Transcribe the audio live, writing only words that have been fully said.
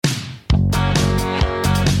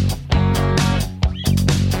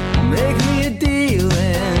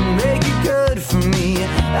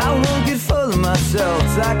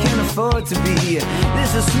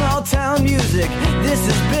small town music. This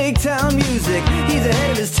is big town music. He's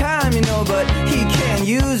ahead of his time, you know, but he can't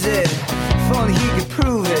use it. If only he could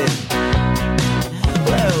prove it.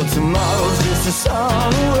 Well, tomorrow's just a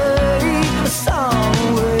song away, a song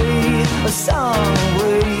away, a song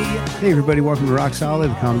away. Hey everybody, welcome to Rock Solid,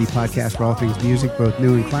 the comedy podcast for all things music, both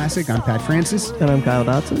new and classic. I'm Pat Francis. And I'm Kyle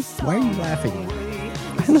Dotson. Why are you laughing?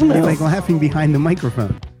 I don't know. You're like laughing behind the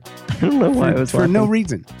microphone. I don't know why I was for laughing. no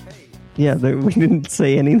reason. Yeah, we didn't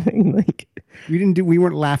say anything. Like We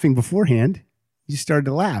weren't laughing beforehand. You just started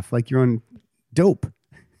to laugh like you're on dope.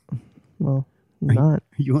 Well, I'm not.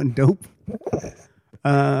 Are you on dope?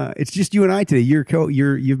 It's just you and I today.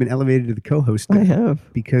 You've been elevated to the co-host. I have.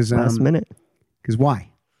 Because Last minute. Because why?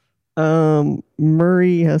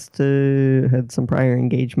 Murray had some prior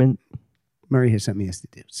engagement. Murray has something he has to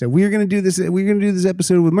do. So we're going to do this. We're going to do this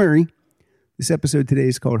episode with Murray. This episode today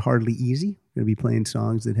is called Hardly Easy. We're going to be playing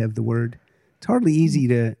songs that have the word. It's hardly easy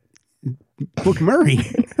to book Murray.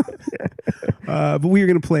 But we are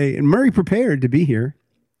going to play. And Murray prepared to be here.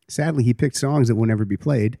 Sadly, he picked songs that will never be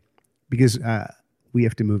played because we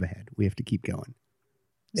have to move ahead. We have to keep going.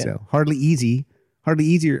 Yeah. So Hardly Easy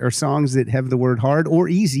are songs that have the word hard or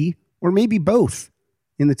easy or maybe both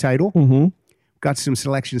in the title. Mm-hmm. Got some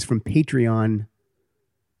selections from Patreon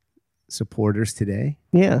supporters today.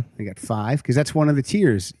 Yeah. I got 5 because that's one of the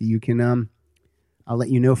tiers. You can, I'll let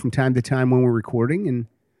you know from time to time when we're recording, and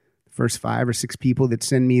the first 5 or 6 people that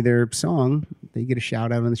send me their song, they get a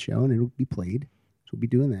shout out on the show and it'll be played. So we'll be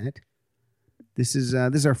doing that. This is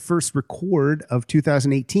our first record of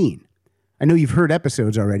 2018. I know you've heard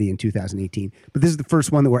episodes already in 2018, but this is the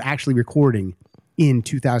first one that we're actually recording in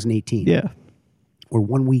 2018. Yeah. We're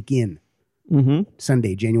 1 week in. Mm-hmm.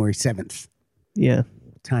 Sunday, January 7th. Yeah.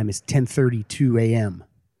 Time is 10:32 a.m.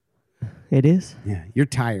 It is? Yeah. You're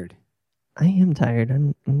tired. I am tired. I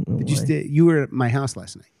don't know why. You were at my house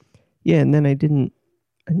last night. Yeah, and then I didn't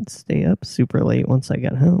stay up super late once I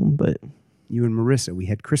got home, but You and Marissa, we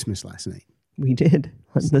had Christmas last night. we did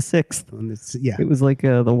on the 6th. Yeah. It was like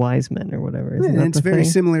the Wise Men or whatever. Isn't that and it's the very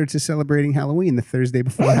thing? similar to celebrating Halloween, the Thursday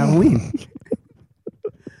before Halloween.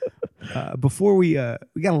 Before we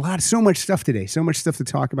got so much stuff today, so much stuff to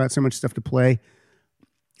talk about, so much stuff to play.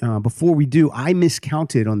 Before we do, I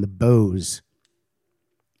miscounted on the Bose.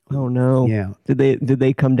 Oh no! Yeah, did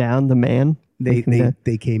they come down? The man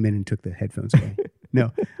they came in and took the headphones away.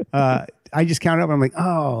 No, I just counted up. And I'm like,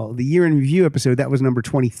 oh, the year in review episode that was number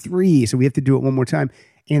 23, so we have to do it one more time.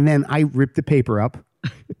 And then I ripped the paper up,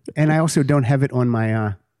 and I also don't have it on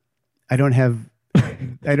my. I don't have.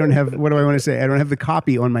 What do I want to say? I don't have the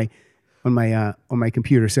copy on my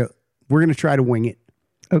computer. So we're going to try to wing it.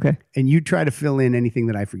 Okay. And you try to fill in anything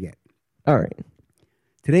that I forget. All right.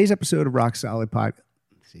 Today's episode of Rock Solid Pod.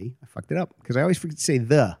 See, I fucked it up because I always forget to say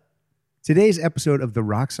the. Today's episode of the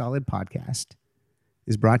Rock Solid Podcast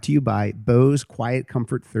is brought to you by Bose Quiet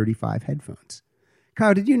Comfort 35 headphones.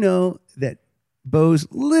 Kyle, did you know that Bose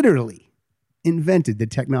literally invented the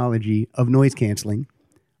technology of noise canceling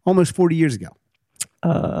almost 40 years ago?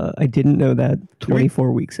 I didn't know that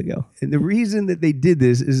 24 weeks ago. And the reason that they did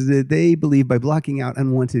this is that they believe by blocking out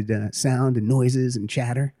unwanted sound and noises and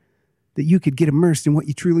chatter that you could get immersed in what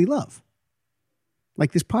you truly love.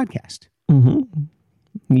 Like this podcast. Mm-hmm.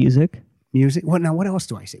 Music. What else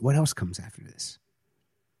do I say? What else comes after this?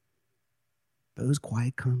 Those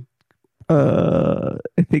quiet I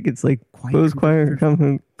think it's like Bose Quiet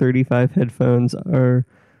Comfort 35 headphones are...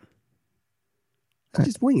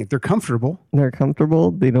 Just wing it. They're comfortable. They're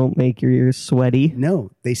comfortable. They don't make your ears sweaty. No,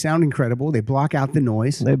 they sound incredible. They block out the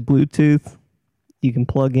noise. They have Bluetooth. You can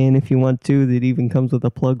plug in if you want to. It even comes with a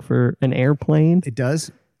plug for an airplane. It does.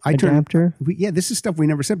 Adapter. This is stuff we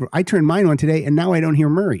never said. But I turned mine on today, and now I don't hear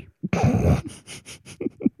Murray.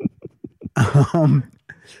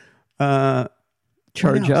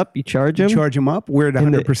 Charge up. You charge them. Charge them up. We're at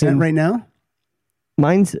 100% right now.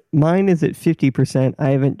 Mine is at 50%. I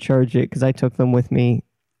haven't charged it because I took them with me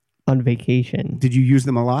on vacation. Did you use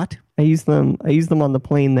them a lot? I use them on the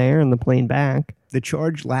plane there and the plane back. The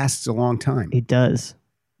charge lasts a long time. It does.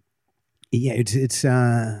 Yeah, it's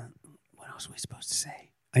what else are we supposed to say?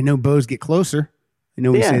 I know Bose get closer. I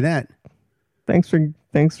know we say that. Thanks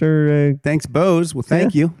Bose. Well,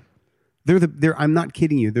 thank you. They're I'm not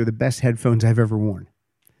kidding you. They're the best headphones I've ever worn.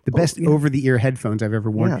 The best over-the-ear headphones I've ever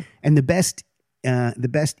worn. Yeah. And the best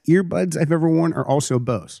earbuds I've ever worn are also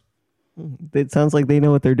Bose. It sounds like they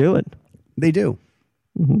know what they're doing. They do.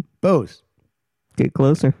 Mm-hmm. Bose. Get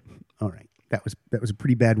closer. All right. That was a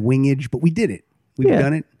pretty bad wingage, but we did it. We've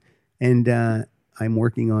done it. And I'm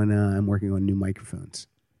working on new microphones.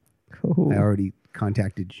 Cool. I already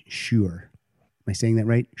contacted Shure. Am I saying that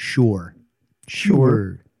right? Shure.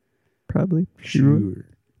 Sure. Probably. Sure.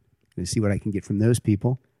 Gonna see what I can get from those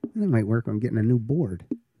people. And I might work on getting a new board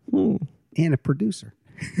and a producer.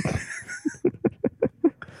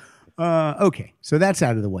 Okay, so that's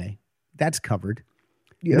out of the way. That's covered.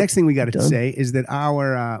 The next thing we got to say is that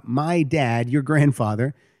my dad, your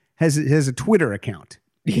grandfather, has a Twitter account.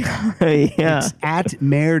 Yeah. It's at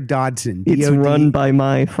Mayor Dodson. It's D-O-D. run by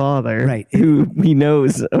my father, Right. who he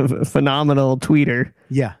knows a phenomenal tweeter.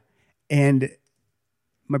 Yeah. And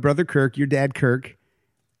my brother Kirk, your dad Kirk,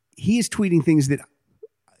 he is tweeting things that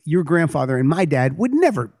your grandfather and my dad would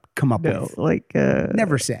never come up with.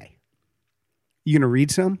 Never say. You going to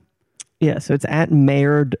read some? Yeah, so it's at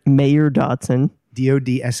Mayor Dodson.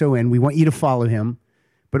 Dodson. We want you to follow him,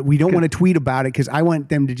 but we don't want to tweet about it because I want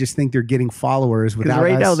them to just think they're getting followers without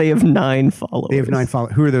right us. now they have 9 followers. They have 9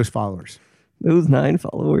 followers. Who are those followers? Those 9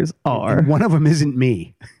 followers are... And one of them isn't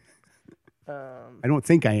me. I don't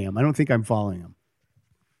think I am. I don't think I'm following him.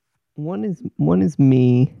 One is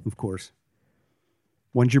me. Of course.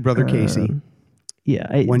 One's your brother Casey. Yeah,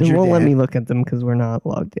 they One's your won't let dad. me me look at them because we're not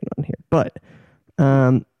logged in on here. But,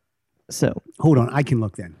 so... Hold on. I can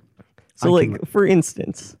look then. So, for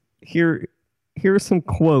instance, here are some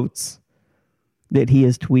quotes that he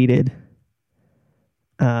has tweeted.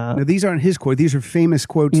 Now, these aren't his quotes. These are famous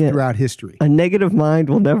quotes throughout history. A negative mind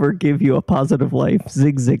will never give you a positive life.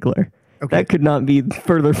 Zig Ziglar. Okay. That could not be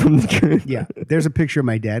further from the truth. Yeah. There's a picture of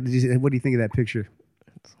my dad. What do you think of that picture?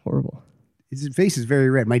 It's horrible. His face is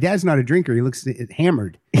very red. My dad's not a drinker. He looks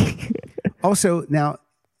hammered. Also, now,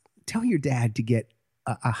 tell your dad to get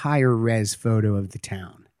a higher res photo of the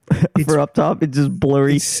town. For up top, it's just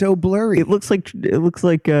blurry. It's so blurry. It looks like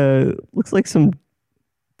some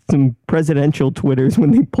presidential Twitters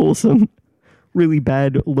when they pull some really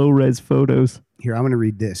bad low res photos. Here, I'm going to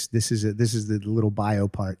read this. This is the little bio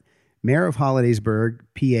part. Mayor of Hollidaysburg,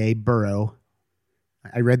 PA, Borough.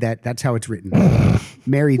 I read that. That's how it's written.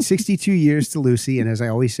 Married 62 years to Lucy, and as I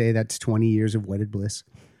always say, that's 20 years of wedded bliss.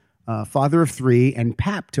 Father of 3 and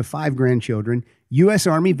pap to 5 grandchildren. U.S.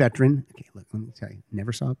 Army veteran. Okay, look, let me tell you.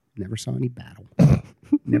 Never saw any battle.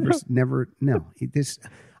 never. No,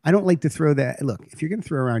 I don't like to throw that. Look, if you're going to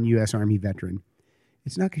throw around U.S. Army veteran,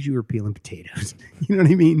 it's not because you were peeling potatoes. You know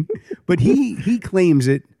what I mean? But he claims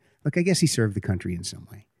it. Look, I guess he served the country in some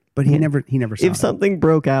way, but he never saw If something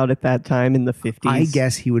broke out at that time in the 50s, I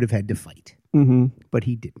guess he would have had to fight, but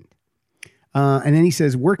he didn't. And then he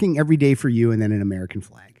says, "Working every day for you," and then an American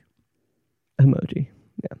flag emoji.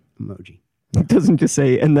 Yeah, emoji. it doesn't just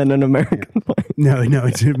say and then an American flag. No,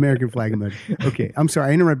 it's an American flag emoji. Okay, I'm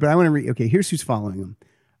sorry, I interrupted, but I want to read. Okay, here's who's following him.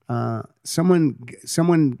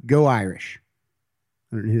 Someone go Irish.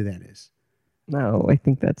 I don't know who that is. No, I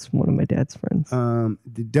think that's one of my dad's friends.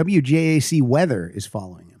 The WJAC weather is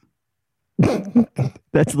following him.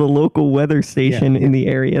 That's the local weather station in the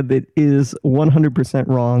area that is 100%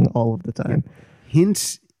 wrong all of the time.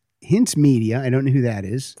 Hints Media. I don't know who that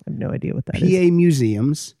is. I have no idea what that PA is.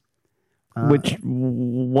 Museums.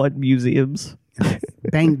 What museums?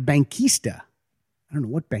 Bankista. I don't know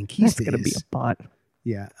what Bankista is. That's got to be a bot.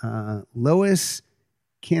 Yeah. Lois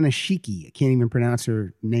Kanashiki. I can't even pronounce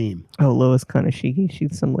her name. Oh, Lois Kanashiki.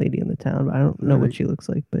 She's some lady in the town. But I don't know what she looks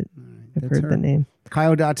like, but I've heard the name.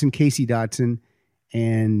 Kyle Dotson, Casey Dotson,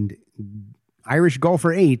 and Irish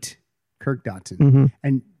Golfer 8, Kirk Dotson. Mm-hmm.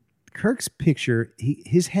 And Kirk's picture,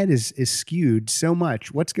 his head is skewed so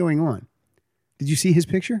much. What's going on? Did you see his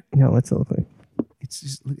picture? No, what's it look like? It's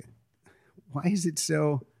just, look at, why is it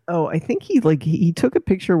so... Oh, I think he took a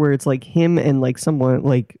picture where it's like him and like someone,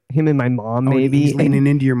 like him and my mom, maybe. He's leaning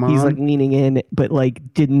into your mom? He's like leaning in, but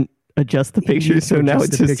like didn't adjust the picture, so now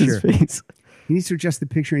it's just his face. He needs to adjust the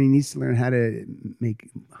picture, and he needs to learn how to make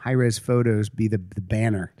high-res photos be the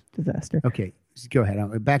banner. Disaster. Okay, go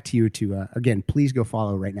ahead. Back to you again, please go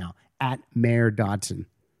follow right now, at Mayor Dodson.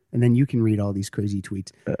 And then you can read all these crazy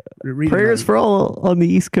tweets. Prayers for all on the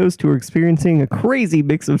East Coast who are experiencing a crazy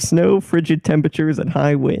mix of snow, frigid temperatures, and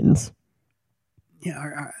high winds.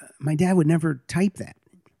 Yeah, my dad would never type that.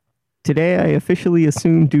 Today, I officially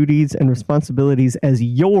assume duties and responsibilities as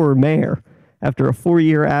your mayor. After a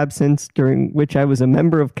 4-year absence, during which I was a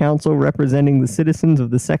member of council representing the citizens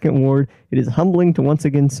of the 2nd Ward, it is humbling to once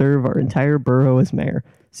again serve our entire borough as mayor.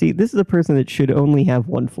 See, this is a person that should only have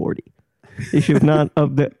 140. They should not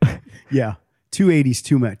of the... Yeah, 280 is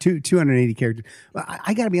too much. 280 characters.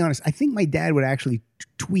 I got to be honest. I think my dad would actually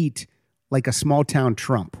tweet like a small town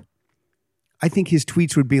Trump. I think his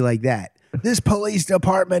tweets would be like that. This police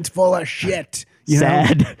department's full of shit.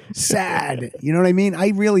 Sad. You know what I mean? I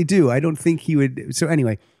really do. I don't think he would. So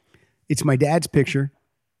anyway, it's my dad's picture.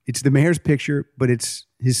 It's the mayor's picture, but it's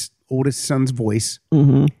his oldest son's voice.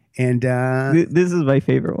 Mm-hmm. And This is my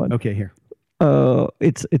favorite one. okay, here.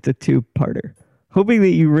 It's a two-parter. Hoping that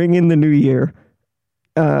you ring in the new year.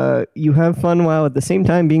 You have fun while at the same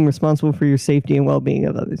time being responsible for your safety and well-being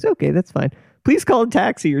of others. Okay, that's fine. Please call a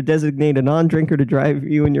taxi or designate a non-drinker to drive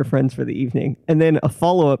you and your friends for the evening. And then a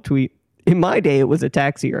follow-up tweet. In my day, it was a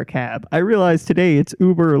taxi or a cab. I realize today it's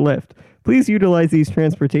Uber or Lyft. Please utilize these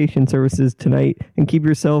transportation services tonight and keep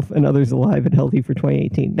yourself and others alive and healthy for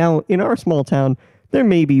 2018. Now, in our small town, there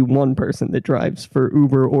may be one person that drives for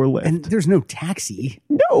Uber or Lyft. And there's no taxi.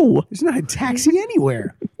 No. There's not a taxi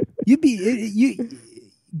anywhere.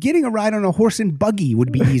 Getting a ride on a horse and buggy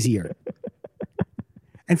would be easier.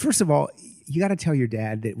 And first of all, you got to tell your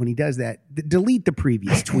dad that when he does that, delete the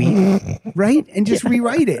previous tweet, right? And just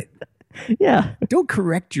rewrite it. Yeah. Don't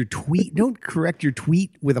correct your tweet. Don't correct your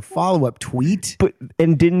tweet with a follow-up tweet.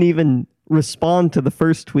 And didn't even respond to the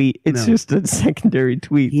first tweet. It's just a secondary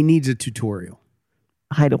tweet. He needs a tutorial.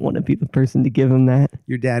 I don't want to be the person to give him that.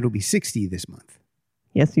 Your dad will be 60 this month.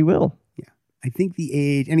 Yes, he will. Yeah. I think the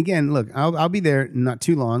age, and again, look, I'll be there not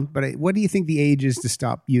too long, but what do you think the age is to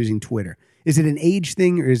stop using Twitter? Is it an age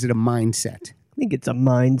thing or is it a mindset? I think it's a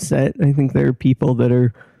mindset. I think there are people that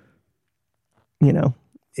are,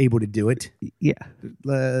 able to do it. Yeah.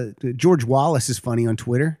 George Wallace is funny on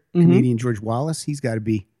Twitter. Mm-hmm. Comedian George Wallace. He's got to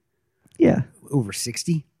be over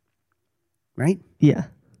 60, right? Yeah.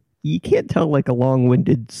 You can't tell like a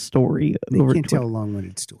long-winded story. You over can't Twitter. tell a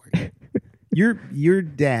long-winded story. Your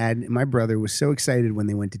dad and my brother was so excited when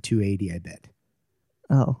they went to 280, I bet.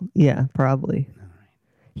 Oh, yeah, probably.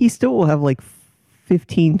 He still will have like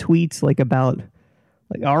 15 tweets like about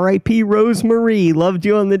like R.I.P. Rose Marie, loved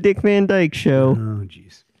you on the Dick Van Dyke Show. Oh,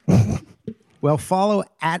 jeez. Well, follow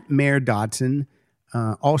at Mayor Dodson.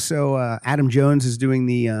 Also, Adam Jones is doing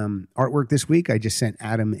the artwork this week. I just sent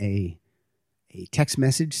Adam a text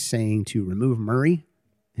message saying to remove Murray,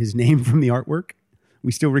 his name from the artwork.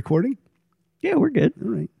 We still recording? Yeah, we're good. All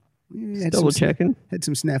right. Double checking. Had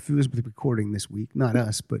some snafus with recording this week. Not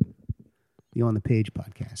us, but the On the Page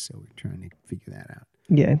podcast. So we're trying to figure that out.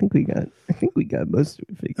 Yeah, I think we got most of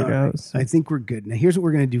it figured out. So. I think we're good. Now, here's what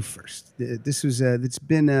we're going to do first. This was it's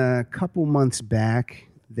been a couple months back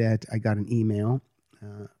that I got an email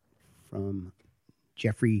from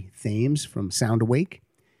Jeffrey Thames from Sound Awake.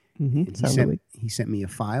 Mm-hmm. He sent me a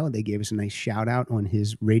file. They gave us a nice shout out on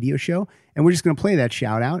his radio show, and we're just going to play that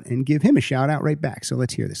shout out and give him a shout out right back. So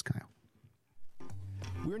let's hear this, Kyle.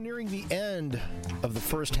 We're nearing the end of the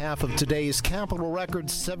first half of today's Capitol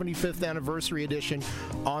Records 75th Anniversary Edition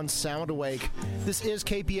on Sound Awake. This is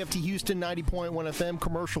KPFT Houston 90.1 FM,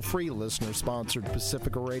 commercial-free, listener-sponsored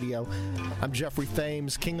Pacifica Radio. I'm Jeffrey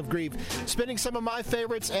Thames, King of Grief, spinning some of my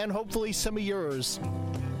favorites and hopefully some of yours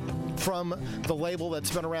from the label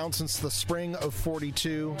that's been around since the spring of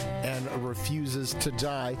 42 and refuses to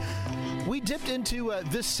die. We dipped into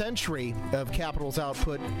this century of Capitol's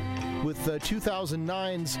output with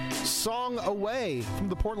 2009's Song Away from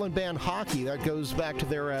the Portland band Hockey. That goes back to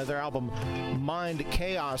their album Mind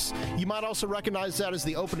Chaos. You might also recognize that as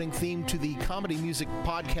the opening theme to the comedy music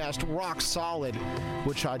podcast Rock Solid,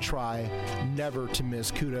 which I try never to miss.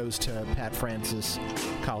 Kudos to Pat Francis,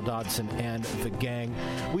 Kyle Dodson, and the gang.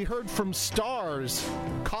 We heard from Stars,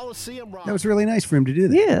 Coliseum Rock. That was really nice for him to do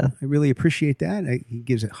that. Yeah. I really appreciate that. He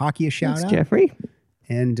gives Hockey a shout Thanks, out. Jeffrey.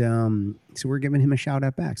 And so we're giving him a shout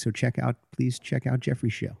out back. So please check out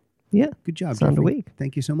Jeffrey's show. Yeah. Good job, Sound Jeffrey. Awake.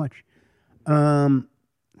 Thank you so much. I don't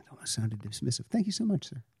want to sound dismissive. Thank you so much,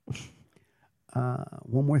 sir.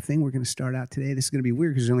 One more thing we're going to start out today. This is going to be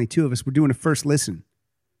weird because there's only two of us. We're doing a first listen.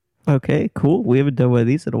 Okay, cool. We haven't done one of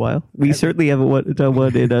these in a while. We certainly haven't done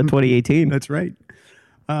one in 2018. That's right.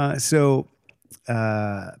 So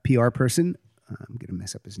PR person, I'm going to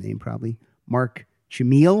mess up his name probably, Mark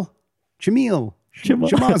Chamizo.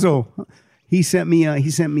 He sent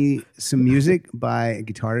me some music by a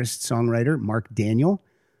guitarist, songwriter, Mark Daniel.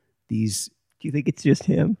 Do you think it's just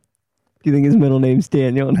him? Do you think his middle name's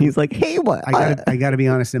Daniel? And he's like, hey, what? I got to be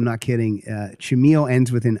honest. I'm not kidding. Chamizo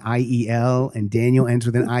ends with an IEL and Daniel ends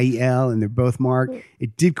with an IEL, and they're both Mark.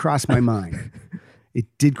 It did cross my mind.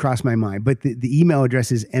 But the email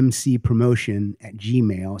address is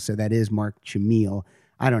mcpromotion@gmail. So that is Mark Chamizo.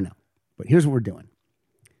 I don't know. But here's what we're doing.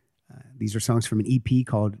 These are songs from an EP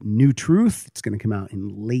called New Truth. It's going to come out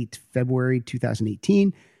in late February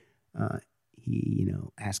 2018. He,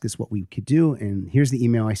 asked us what we could do. And here's the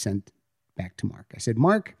email I sent back to Mark. I said,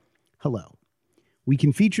 Mark, hello. We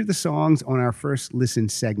can feature the songs on our first listen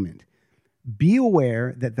segment. Be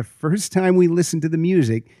aware that the first time we listen to the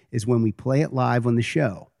music is when we play it live on the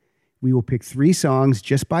show. We will pick 3 songs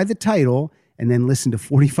just by the title and then listen to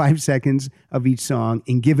 45 seconds of each song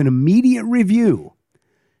and give an immediate review.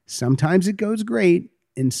 Sometimes it goes great,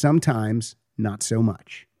 and sometimes not so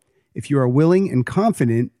much. If you are willing and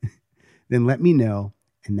confident, then let me know,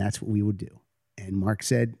 and that's what we will do. And Mark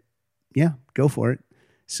said, yeah, go for it.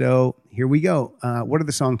 So here we go. What are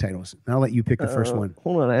the song titles? I'll let you pick the first one.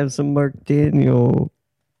 Hold on, I have some Mark Daniel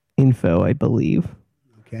info, I believe.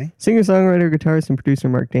 Okay. Singer-songwriter, guitarist, and producer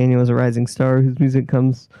Mark Daniel is a rising star whose music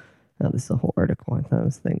comes... Oh, this is a whole article. I thought it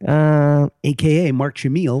was a thing. AKA Mark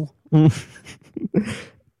Shamil.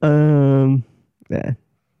 Yeah,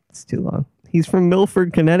 it's too long. He's from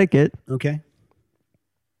Milford, Connecticut. Okay.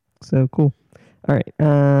 So cool. All right.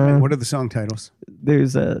 What are the song titles?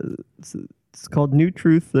 There's it's called New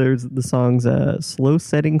Truth. There's the songs Slow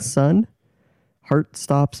Setting Sun, Heart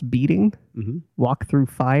Stops Beating, Walk Through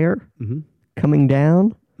Fire, Coming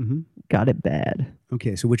Down, Got It Bad.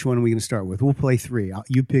 Okay, so which one are we going to start with? We'll play three.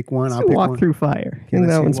 You pick one. I'll pick Walk one. Through Fire. I Okay, think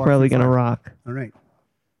let's that see one's Walk probably Through going to Fire. rock. All right.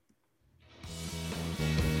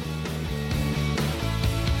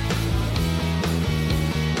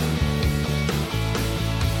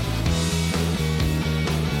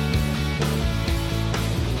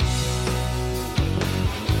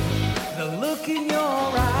 The look in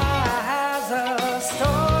your eyes, a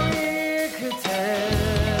story could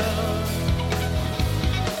tell.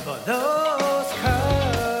 But those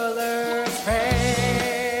colors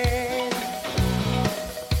fade.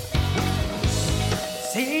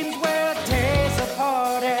 Seems we're days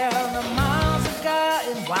apart and the miles have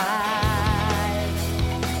gotten wide.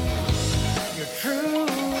 Your true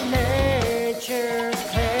nature's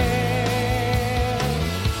clear.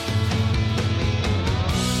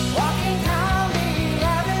 Walking down the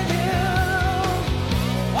avenue,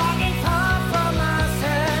 walking far from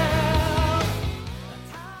myself.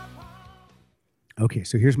 Okay,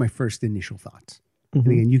 so here's my first initial thoughts. And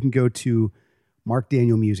again, you can go to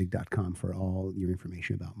markdanielmusic.com for all your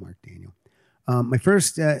information about Mark Daniel. My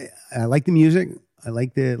first, I like the music. I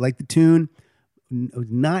like the tune.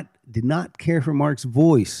 Did not care for Mark's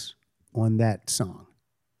voice on that song.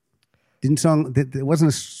 It wasn't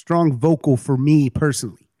a strong vocal for me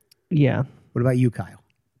personally. Yeah. What about you, Kyle?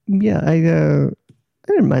 Yeah, I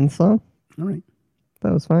didn't mind the song. All right.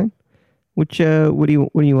 That was fine. What do you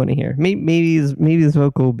want to hear? Maybe his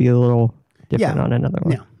vocal will be a little different on another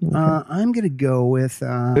one. Yeah. I'm gonna go with.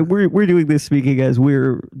 But we're doing this speaking as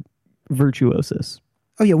we're virtuosos.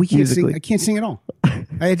 Oh yeah, we can't sing. musically. I can't sing at all.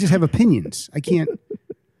 I just have opinions. I can't.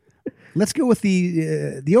 Let's go with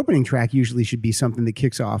the opening track. Usually should be something that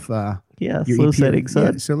kicks off. Yeah, your Slow EP. Setting Sun.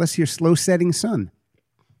 Yeah, so let's hear "Slow Setting Sun."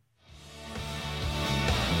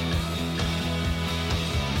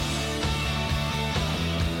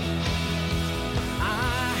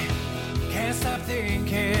 I can't stop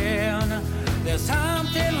thinking there's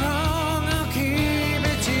something wrong. I'll keep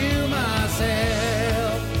it to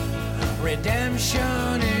myself.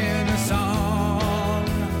 Redemption in a song.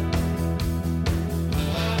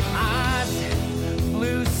 Eyes,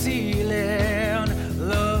 blue ceiling.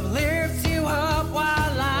 Love lifts you up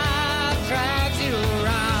while life drags you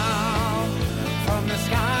around. From the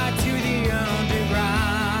sky to the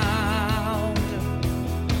underground.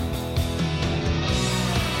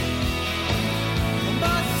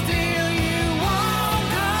 But still you won't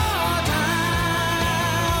go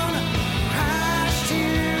down. Crash to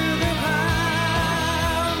the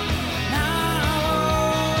ground. Now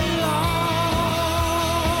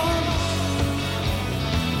alone.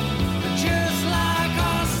 Just like a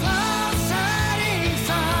slow setting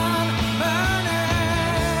sun burning.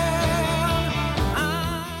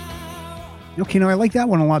 Okay, now I like that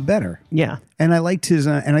one a lot better, Yeah. and I liked his,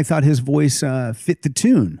 and I thought his voice fit the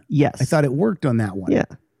tune. Yes. I thought it worked on that one. Yeah.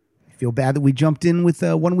 I feel bad that we jumped in with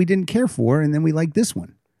one we didn't care for, and then we liked this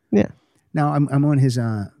one. Yeah. Now I'm on his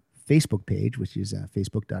Facebook page, which is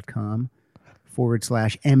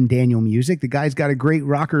facebook.com/mdanielmusic. The guy's got a great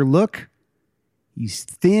rocker look. He's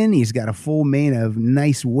thin. He's got a full mane of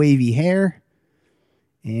nice wavy hair.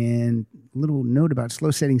 And a little note about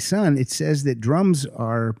Slow Setting Sun. It says that drums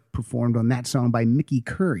are performed on that song by Mickey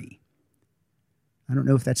Curry. I don't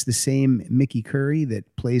know if that's the same Mickey Curry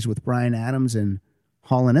that plays with Bryan Adams and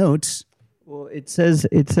Hall & Oates. Well, it says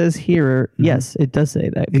here, yes, it does say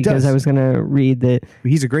that, because does. I was going to read that.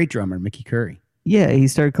 But he's a great drummer, Mickey Curry. Yeah, he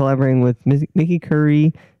started collaborating with Mickey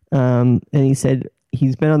Curry, and he said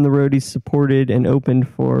he's been on the road. He's supported and opened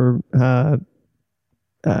for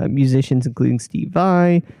musicians including Steve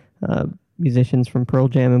Vai, musicians from Pearl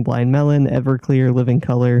Jam and Blind Melon, Everclear, Living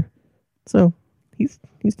Color. So he's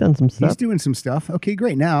done some stuff. He's doing some stuff. Okay,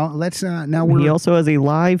 great. Now let's He also has a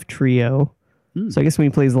live trio. So I guess when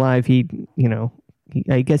he plays live,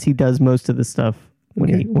 I guess he does most of the stuff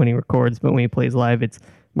when he records, but when he plays live, it's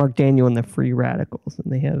Mark Daniel and the Free Radicals,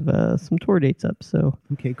 and they have some tour dates up. So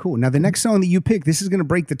Okay, cool. Now the next song that you picked, this is going to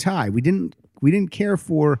break the tie. We didn't care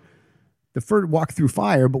for the first Walk Through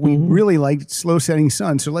Fire, but we really liked Slow Setting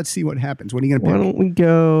Sun. So let's see what happens. What are you going to why pick?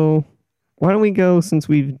 don't we go since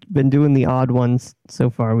we've been doing the odd ones so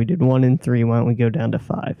far? We did 1 and 3. Why don't we go down to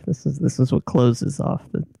 5? This is what closes off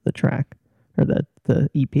the track or the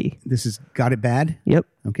EP. This is Got It Bad? Yep.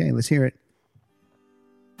 Okay, let's hear it.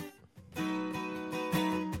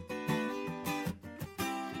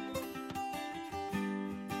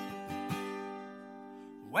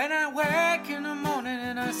 When I wake in the morning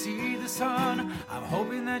and I see the sun, I'm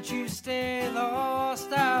hoping that you stay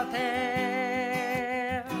lost out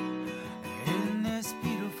there in this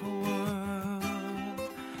beautiful world.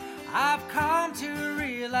 I've come to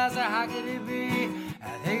realize that how could it be?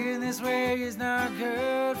 I think this way is not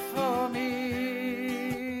good for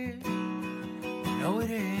me. No, it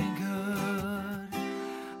ain't good.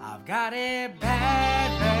 I've got it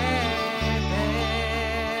bad, bad, bad.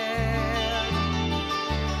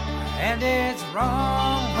 And it's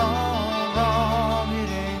wrong, wrong, wrong. It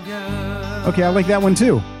ain't good. Okay, I like that one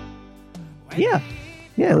too. Yeah.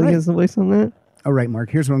 Yeah, All he right. has the voice on that. All right, Mark.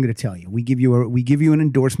 Here's what I'm going to tell you. We give you an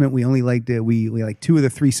endorsement. We only liked we like 2 of the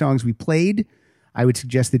 3 songs we played. I would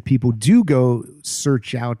suggest that people do go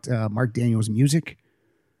search out Mark Daniels' music,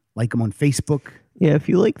 like him on Facebook. Yeah, if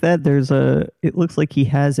you like that, it looks like he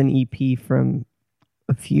has an EP from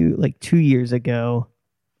a few, like 2 years ago,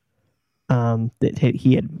 that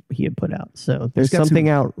he had put out. So there's got something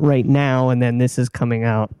out right now, and then this is coming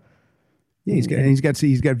out. Yeah, he's got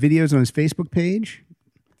videos on his Facebook page.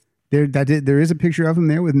 There is a picture of him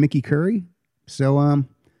there with Mickey Curry. So all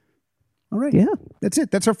right. Yeah. That's it.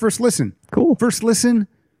 That's our first listen. Cool. First listen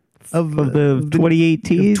of the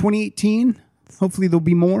 2018. 2018. Hopefully there'll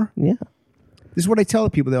be more. Yeah. This is what I tell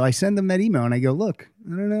people though. I send them that email and I go, look,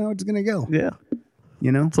 I don't know how it's gonna go. Yeah.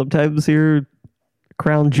 You know? Sometimes you're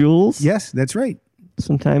crown jewels. Yes, that's right.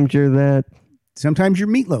 Sometimes you're that. Sometimes you're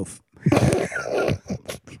meatloaf.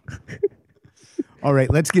 All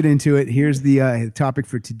right, let's get into it. Here's the topic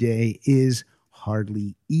for today is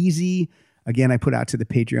Hardly Easy. Again, I put out to the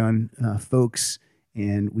Patreon folks,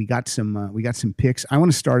 and we got some picks. I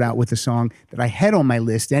want to start out with a song that I had on my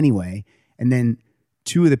list anyway, and then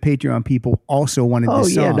 2 of the Patreon people also wanted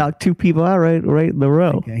this song. Oh yeah, knocked 2 people out right in the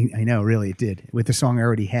row. I know, really, it did with the song I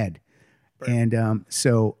already had. And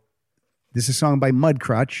so this is a song by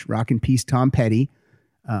Mudcrutch, Rock and Peace, Tom Petty.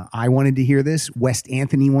 I wanted to hear this. West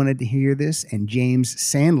Anthony wanted to hear this. And James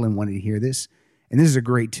Sandlin wanted to hear this. And this is a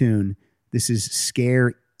great tune. This is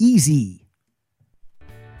Scare Easy.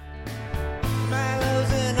 My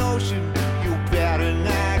love's an ocean, you better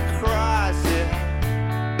not cross it.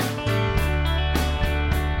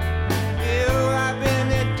 You have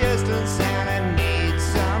been a distance and I need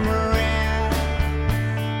some rest.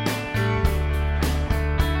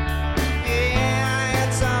 Yeah, I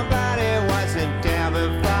had somebody wasn't there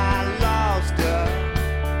if I lost her.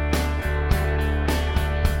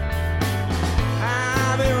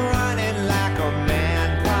 I've been running like a man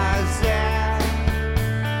possessed.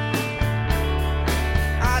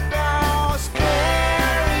 I don't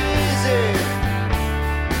scare easy.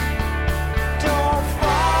 Don't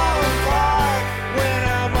fall apart when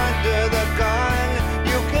I'm under the gun.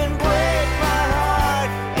 You can break my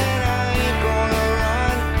heart and I ain't gonna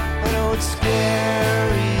run. I don't scare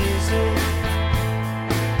easy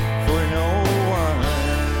for no one.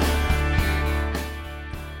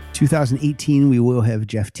 2018, we will have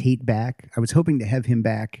Jeff Tate back. I was hoping to have him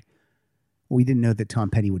back. Well, we didn't know that Tom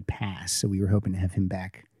Petty would pass, so we were hoping to have him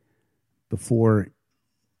back before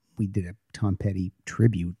we did a Tom Petty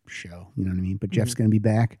tribute show. You know what I mean? But Jeff's going to be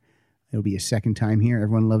back. It'll be a second time here.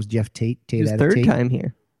 Everyone loves Jeff Tate. Tate His out of third Tate. time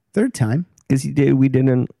here Third time. because we did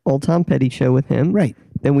an all Tom Petty show with him. Right.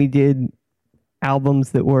 Then we did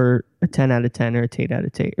albums that were a 10 out of 10 or a Tate out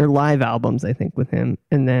of Tate, or live albums, I think, with him.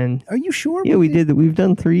 And then Are you sure? yeah, we did that. We've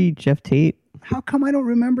done 3 Jeff Tate. How come I don't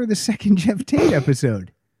remember the second Jeff Tate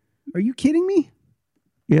episode? Are you kidding me?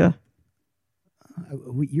 Yeah.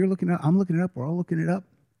 You're looking up. I'm looking it up. We're all looking it up.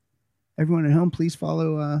 Everyone at home, please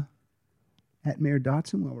follow at Mayor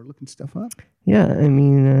Dotson while we're looking stuff up. Yeah. I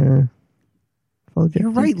mean, follow Jeff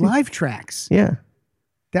You're Tate, right. too. Live tracks. Yeah.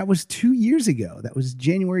 That was 2 years ago. That was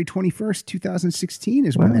January 21st, 2016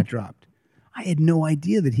 is when Wow. that dropped. I had no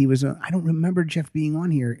idea that he was I don't remember Jeff being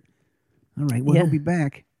on here. All right. Well, Yeah. he'll be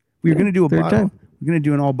back. We were going to do third time. we're going to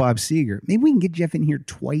do an all Bob Seger. Maybe we can get Jeff in here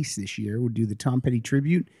twice this year. We'll do the Tom Petty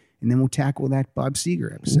tribute and then we'll tackle that Bob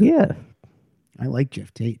Seger episode. Yeah. I like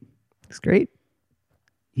Jeff Tate. It's great.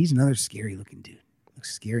 He's another scary looking dude.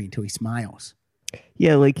 Looks scary until he smiles.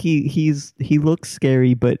 Yeah, like he looks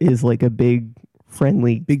scary, but is like a big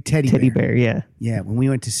friendly Big teddy bear. bear. Yeah, Yeah, when we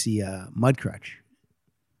went to see Mudcrutch,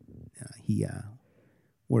 he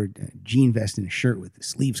wore a jean vest and a shirt with the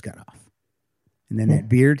sleeves cut off. And then that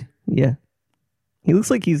beard. yeah. He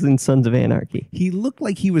looks like he's in Sons of Anarchy. He looked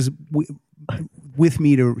like he was with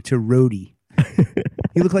me to roadie.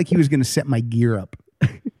 He looked like he was going to set my gear up.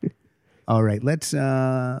 All right, let's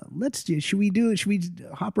should we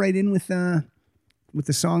hop right in with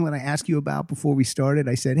the song that I asked you about before we started?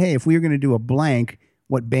 I said, hey, if we were going to do a blank,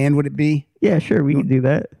 what band would it be? Yeah, sure, we can do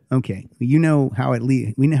that. Okay, you know how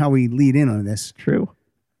we know how we lead in on this. True.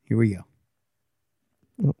 Here we go.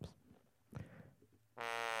 Oops.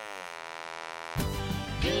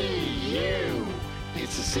 Hey you,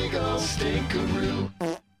 it's a seagull stinkeroo.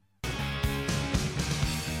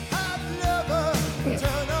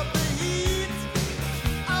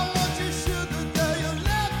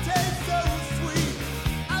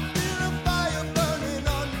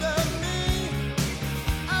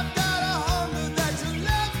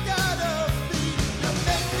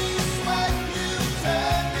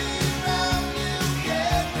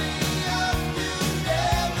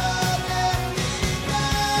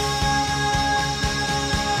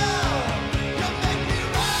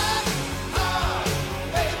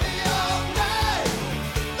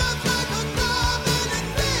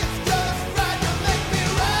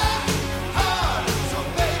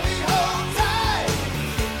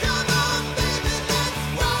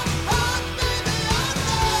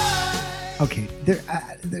 Okay,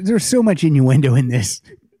 there's so much innuendo in this.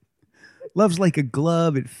 Love's like a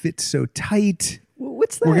glove; it fits so tight.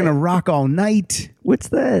 What's that? We're gonna rock all night. What's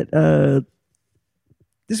that?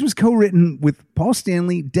 This was co-written with Paul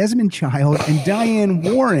Stanley, Desmond Child, and Diane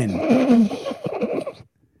Warren.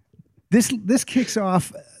 This kicks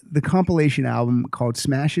off the compilation album called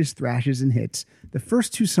Smashes, Thrashes, and Hits. The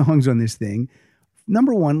first two songs on this thing.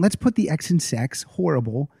 Number one, Let's Put the X in Sex,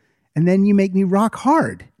 horrible, and then You Make Me Rock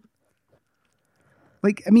Hard.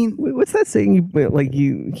 Like, I mean, What's that saying?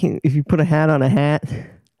 You can't, if you put a hat on a hat.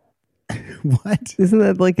 what? Isn't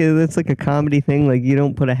that that's like a comedy thing? Like you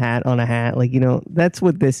don't put a hat on a hat. Like that's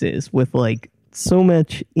what this is with like so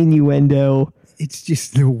much innuendo. It's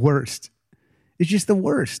just the worst. It's just the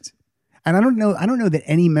worst. And I don't know that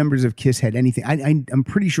any members of Kiss had anything. I'm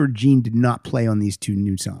pretty sure Gene did not play on these two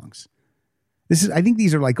new songs. I think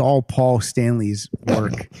these are like all Paul Stanley's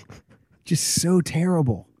work. Just so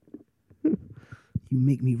terrible. You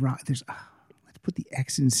make me rock. Let's put the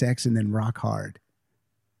X in sex and then rock hard.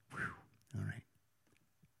 Whew. All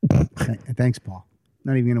right. Thanks, Paul.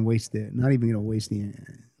 Not even going to waste the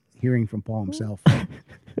hearing from Paul himself.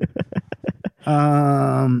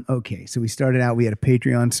 Okay, so we started out. We had a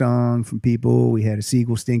Patreon song from people. We had a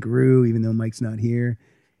Seagull Stinkeroo, even though Mike's not here.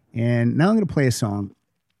 And now I'm going to play a song.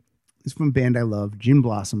 This is from a band I love, Gin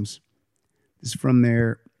Blossoms. This is from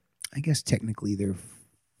their, I guess technically their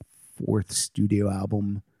fourth studio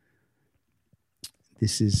album.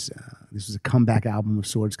 This was a comeback album of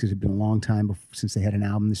sorts because it had been a long time since they had an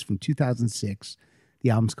album. This is from 2006. The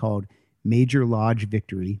album's called Major Lodge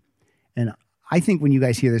Victory. And I think when you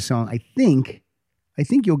guys hear this song, I think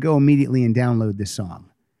you'll go immediately and download this song.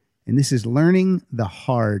 And this is Learning the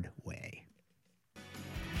Hard Way.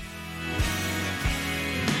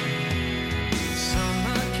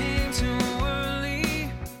 Summer came too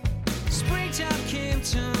early, springtime came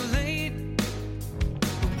too late.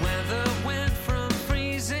 The weather went from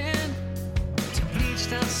freezing to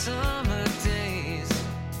bleached out summer days.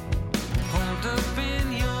 Holed up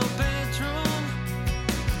in your bedroom,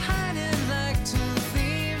 hiding like two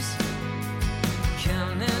thieves,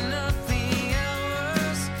 counting up the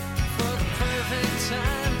hours for the perfect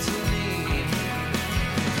time to leave.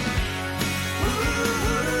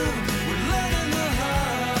 Ooh, we're learning the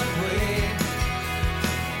hard way.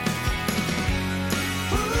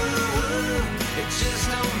 Ooh, it just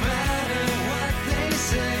don't matter what they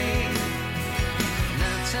say.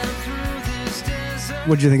 Now time through this desert.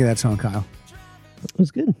 What'd you think of that song, Kyle? It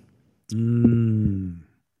was good.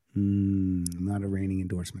 Not a reigning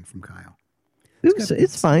endorsement from Kyle.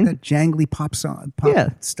 It's fine. That jangly pop song,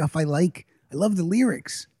 stuff I like. I love the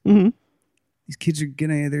lyrics. Mm-hmm. These kids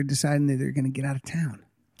they're deciding that they're gonna get out of town.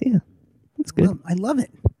 Yeah, it's good. I love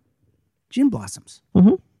it. Gin Blossoms.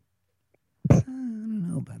 Mm-hmm. I don't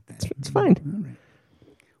know about that. It's fine. All right.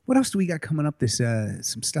 What else do we got coming up? This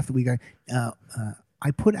some stuff that we got. I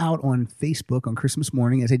put out on Facebook on Christmas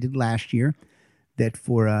morning, as I did last year, that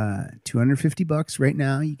for $250 right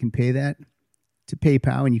now, you can pay that to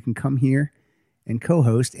PayPal, and you can come here and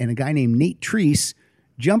co-host. And a guy named Nate Treese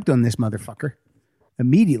jumped on this motherfucker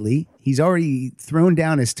immediately. He's already thrown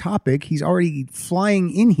down his topic. He's already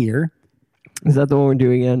flying in here. Is that the one we're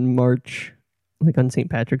doing in March, like on St.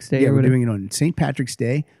 Patrick's Day? Yeah, or we're whatever? doing it on St. Patrick's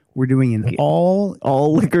Day. We're doing an all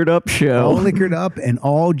liquored up show. all liquored up and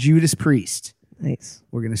all Judas Priest. Nice.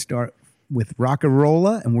 We're going to start with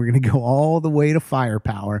Rockarola, and we're going to go all the way to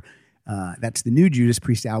Firepower. That's the new Judas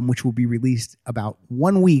Priest album, which will be released about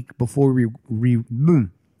 1 week before we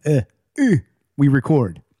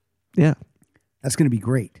record. Yeah. That's going to be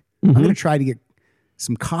great. I'm going to try to get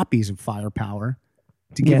some copies of Firepower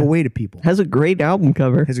to give Yeah. away to people. Has a great album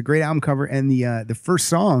cover. Has a great album cover, and the first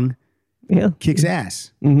song Yeah. kicks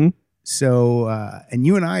ass. Mm-hmm. So, and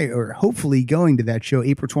you and I are hopefully going to that show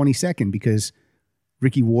April 22nd because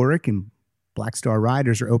Ricky Warwick and Black Star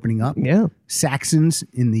Riders are opening up. Yeah. Saxons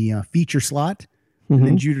in the feature slot, and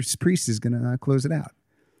then Judas Priest is going to close it out.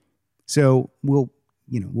 So we'll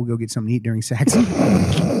go get something to eat during Saxon.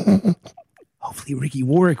 Hopefully Ricky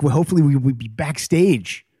Warwick. Well, hopefully we would be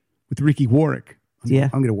backstage with Ricky Warwick. Yeah.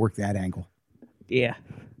 I'm going to work that angle. Yeah.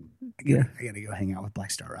 I got to go hang out with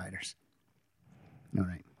Black Star Riders. All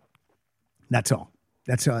right. That's all.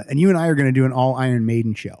 And you and I are going to do an all Iron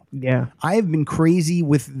Maiden show. Yeah. I have been crazy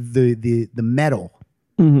with the metal.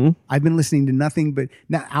 Mm-hmm. I've been listening to nothing but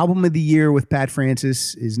now. Album of the year with Pat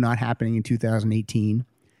Francis is not happening in 2018. You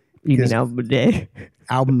Because- mean album a day?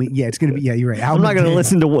 Album, yeah, it's going to be. Yeah, you're right. I'm not going to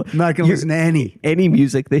listen to I'm not going to listen to any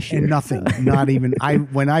music this year. and nothing. Not even.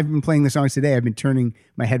 When I've been playing the songs today, I've been turning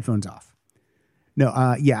my headphones off. No,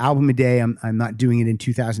 album a day. I'm not doing it in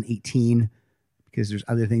 2018 because there's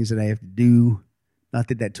other things that I have to do. Not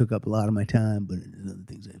that took up a lot of my time, but there's other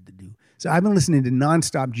things I have to do. So I've been listening to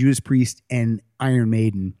nonstop Judas Priest and Iron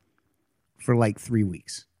Maiden for like 3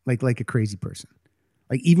 weeks, like a crazy person.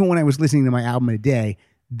 Like even when I was listening to my album a day,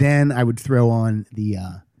 then I would throw on the,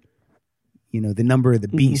 the Number of the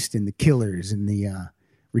Beast and the Killers and the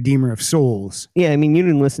Redeemer of Souls. Yeah, I mean, you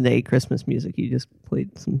didn't listen to any Christmas music. You just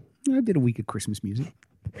played some I did a week of Christmas music.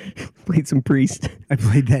 Priest. I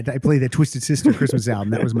played that Twisted Sister Christmas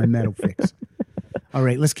album. That was my metal fix. All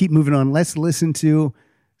right, let's keep moving on. Let's listen to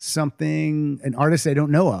an artist I don't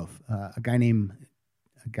know of. A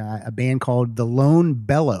band called The Lone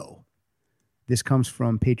Bellow. This comes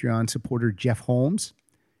from Patreon supporter Jeff Holmes,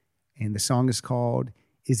 and the song is called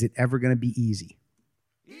 "Is It Ever Gonna Be Easy?"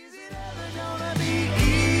 Is it ever gonna be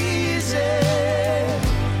easy?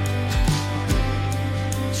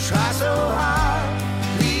 Try so hard,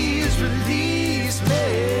 please release me.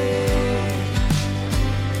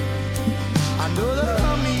 I know the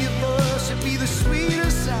hum of your voice should be the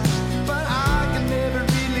sweetest sound, but I can never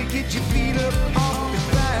really get your feet up off the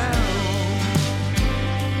ground.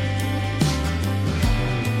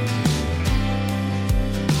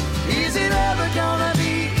 Is it ever gonna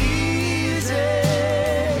be easy?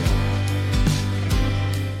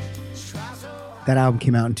 Try so hard. That album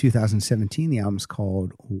came out in 2017. The album's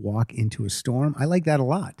called "Walk Into a Storm." I like that a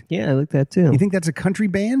lot. Yeah, I like that too. You think that's a country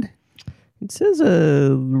band? It says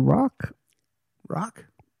a rock,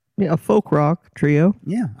 A folk rock trio.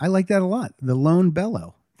 Yeah, I like that a lot. The Lone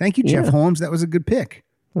Bellow. Thank you, Jeff Yeah. Holmes. That was a good pick.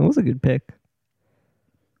 That was a good pick.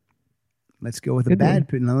 Let's go with a Good bad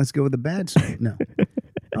pick. Now let's go with a bad song. No.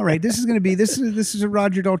 All right, this is a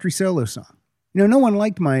Roger Daltrey solo song. No one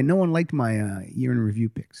liked my year in review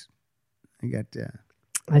picks. I got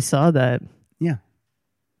I saw that. yeah.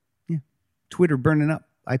 Twitter burning up.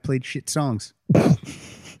 I played shit songs.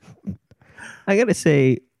 I gotta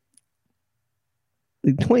say,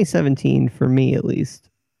 like, 2017 for me at least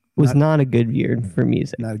was not a good year for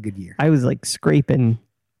music. Not a good year. I was like scraping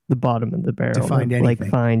the bottom of the barrel find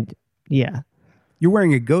anything. Yeah, You're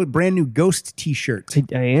wearing a brand new Ghost T-shirt.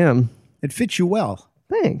 I am. It fits you well.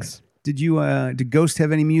 Thanks. Did Ghost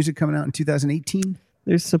have any music coming out in 2018?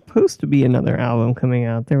 There's supposed to be another album coming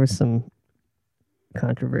out. There was some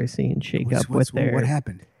controversy and shakeup with their. What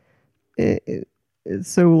happened?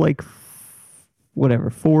 So like, whatever.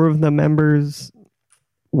 4 of the members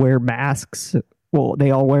wear masks. Well,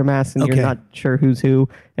 they all wear masks, and Okay. you're not sure who's who.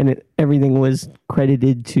 And everything was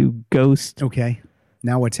credited to Ghost. Okay.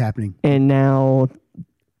 Now what's happening? And now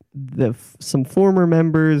some former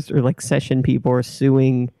members or like session people are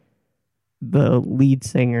suing the lead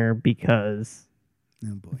singer because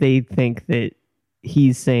Oh boy. they think that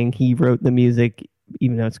he's saying he wrote the music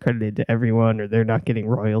even though it's credited to everyone, or they're not getting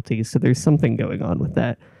royalties. So there's something going on with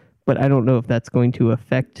that. But I don't know if that's going to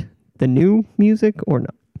affect the new music or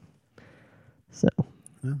not. So,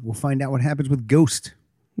 Well, we'll find out what happens with Ghost.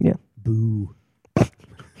 yeah. Boo.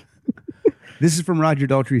 This is from Roger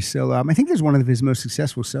Daltrey's solo album. I think there's one of his most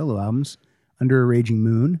successful solo albums, Under a Raging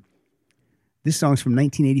Moon. This song's from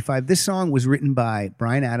 1985. This song was written by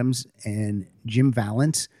Bryan Adams and Jim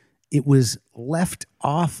Vallance. It was left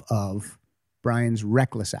off of Brian's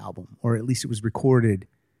Reckless album, or at least it was recorded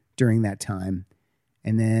during that time.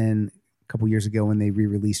 And then a couple years ago when they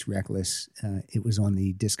re-released Reckless, it was on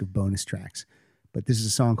the disc of bonus tracks. But this is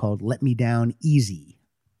a song called Let Me Down Easy.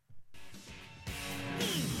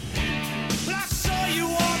 Well, I saw you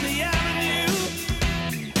on the avenue,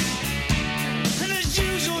 and as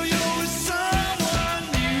usual, you're with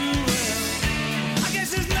someone new. I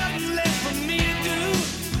guess there's nothing left for me to do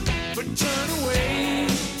but turn away.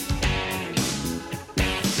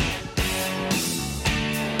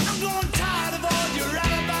 I'm growing tired of all your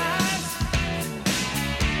alibis.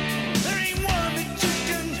 There ain't one that you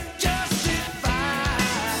can justify.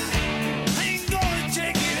 I ain't gonna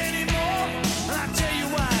take it anymore, and I'll tell you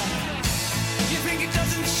why. You think it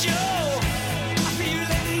doesn't show? I feel you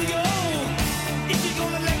letting go. If you're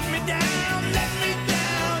gonna let me down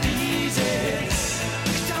easy.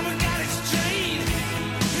 This time we got it straight.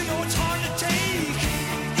 You know it's hard to take.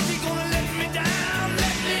 If you're gonna let me down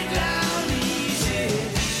easy.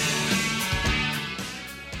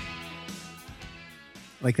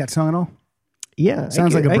 Like that song at all? Yeah,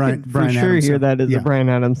 Sounds like a Bryan for sure Adams hear song. that as Yeah. a Bryan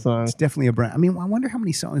Adams song. It's definitely a Bryan. I mean, I wonder how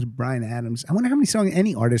many songs Bryan Adams, I wonder how many songs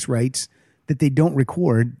any artist writes that they don't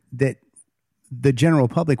record that the general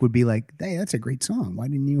public would be like, hey, that's a great song. Why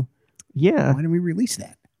didn't we release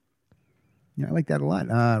that? Yeah, I like that a lot.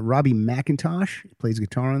 Robbie McIntosh plays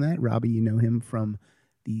guitar on that. Robbie, you know him from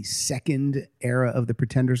the second era of the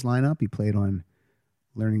Pretenders lineup. He played on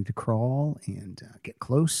Learning to Crawl and Get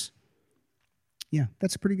Close. Yeah,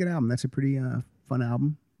 that's a pretty good album. That's a pretty fun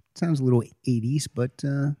album. Sounds a little 80s, but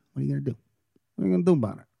what are you going to do? What are you going to do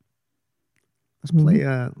about it?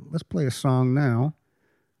 Let's play a song now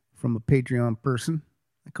from a Patreon person.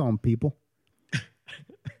 I call them people.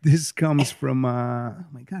 This comes from, oh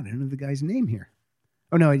my God, I don't know the guy's name here.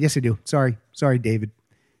 Oh, no, yes, I do. Sorry, David.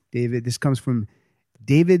 This comes from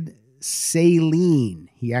David Saline.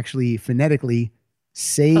 He actually phonetically,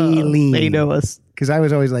 Saline. They know us. Because I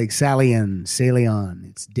was always like Salion.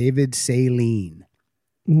 It's David Saline.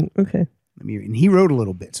 Okay. And he wrote a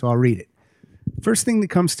little bit, so I'll read it. First thing that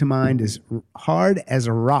comes to mind is Hard as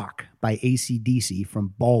a Rock by AC/DC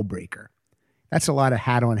from Ballbreaker. That's a lot of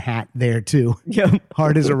hat on hat there, too. Yeah.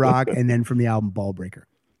 Hard as a Rock, and then from the album Ballbreaker.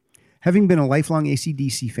 Having been a lifelong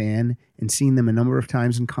AC/DC fan and seen them a number of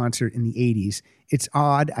times in concert in the 80s, it's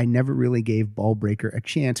odd I never really gave Ballbreaker a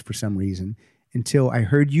chance for some reason until I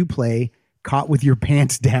heard you play Caught with Your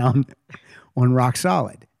Pants Down on Rock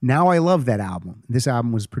Solid. Now I love that album. This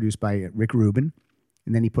album was produced by Rick Rubin,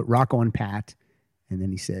 and then he put Rock on Pat, and then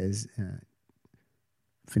he says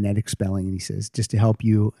phonetic spelling, and he says, just to help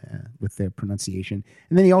you with the pronunciation.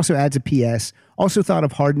 And then he also adds a PS. Also thought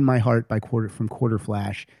of Harden My Heart by from Quarter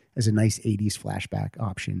Flash as a nice 80s flashback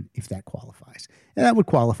option, if that qualifies. And that would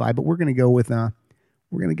qualify, but we're going to go with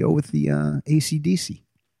the AC/DC.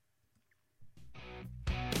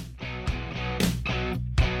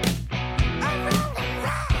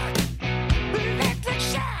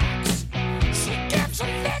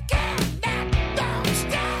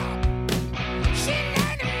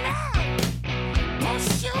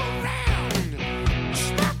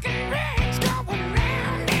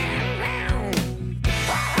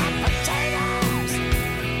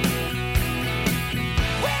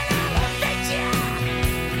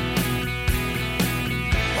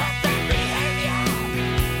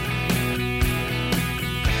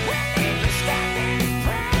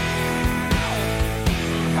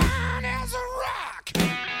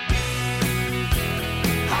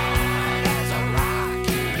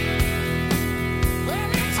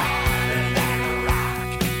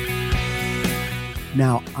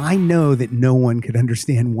 Now, I know that no one could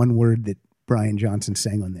understand one word that Brian Johnson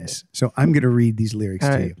sang on this, so I'm going to read these lyrics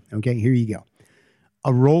to you. Okay, here you go.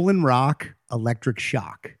 A rollin' rock, electric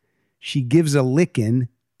shock. She gives a lickin'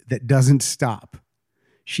 that doesn't stop.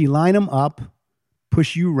 She line 'em up,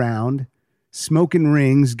 push you round, smoking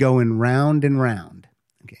rings going round and round.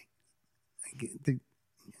 Okay.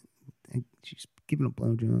 She's giving a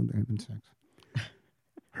blowjob, they're having sex.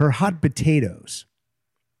 Her hot potatoes.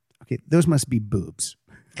 Okay, those must be boobs,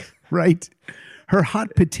 right? Her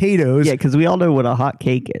hot potatoes. Yeah, because we all know what a hot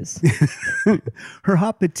cake is. Her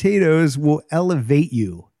hot potatoes will elevate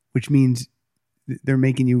you, which means they're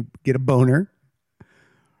making you get a boner.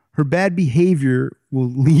 Her bad behavior will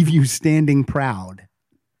leave you standing proud.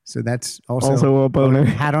 So that's also a boner.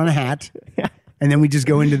 Hat on a hat. Yeah. And then we just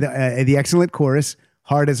go into the excellent chorus,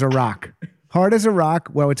 hard as a rock. Hard as a rock,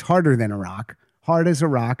 well, it's harder than a rock. Hard as a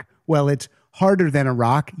rock, well, it's harder than a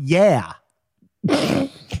rock. Yeah.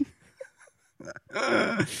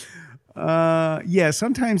 Yeah,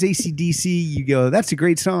 sometimes AC/DC, you go, that's a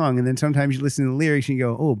great song. And then sometimes you listen to the lyrics and you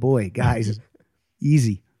go, oh boy, guys,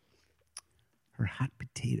 easy. Her hot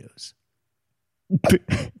potatoes.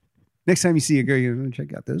 Next time you see a girl, you're going to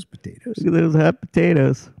check out those potatoes. Look at those hot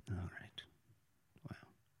potatoes. All right. Wow.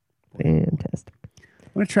 Fantastic. I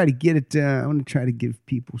want to try to get it. I want to try to give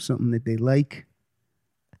people something that they like.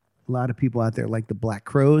 A lot of people out there like the Black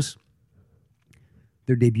Crowes.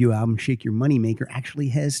 Their debut album, Shake Your Moneymaker, actually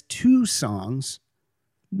has 2 songs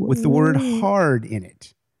with the word hard in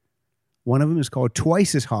it. One of them is called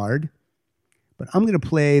Twice as Hard, but I'm going to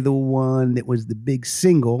play the one that was the big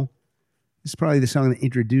single. This is probably the song that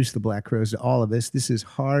introduced the Black Crowes to all of us. This is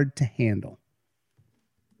Hard to Handle.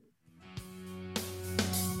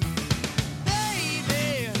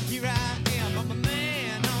 Baby, here I am, I'm a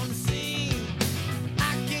man on the scene.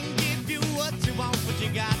 I can give you what you want, but you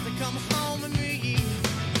got to come home and me.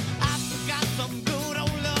 I've got some good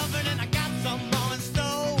old loving and I got some more in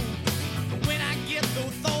store. But when I get through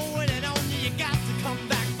throwing it on you, you got to come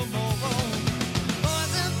back for more.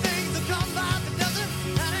 Boys and things that come by the dozen,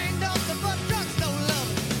 that ain't nothing but drugstore love.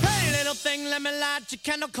 Hey, little thing, let me light your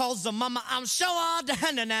candle, cause the mama, I'm sure hard to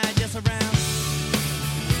handle now, just around.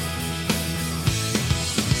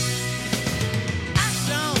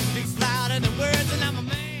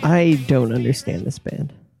 I don't understand this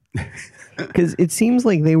band. Because it seems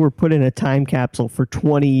like they were put in a time capsule for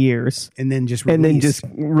 20 years And then just and then released.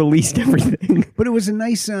 just released everything. But it was a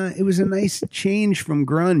nice change from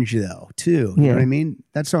grunge though, too. You know Yeah. what I mean?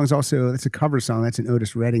 That song's also, that's a cover song. That's an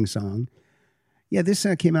Otis Redding song. Yeah, this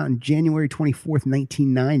came out in January 24th,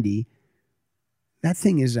 1990. That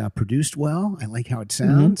thing is produced well. I like how it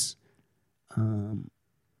sounds.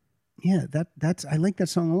 Yeah, that's I like that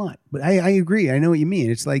song a lot. But I agree. I know what you mean.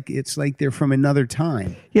 It's like they're from another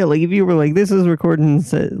time. Yeah, like if you were like, this is recorded in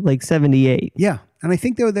like 78. Yeah, and I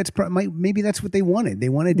think though that's maybe that's what they wanted. They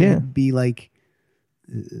wanted to be like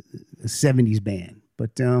a 70s band.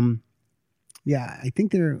 But yeah, I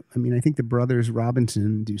think the brothers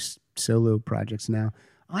Robinson do solo projects now.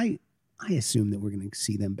 I assume that we're going to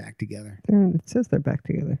see them back together. It says they're back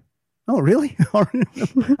together. Oh, really?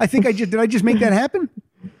 I think did I just make that happen?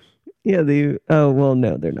 Yeah, well,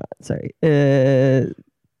 no, they're not. Sorry.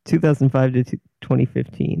 2005 to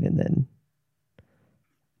 2015, and then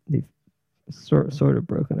they've sort of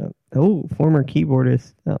broken up. Oh, former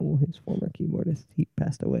keyboardist. Oh, well, his former keyboardist. He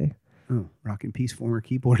passed away. Oh, rock in peace, former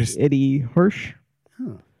keyboardist. Eddie Hirsch.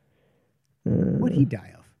 Oh. What'd he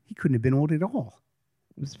die of? He couldn't have been old at all.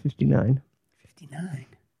 It was 59. 59.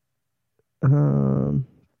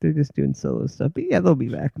 They're just doing solo stuff, but yeah, they'll be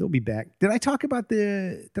back. They'll be back. Did I talk about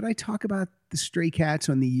the Stray Cats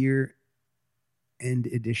on the year end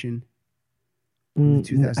edition? I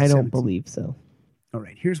 2017? don't believe so. All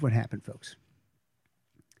right, here's what happened, folks.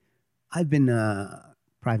 I've been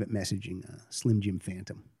private messaging Slim Jim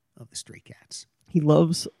Phantom of the Stray Cats. He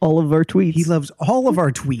loves all of our tweets. He loves all of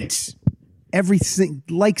our tweets. Everything,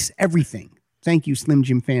 likes everything. Thank you, Slim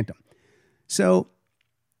Jim Phantom. So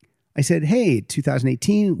I said, hey,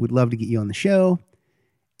 2018, would love to get you on the show.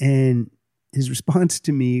 And his response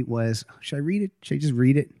to me was, should I read it? Should I just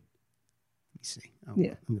read it? Let me see.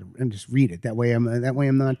 Yeah. I'm gonna just read it. That way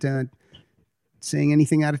I'm not saying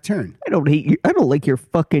anything out of turn. I don't hate you. I don't like your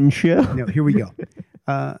fucking show. No, here we go.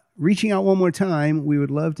 Reaching out one more time, we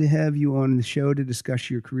would love to have you on the show to discuss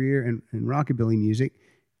your career and rockabilly music.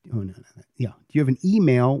 Oh, no. Yeah. Do you have an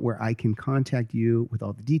email where I can contact you with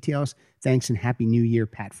all the details? Thanks and Happy New Year,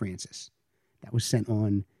 Pat Francis. That was sent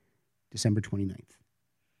on December 29th.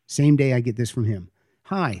 Same day I get this from him.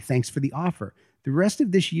 Hi, thanks for the offer. The rest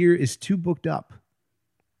of this year is too booked up.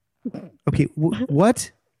 Okay,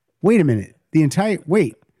 what? Wait a minute. The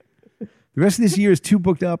rest of this year is too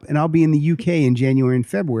booked up, and I'll be in the UK in January and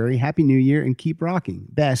February. Happy New Year and keep rocking.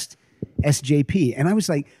 Best, SJP. And I was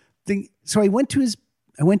like, so I went to his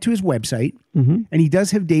website, and he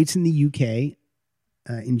does have dates in the UK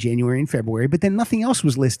in January and February, but then nothing else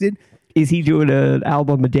was listed. Is he doing an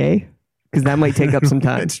album a day? Because that might take up some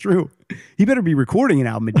time. That's true. He better be recording an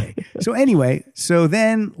album a day. So anyway,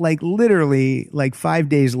 then literally 5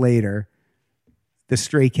 days later, the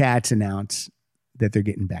Stray Cats announce that they're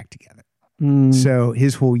getting back together. So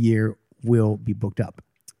his whole year will be booked up.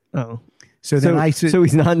 Oh. So then so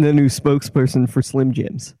he's not the new spokesperson for Slim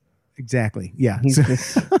Jims. Exactly. Yeah. He's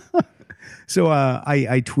just... So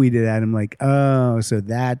I tweeted at him like, oh, so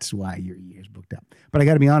that's why your year's booked up. But I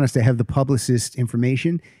got to be honest, I have the publicist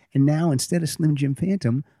information. And now instead of Slim Jim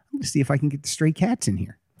Phantom, I'm going to see if I can get the Stray Cats in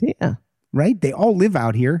here. Yeah. Right? They all live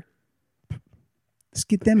out here. Let's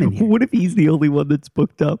get them in here. What if he's the only one that's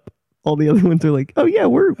booked up? all the other ones are like, oh yeah,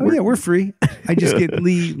 we're free. I just get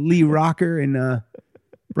Lee Rocker and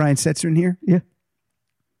Brian Setzer in here. Yeah.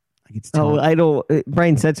 I get to tell him. I don't.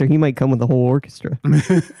 Brian Setzer, he might come with the whole orchestra.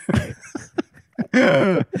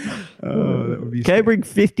 That would be Can I bring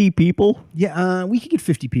 50 people? Yeah, we could get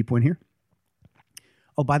 50 people in here.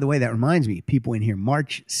 Oh, by the way, that reminds me, people in here,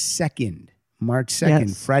 March 2nd,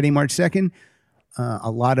 Yes. Friday, March 2nd.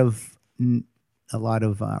 A lot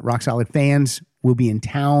of Rock Solid fans will be in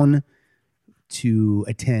town to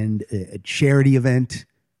attend a charity event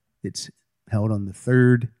that's held on the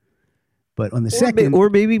 3rd. But on the 2nd, Or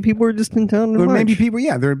maybe people are just in town. or maybe people,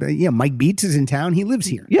 Mike Beats is in town. He lives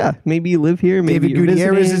here. Yeah, maybe you live here. Maybe David you're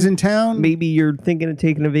Gutierrez visiting. is in town. Maybe you're thinking of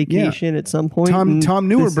taking a vacation at some point. Tom and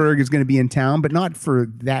Neuerberg is going to be in town, but not for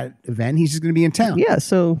that event. He's just going to be in town. Yeah,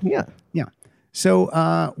 so yeah. Yeah.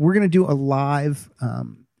 So we're going to do a live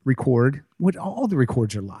record. What all the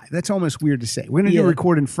records are live. That's almost weird to say. We're going to do a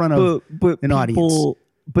record in front of an audience.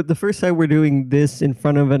 But the first time we're doing this in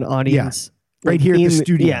front of an audience. Right here at the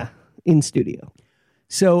studio. Yeah, in studio.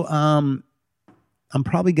 So I'm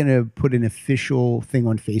probably going to put an official thing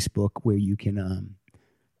on Facebook where you can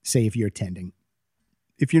say if you're attending.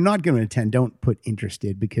 If you're not going to attend, don't put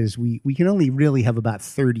interested because we can only really have about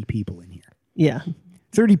 30 people in here. Yeah.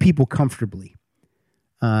 30 people comfortably.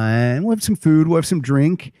 And we'll have some food, we'll have some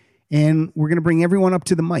drink, and we're going to bring everyone up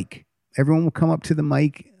to the mic. Everyone will come up to the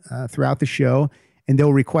mic throughout the show, and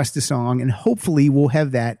they'll request a song, and hopefully we'll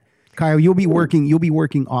have that. Kyle, you'll be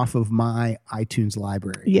working off of my iTunes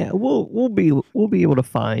library. Yeah, we'll be able to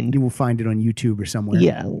find. You will find it on YouTube or somewhere.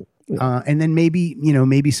 Yeah. And then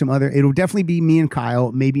maybe some other. It'll definitely be me and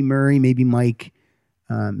Kyle, maybe Murray, maybe Mike,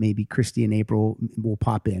 maybe Christy and April will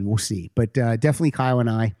pop in. We'll see, but definitely Kyle and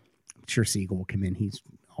I. I'm sure Siegel will come in. He's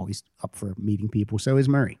always up for meeting people. So is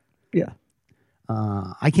Murray. Yeah.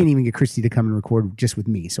 I can't even get Christy to come and record just with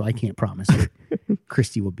me, so I can't promise that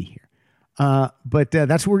Christy will be here. But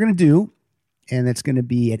that's what we're going to do, and that's going to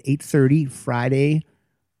be at 8:30 Friday,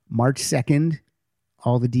 March 2nd.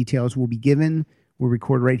 All the details will be given. We'll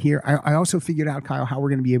record right here. I also figured out, Kyle, how we're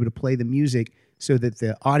going to be able to play the music so that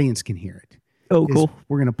the audience can hear it. Oh, cool.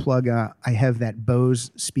 We're going to plug. I have that Bose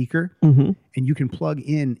speaker, Mm-hmm. and you can plug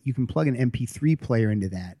an MP3 player into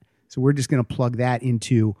that. So we're just going to plug that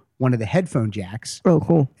into one of the headphone jacks, Oh,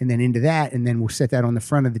 cool. and then into that, and then we'll set that on the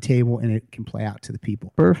front of the table, and it can play out to the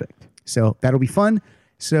people. Perfect. So that'll be fun.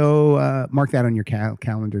 So mark that on your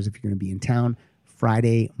calendars if you're going to be in town.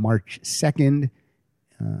 Friday, March 2nd,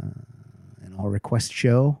 an all-request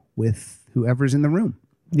show with whoever's in the room.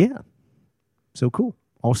 Yeah. So cool.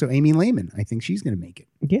 Also, Amy Lehman. I think she's going to make it.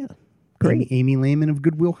 Yeah. Great. Amy Lehman of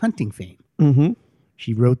Good Will Hunting fame. Mm-hmm.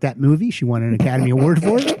 She wrote that movie. She won an Academy Award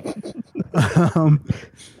for it.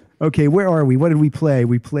 Okay, where are we? What did we play?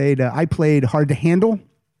 We played. I played Hard to Handle.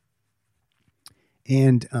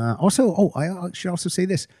 And also, I should also say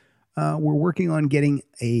this. We're working on getting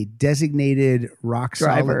a designated rock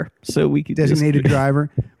Driver. So we could designated just,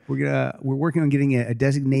 driver. We're working on getting a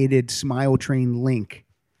designated Smile Train link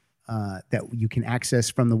that you can access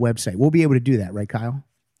from the website. We'll be able to do that, right, Kyle?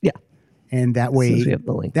 Yeah. And that As soon way, as we have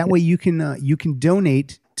the link, that way you can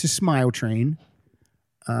donate to Smile Train,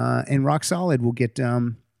 and Rock Solid will get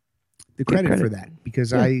the credit for credit. that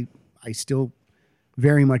because I still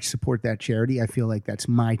very much support that charity. I feel like that's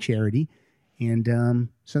my charity, and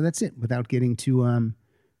so that's it. Without getting too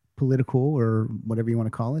political or whatever you want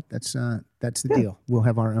to call it, that's the deal. We'll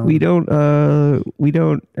have our own. we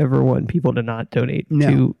don't ever want people to not donate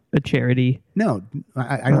to a charity. No,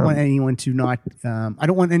 I don't want anyone to not. I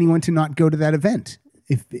don't want anyone to not go to that event.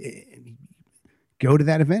 If go to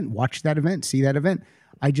that event, watch that event, see that event.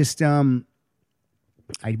 I just I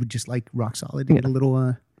would just like Rock Solid to get a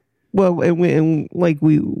little. Well, and like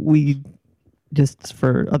we just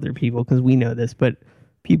for other people because we know this, but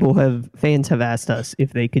fans have asked us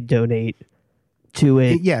if they could donate to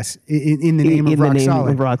it. Yes, in the name of Rock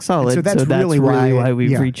Solid. Of Rock Solid. And so that's really why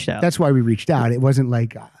we've reached out. That's why we reached out. It wasn't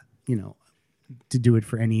like to do it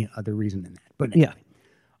for any other reason than that. But anyway. Yeah.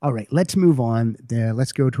 All right, let's move on.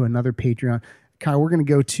 Let's go to another Patreon. Kyle, we're going to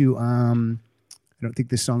go to. I don't think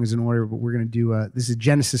this song is in order, but we're going to do. This is a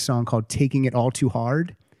Genesis song called "Taking It All Too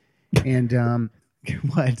Hard," and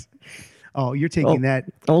what? Oh, you're taking that.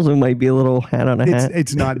 Also, might be a little hat on a hat.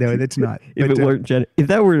 It's not though. That's not. if But, it weren't if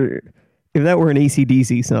that were an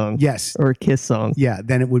AC/DC song, yes, or a Kiss song, yeah,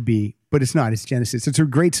 then it would be. But it's not. It's Genesis. It's a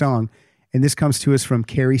great song, and this comes to us from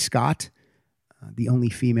Carrie Scott, the only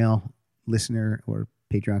female listener or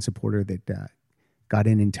Patreon supporter that got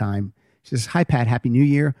in time. She says, "Hi Pat, Happy New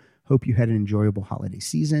Year. Hope you had an enjoyable holiday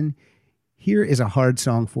season. Here is a hard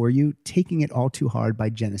song for you, Taking It All Too Hard by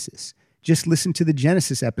Genesis. just listened to the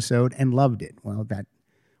Genesis episode and loved it. Well, that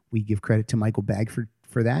we give credit to Michael Bagg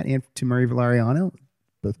for that, and to Murray Valeriano.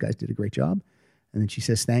 Both guys did a great job. And then she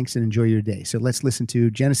says, thanks and enjoy your day. So let's listen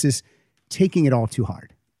to Genesis, Taking It All Too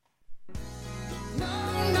Hard.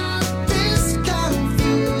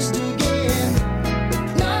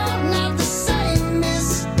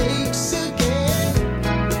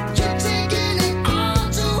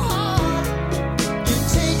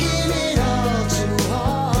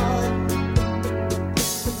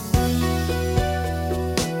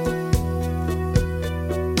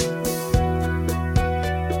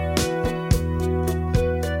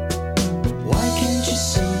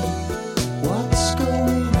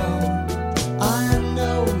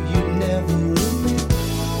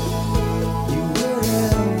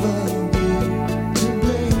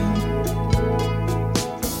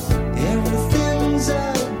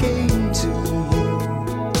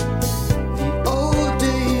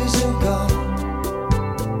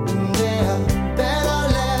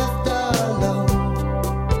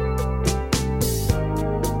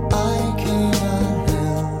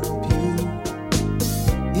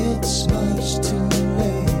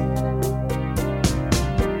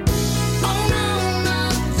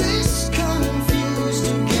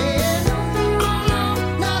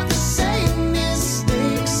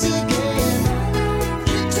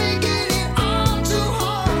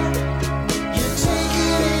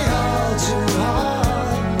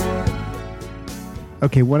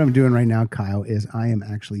 Okay, what I'm doing right now, Kyle, is I am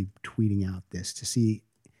actually tweeting out this to see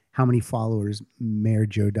how many followers Mayor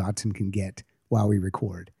Joe Dotson can get while we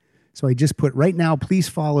record. So I just put, right now, please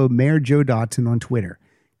follow Mayor Joe Dotson on Twitter.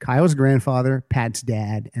 Kyle's grandfather, Pat's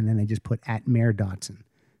dad, and then I just put at Mayor Dotson.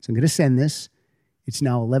 So I'm going to send this. It's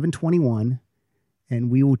now 11:21, and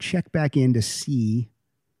we will check back in to see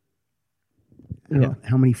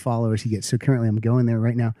how many followers he gets. So currently, I'm going there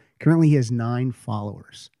right now. Currently, he has 9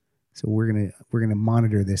 followers. So we're gonna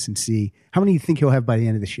monitor this and see how many you think he'll have by the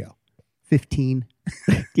end of the show. 15,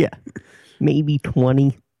 Yeah. Maybe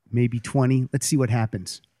 20. maybe 20. Let's see what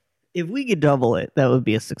happens. If we could double it, that would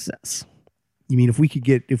be a success. You mean if we could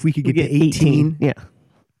get to 18? Yeah.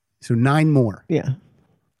 So 9 more. Yeah.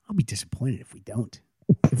 I'll be disappointed if we don't.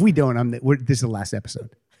 If we don't, this is the last episode.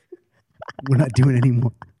 We're not doing any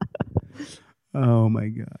more. Oh my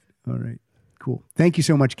God! All right. Cool. Thank you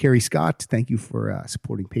so much, Carrie Scott. Thank you for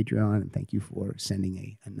supporting Patreon, and thank you for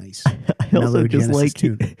sending a nice I also just Genesis like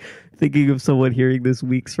tune. thinking of someone hearing this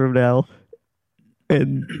weeks from now,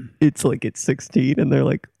 and it's 16, and they're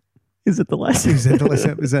like, "Is it the last?" Is that the last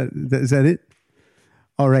is that it?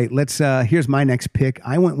 All right. Let's. Here's my next pick.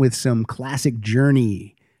 I went with some classic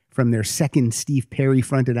Journey from their second Steve Perry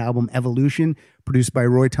fronted album, Evolution, produced by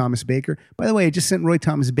Roy Thomas Baker. By the way, I just sent Roy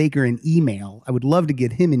Thomas Baker an email. I would love to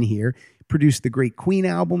get him in here. Produced the Great Queen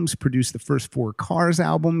albums, produced the first 4 Cars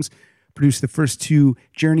albums, produced the first 2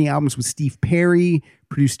 Journey albums with Steve Perry,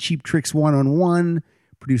 produced Cheap Trick's One-on-One,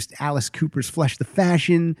 produced Alice Cooper's Flush the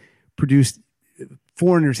Fashion, produced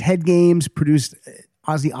Foreigner's Head Games, produced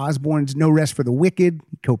Ozzy Osbourne's No Rest for the Wicked,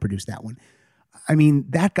 co-produced that one. I mean,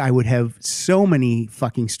 that guy would have so many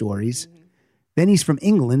fucking stories. Then he's from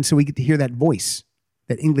England, so we get to hear that voice,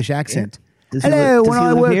 that English accent. Yeah. Hello, when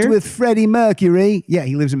I worked here? with Freddie Mercury. Yeah,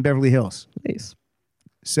 he lives in Beverly Hills. Nice.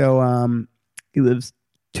 So, He lives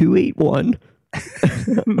 281.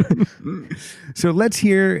 so let's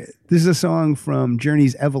hear. This is a song from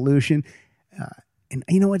Journey's Evolution. And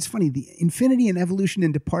you know what's funny? The Infinity and Evolution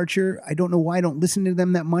and Departure, I don't know why I don't listen to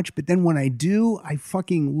them that much, but then when I do, I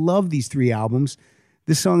fucking love these 3 albums.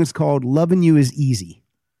 This song is called Lovin' You Is Easy.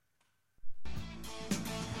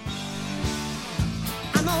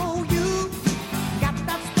 I know you got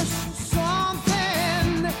that special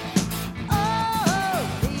something. Oh,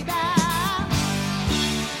 baby.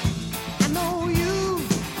 I know you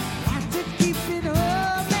like to keep it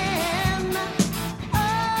open.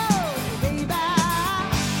 Oh, baby.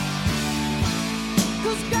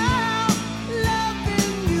 'Cause girl,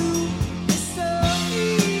 loving you is so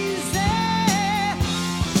easy.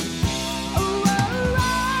 Oh, oh, oh.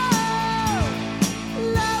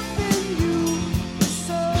 Loving you is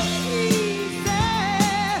so easy.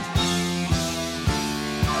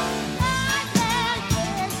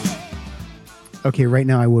 Okay, right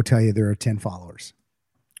now I will tell you there are 10 followers.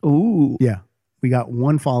 Ooh. Yeah. We got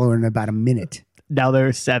 1 follower in about a minute. Now there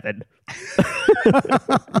are 7.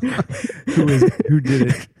 Who did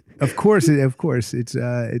it? Of course, it's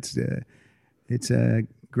Greg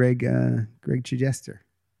Chidester.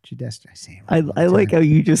 Chidester, I say it I wrong all the like time. how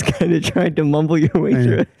you just kind of tried to mumble your way I know.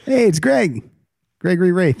 through it. Hey, it's Greg.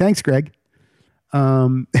 Gregory Ray. Thanks, Greg.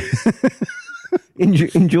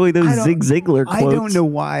 Enjoy those I don't- Zig Ziglar quotes. I don't know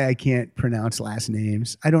why I can't pronounce last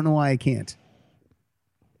names. I don't know why I can't.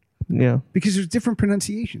 Yeah. Because there's different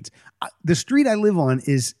pronunciations. The street I live on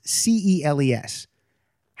is Celes.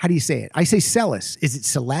 How do you say it? I say Celis. Is it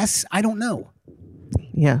Celes? I don't know.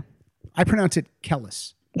 Yeah. I pronounce it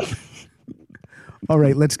Kellis. All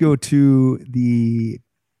right, let's go to the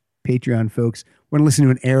Patreon, folks. We're going to listen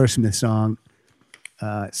to an Aerosmith song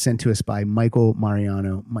sent to us by Michael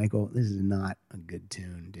Mariano. Michael, this is not a good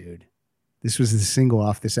tune, dude. This was the single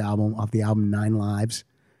off the album Nine Lives,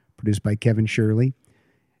 produced by Kevin Shirley.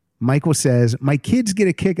 Michael says, my kids get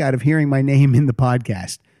a kick out of hearing my name in the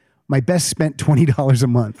podcast. My best spent $20 a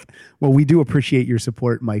month. Well, we do appreciate your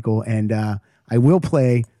support, Michael. And I will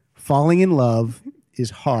play Falling in Love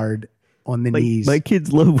is Hard on the Knees. My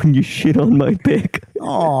kids love when you shit on my pick.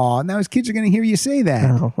 Oh, now his kids are going to hear you say that.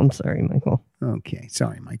 Oh, I'm sorry, Michael. Okay,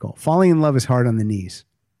 sorry, Michael. Falling in Love is Hard on the Knees.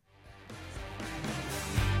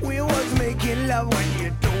 We was making love when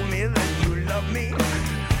you told me that you loved me.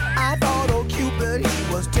 I thought old Cupid,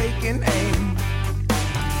 he was taking aim.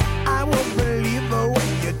 I was a believer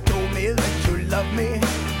when you told me that you loved me.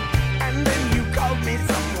 And then you called me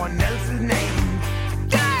someone else's name.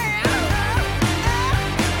 Yeah!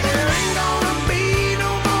 There ain't gonna be no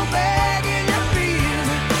more begging your please.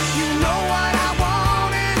 You know what I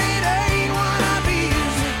want and it ain't what I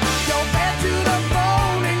please. You're fed to the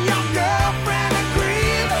bone and your girlfriend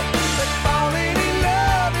agrees. But falling in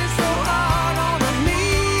love is so hard on the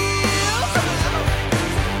knees.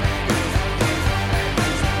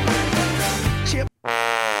 Chip.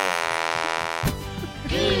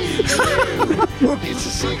 It's a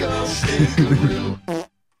seagull stinkeroo.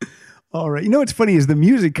 All right. You know what's funny is the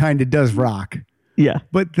music kind of does rock, Yeah.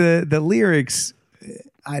 but the lyrics,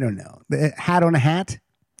 I don't know. The hat on a hat,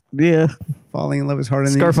 Yeah. Falling in Love is Hard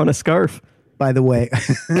on the Scarf Knees. on a scarf. By the way,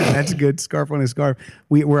 that's good. Scarf on a scarf.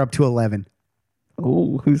 We're up to 11.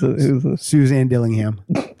 Oh, who's a Suzanne Dillingham.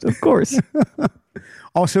 Of course.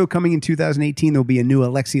 Also coming in 2018, there'll be a new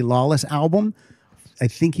Alexi Lawless album. I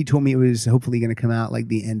think he told me it was hopefully going to come out like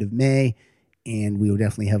the end of May. And we will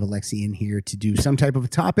definitely have Alexi in here to do some type of a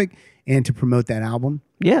topic and to promote that album.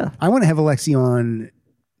 Yeah. I want to have Alexi on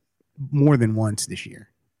more than once this year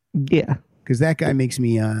Yeah. because that guy makes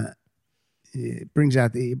me it brings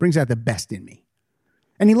out the best in me.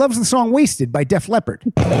 And he loves the song "Wasted" by Def Leppard.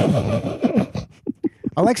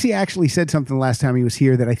 Alexi actually said something last time he was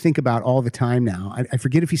here that I think about all the time now. I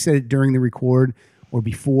forget if he said it during the record or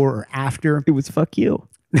before or after. It was fuck you.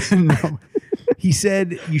 No. He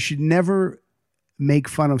said you should never make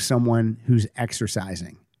fun of someone who's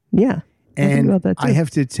exercising. Yeah. I think And about that too. I have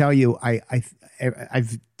to tell you, I've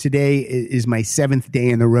today is my 7th day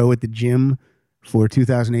in a row at the gym for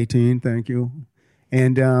 2018. Thank you.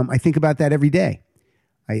 And I think about that every day.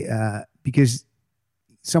 Because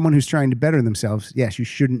someone who's trying to better themselves, yes, you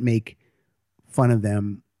shouldn't make fun of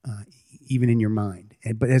them, even in your mind.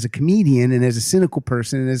 But as a comedian and as a cynical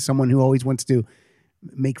person and as someone who always wants to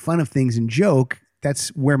make fun of things and joke, that's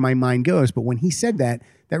where my mind goes. But when he said that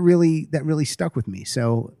really stuck with me.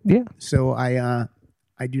 So Yeah. So I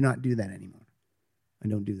do not do that anymore. I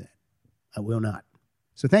don't do that. I will not.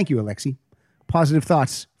 So thank you, Alexi. Positive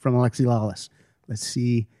thoughts from Alexi Lawless. Let's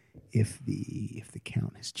see if the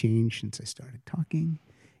count has changed since I started talking.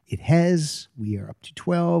 It has. We are up to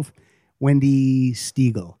 12. Wendy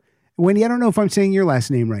Stiegel. Wendy, I don't know if I'm saying your last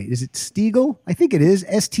name right. Is it Stiegel? I think it is.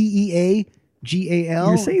 Steagal.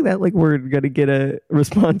 You're saying that like we're going to get a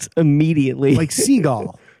response immediately. Like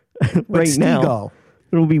seagull. But right now. Stiegel.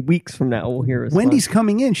 It'll be weeks from now. We'll hear a response. Wendy's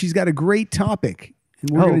coming in. She's got a great topic, and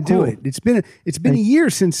we're Oh, going to do cool. it. It's been a year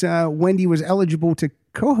since Wendy was eligible to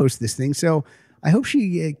co-host this thing, so I hope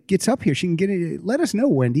she gets up here. She can get it. Let us know,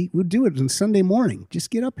 Wendy. We'll do it on Sunday morning. Just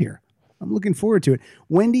get up here. I'm looking forward to it.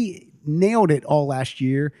 Wendy nailed it all last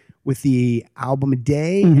year with the album a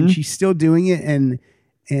day, and she's still doing it.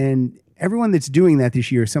 And everyone that's doing that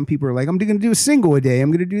this year, some people are like, I'm going to do a single a day. I'm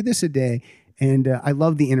going to do this a day. And I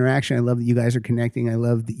love the interaction. I love that you guys are connecting. I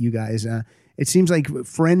love that you guys, it seems like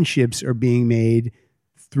friendships are being made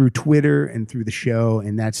through Twitter and through the show.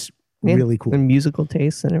 And that's Yeah. really cool. And musical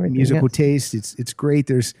tastes and everything. Musical yeah. taste. It's great.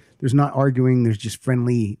 There's not arguing. There's just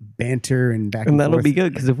friendly banter and back and And that'll forth. be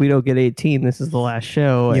good because if we don't get 18, this is the last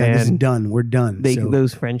show. Yeah, this is and done. We're done. So,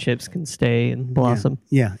 those friendships can stay and blossom.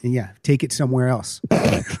 Yeah. Take it somewhere else.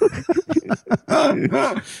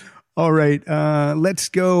 All right. Let's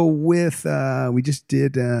go with we just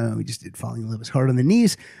did Falling in Love is Hard on the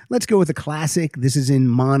Knees. Let's go with a classic. This is in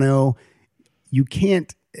mono. You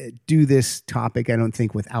can't do this topic, I don't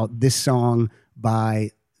think, without this song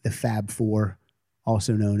by the Fab Four,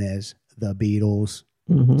 also known as the Beatles.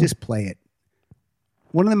 Just play it.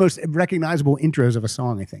 One of the most recognizable intros of a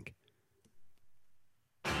song, I think.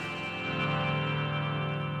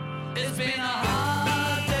 It's been a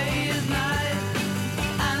hard day's night,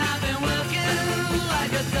 and I've been working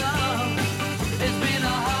like a dog. It's been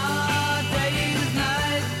a hard day's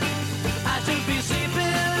night. I should be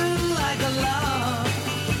sleeping like a log.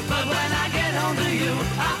 But when I get home to you,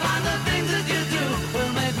 I find the things that you do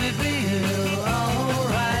will make me feel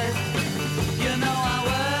alright. You know I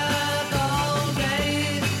work all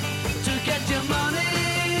day to get your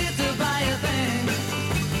money to buy a thing,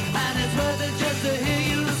 and it's worth it just to hear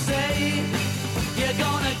you say you're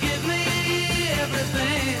gonna give me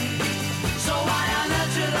everything. So why on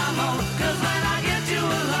earth should I moan? 'Cause when I get you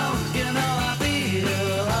alone, you know I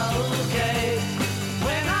feel okay.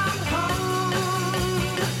 When I'm home,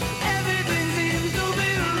 everything seems to be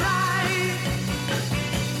right.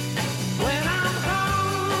 When I'm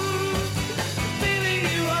home, feeling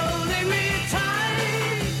you holding me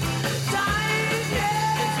tight,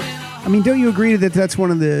 yeah. It's been a I mean, don't you agree that that's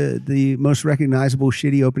one of the most recognizable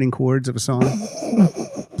shitty opening chords of a song?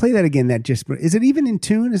 Play that again. That just is it even in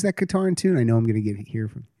tune? Is that guitar in tune? I know I'm going to get here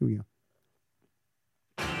from. Here we go.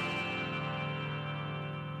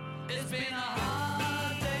 It's been a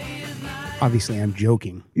hard day's night. Obviously, I'm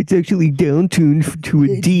joking. It's actually down tuned to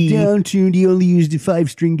a D. Down tuned. He only used a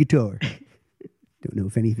 5-string guitar. Don't know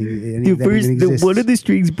if anything. Any The of that even exists. one of the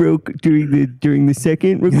strings broke during the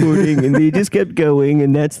second recording, and they just kept going,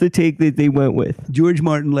 and that's the take that they went with. George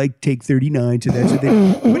Martin liked take 39, so that's what they.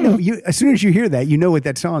 But no, as soon as you hear that, you know what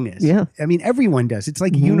that song is. Yeah. I mean, everyone does. It's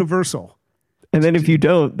like universal, And then if you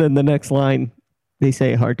don't, then the next line they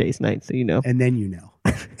say "Hard Day's Night," so you know. and then you know.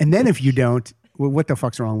 And then if you don't, well, what the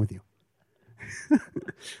fuck's wrong with you?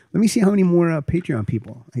 Let me see how many more Patreon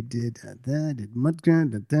people I did. I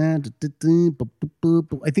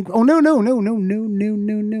think. Oh no!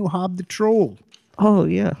 Hob the Troll. Oh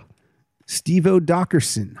yeah, Steve-O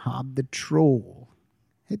Dockerson, Hob the Troll,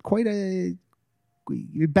 had quite a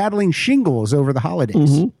battling shingles over the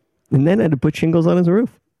holidays. and then had to put shingles on his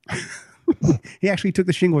roof. He actually took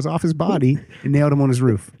the shingles off his body and nailed them on his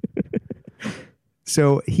roof.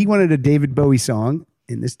 So he wanted a David Bowie song,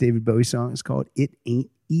 and this David Bowie song is called "It Ain't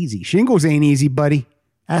Easy." Shingles ain't easy, buddy.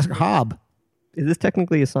 Ask Hob. Is this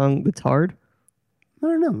technically a song that's hard? I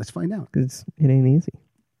don't know. Let's find out. Because it ain't easy.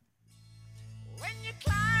 When you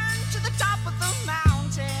climb to the top of the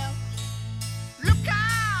mountain, look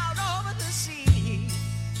out over the sea.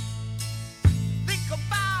 Think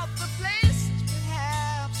about the place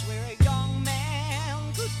perhaps where a young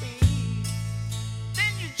man could be.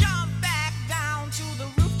 Then you jump back down to the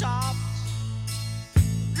rooftops.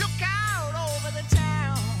 Look out over the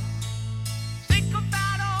town. Think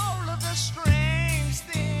about all of the strange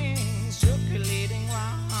things circulating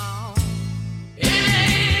round. It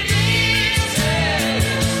ain't easy.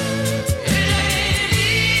 It ain't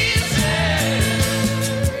easy.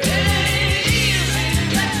 It ain't easy to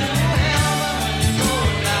get to heaven and go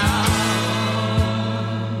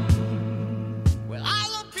down. Well,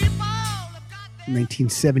 all the people have got their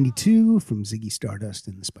 1972 from Ziggy Stardust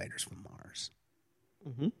and the Spiders from Mars.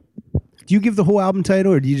 Do you give the whole album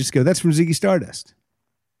title, or do you just go, that's from Ziggy Stardust?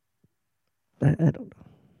 I don't know.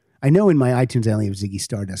 I know in my iTunes I only have Ziggy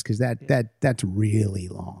Stardust because that's really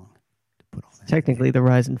long to put all that. Technically, the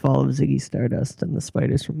rise and fall of Ziggy Stardust and the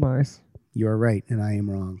Spiders from Mars. You are right, and I am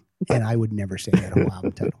wrong. And I would never say that whole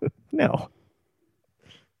album title. No.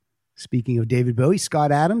 Speaking of David Bowie,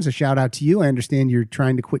 Scott Adams, a shout out to you. I understand you're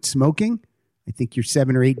trying to quit smoking. I think you're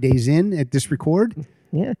 7 or 8 days in at this record.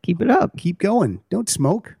 Yeah, keep it up. Keep going. Don't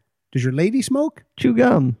smoke. Does your lady smoke? Chew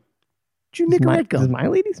gum. Chew Nicorette Does gum. my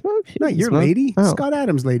lady smoke? She Not doesn't your smoke. lady. Oh. Scott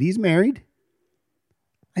Adams' lady. He's married.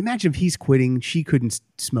 I imagine if he's quitting, she couldn't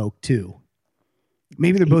smoke too.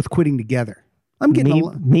 Maybe they're both quitting together. I'm getting maybe, a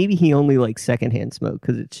lot. maybe he only likes secondhand smoke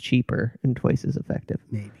because it's cheaper and twice as effective.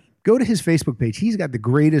 Maybe. Go to his Facebook page. He's got the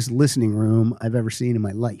greatest listening room I've ever seen in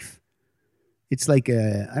my life. It's like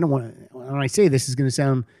I don't want to, when I say this is going to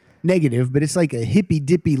sound negative, but it's like a hippy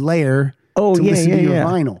dippy layer Oh, to yeah, listen yeah, to your yeah.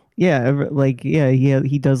 vinyl. Yeah,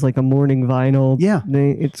 he does like a morning vinyl. Yeah.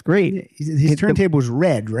 It's great. His turntable is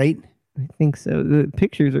red, right? I think so. The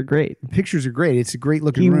pictures are great. The pictures are great. It's a great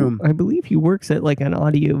looking room. I believe he works at like an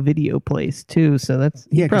audio video place too, so that's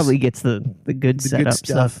he Yeah, 'cause probably gets the good good setup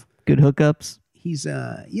stuff. stuff, good hookups. He's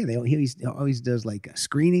he always does like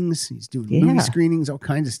screenings. He's doing Yeah. movie screenings, all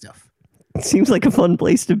kinds of stuff. Seems like a fun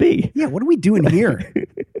place to be. Yeah, what are we doing here?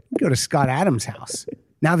 Go to Scott Adams' house.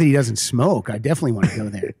 Now that he doesn't smoke, I definitely want to go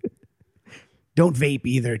there. Don't vape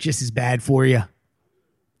either. It's just as bad for you.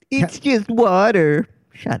 It's just water.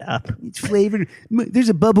 Shut up. It's flavored. There's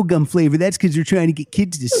a bubblegum flavor. That's because they're trying to get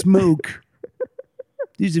kids to smoke.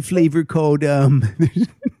 There's a flavor called I don't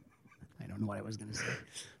know what I was going to say. I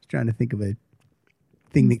was trying to think of a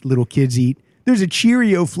thing that little kids eat. There's a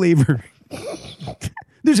Cheerio flavor.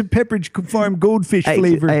 There's a Pepperidge Farm goldfish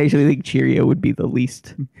flavor. I actually think Cheerio would be the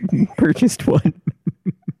least purchased one.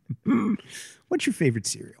 What's your favorite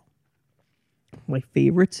cereal? My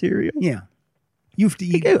favorite cereal? Yeah. You have to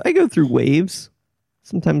eat. I go through waves.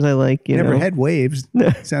 Sometimes I like, Never had waves.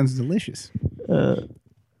 Sounds delicious.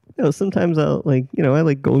 Sometimes I'll like, I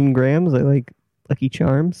like Golden Grams. I like Lucky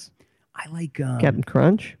Charms. I like Captain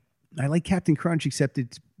Crunch. I like Captain Crunch, except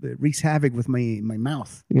it wreaks havoc with my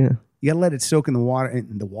mouth. Yeah. You gotta let it soak in the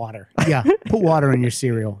water. Yeah, put water in your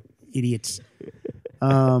cereal, idiots.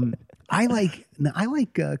 I like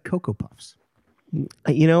Cocoa Puffs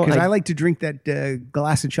because I like to drink that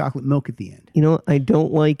glass of chocolate milk at the end. I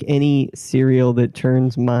don't like any cereal that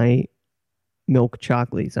turns my milk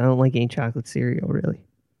chocolate. So I don't like any chocolate cereal, really.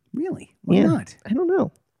 Really? Why not? I don't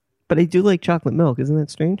know. But I do like chocolate milk. Isn't that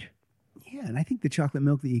strange? Yeah, and I think the chocolate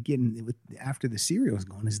milk that you get after the cereal is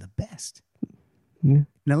gone is the best. Yeah.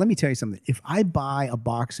 Now, let me tell you something. If I buy a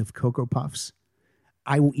box of Cocoa Puffs,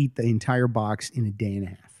 I will eat the entire box in a day and a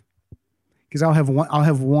half. Because I'll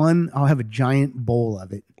have a giant bowl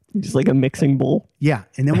of it. Just like a mixing bowl. Yeah.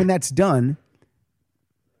 And then when that's done,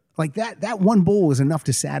 like that one bowl is enough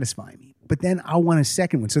to satisfy me. But then I'll want a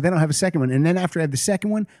second one. So then I'll have a second one. And then after I have the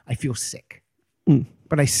second one, I feel sick.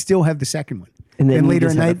 But I still have the second one. And then later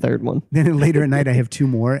at night, a third one. Then later at night, I have two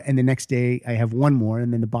more. And the next day, I have one more.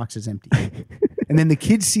 And then the box is empty. And then the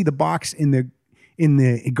kids see the box in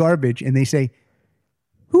the garbage. And they say,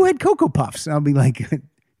 who had Cocoa Puffs? And I'll be like,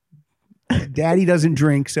 Daddy doesn't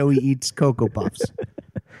drink, so he eats Cocoa Puffs.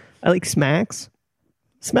 I like Smacks.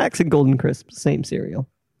 Smacks and Golden Crisp, same cereal.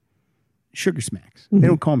 Sugar Smacks. They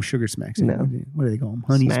don't call them Sugar Smacks anymore. No. What do they call them?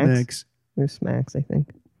 Honey Smacks. They're Smacks, I think.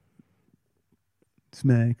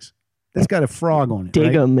 Smacks. That's got a frog on it.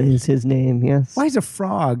 Diggum right? is his name, yes. Why is a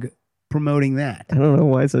frog promoting that? I don't know.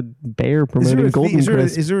 Why is a bear promoting Golden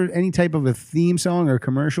Crisp? Is there any type of a theme song or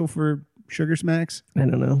commercial for Sugar Smacks? I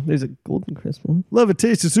don't know. There's a Golden Crisp one. Love a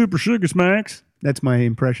taste of Super Sugar Smacks. That's my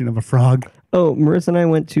impression of a frog. Oh, Marissa and I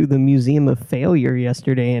went to the Museum of Failure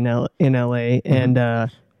yesterday in LA, and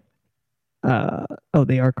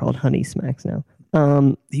they are called Honey Smacks now.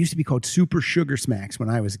 They used to be called Super Sugar Smacks when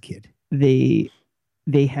I was a kid. They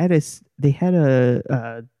had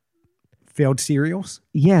a failed cereals.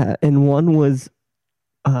 Yeah, and one was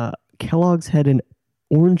Kellogg's had an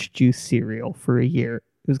orange juice cereal for a year.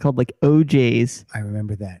 It was called like OJ's. I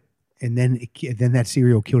remember that. And then that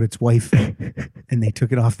cereal killed its wife, and they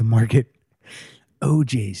took it off the market.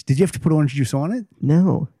 OJ's. Did you have to put orange juice on it?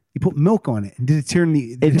 No. You put milk on it, and did it turn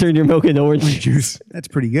It turned your milk into orange juice. That's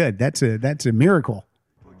pretty good. That's a miracle.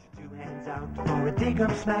 Put your 2 hands out for a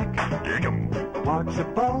dig-em snack. Dig-em. Watch a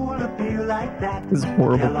bowl of beer like that. This is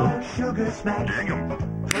horrible. Kellogg's Sugar Smacks.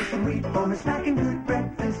 Dig-em. Fresh and wheat for a snack and good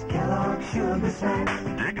breakfast. Kellogg's Sugar Smacks.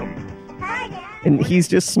 Dig-em. And he's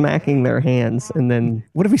just smacking their hands, and then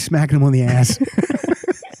what if he's smacking them on the ass?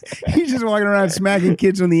 He's just walking around smacking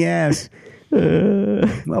kids on the ass.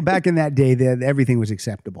 Well, back in that day, everything was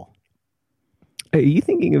acceptable. Are you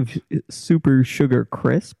thinking of Super Sugar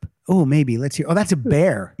Crisp? Oh, maybe. Let's hear. Oh, that's a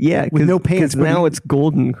bear. Yeah, with no pants. But now it's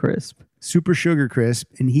Golden Crisp. Super Sugar Crisp,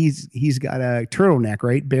 and he's got a turtleneck,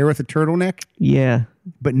 right? Bear with a turtleneck. Yeah,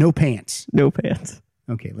 but no pants. No pants.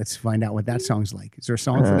 Okay, let's find out what that song's like. Is there a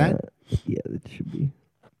song for that? Yeah, it should be.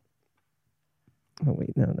 Oh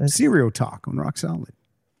wait, no, that's Cereal Talk on Rock Solid.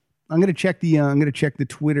 I'm gonna check the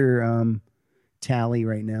Twitter tally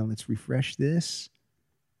right now. Let's refresh this.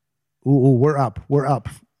 Ooh, we're up.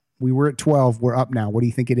 We were at 12. We're up now. What do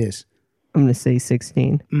you think it is? I'm gonna say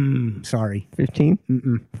 16. Sorry.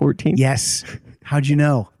 15. 14. Yes. How'd you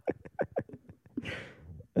know?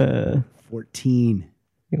 14.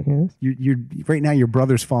 You're right now. Your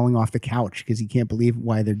brother's falling off the couch because he can't believe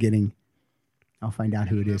why they're getting. I'll find out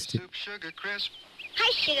who it is too. Soup Sugar Crisp.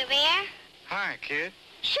 Hi, Sugar Bear. Hi, kid.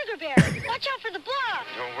 Sugar Bear, watch out for the blob.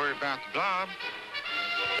 Don't worry about the blob.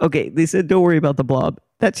 Okay, they said don't worry about the blob.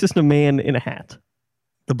 That's just a man in a hat.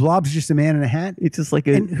 The blob's just a man in a hat. It's just like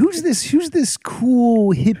a. And who's this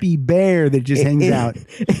cool hippie bear that just hangs out?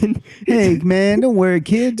 Hey man, don't worry,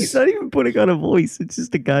 kids. He's not even putting on a voice. It's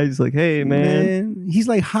just a guy who's like, hey man. He's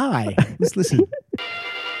like, hi. Let's listen.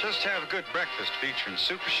 Just have a good breakfast featuring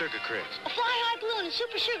Super Sugar Crisp. A fly high balloon and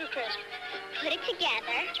Super Sugar Crisp. Put it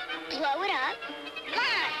together, blow it up,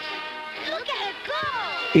 launch. Look at it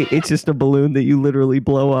go. It's just a balloon that you literally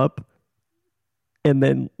blow up and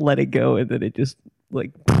then let it go, and then it just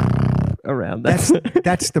like around. That's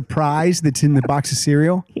the prize that's in the box of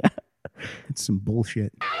cereal. Yeah, it's some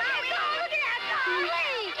bullshit. Look at that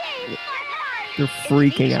go. They're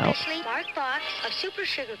freaking out. Especially Bark Box of Super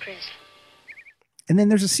Sugar Crisp. And then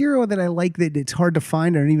there's a cereal that I like that it's hard to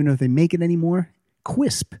find. I don't even know if they make it anymore.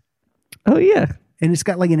 Quisp. Oh yeah. And it's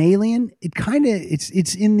got like an alien. It kind of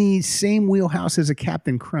it's in the same wheelhouse as a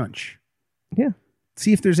Captain Crunch. Yeah.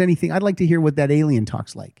 See if there's anything. I'd like to hear what that alien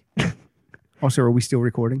talks like. Also, are we still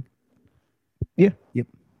recording? Yeah. Yep.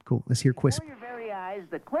 Cool. Let's hear Quisp. Before your very eyes,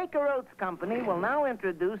 the Quaker Oats Company will now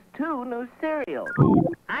introduce 2 new cereals.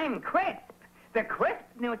 I'm Crisp, the crisp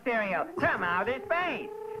new cereal from outer space.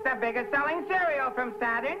 The biggest selling cereal from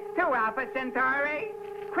Saturn to Alpha Centauri.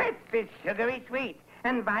 Crisp is sugary sweet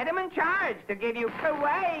and vitamin charged to give you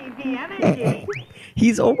crazy energy.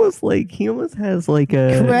 He almost has like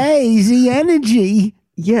a crazy energy.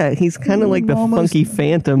 Yeah, he's kind of like the funky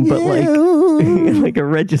Phantom, but like a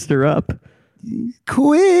register up.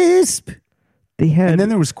 Quisp. And then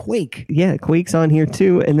there was Quake. Yeah, Quake's on here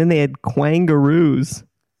too. And then they had Quangaroos.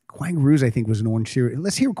 Quangaroos, I think, was an orange cereal.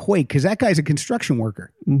 Let's hear Quake, because that guy's a construction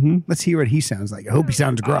worker. Mm-hmm. Let's hear what he sounds like. I hope he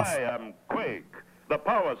sounds gruff. I am Quake, the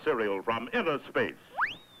power cereal from inner space.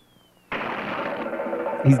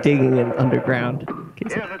 He's digging in underground.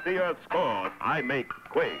 Here at the Earth's core, I make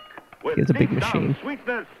Quake. With He has a big deep down machine.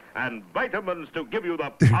 sweetness and vitamins to give you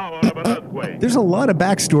the power of an earthquake. There's a lot of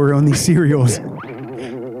backstory on these cereals.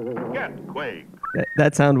 Get Quake.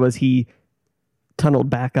 That sound was he tunneled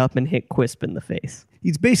back up and hit Quisp in the face.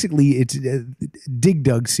 It's Dig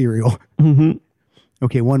Dug cereal. Mm-hmm.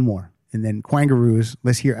 Okay, one more. And then Quangaroos.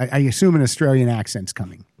 Let's hear. I assume an Australian accent's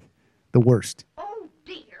coming. The worst.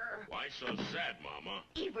 Why so sad, Mama?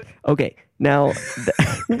 Okay, now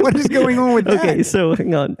what is going on with that? Okay, so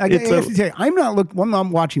hang on. I have to tell you, I'm not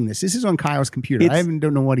watching this. This is on Kyle's computer.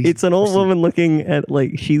 Don't know what he's. It's an old woman looking at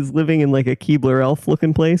she's living in like a Keebler Elf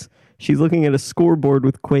looking place. She's looking at a scoreboard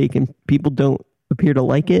with Quake, and people don't appear to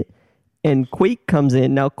like it. And Quake comes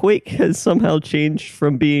in. Now, Quake has somehow changed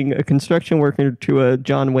from being a construction worker to a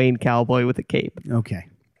John Wayne cowboy with a cape. Okay.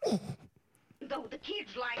 Though the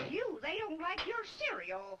kids like you, they don't like your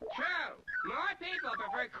cereal. True. More people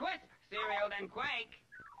prefer Quisp cereal than Quake.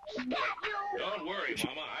 Scat you! Don't worry,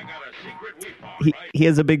 Mama. I got a secret wheat bar, He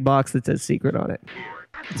has a big box that says secret on it.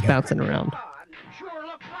 It's bouncing around. Sure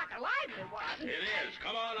looks like a lively one. It is.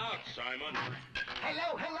 Come on out, Simon.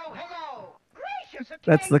 Hello, hello, hello. Gracious,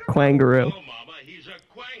 That's the Quangaroo. Oh, Mama, he's a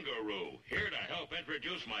Quangaroo. Here to help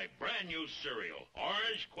introduce my brand new cereal,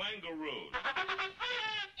 Orange Quangaroos.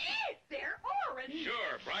 They're orange.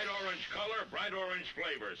 Sure, bright orange color, bright orange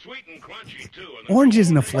flavor, sweet and crunchy too. And Orange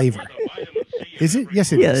isn't a flavor. Is it?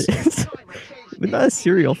 Yes, it is. Yeah, it is. But not a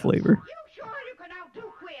cereal flavor.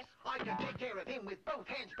 I can take care of him with both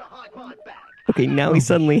hands behind my back. Okay, now he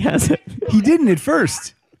suddenly has it. He didn't at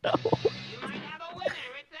first.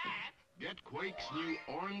 Get Quake's new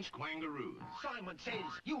Orange Quangaroos. Simon says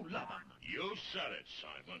you love him. You said it,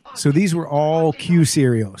 Simon. So these were all Q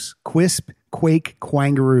cereals: Quisp, Quake,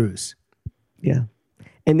 Quangaroos. Yeah.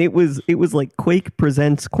 And it was like Quake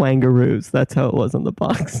presents Quangaroos. That's how it was on the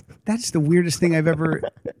box. That's the weirdest thing I've ever.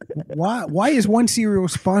 Why is one cereal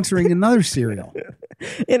sponsoring another cereal?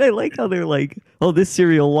 And I like how they're like, oh, this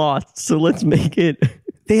cereal lost, so let's make it.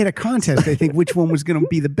 They had a contest, I think, which one was going to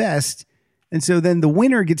be the best. And so then the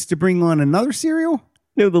winner gets to bring on another cereal?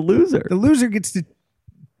 No, the loser. The loser gets to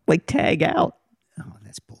like tag out. Oh,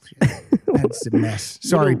 that's bullshit. That's a mess.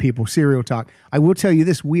 Sorry, people. Cereal talk. I will tell you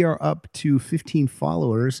this. We are up to 15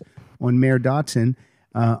 followers on Mayor Dotson.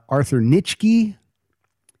 Arthur Nitschke,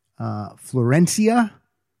 Florencia.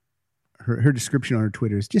 Her description on her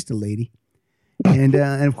Twitter is just a lady. And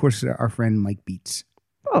of course, our friend Mike Beats.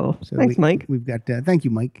 Oh, so thanks, Mike. We've got, thank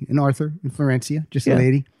you, Mike, and Arthur, and Florencia, just Yeah. a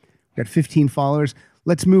lady. We've got 15 followers.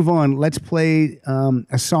 Let's move on. Let's play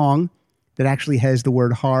a song that actually has the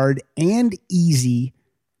word hard and easy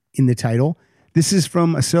in the title. This is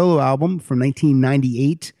from a solo album from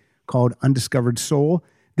 1998 called Undiscovered Soul.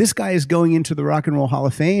 This guy is going into the Rock and Roll Hall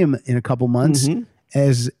of Fame in a couple months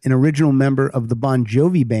as an original member of the Bon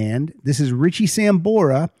Jovi band. This is Richie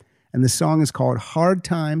Sambora, and the song is called Hard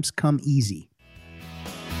Times Come Easy.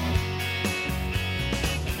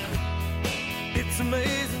 It's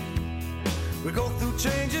amazing. We go through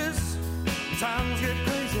changes. Times get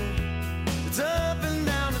crazy. It's up and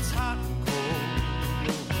down. It's hot and cold.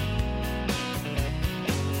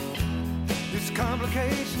 These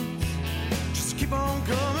complications just keep on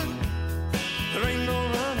coming. There ain't no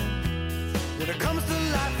running. When it comes to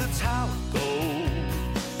life, that's how it goes.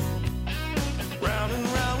 Round and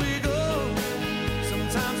round we go.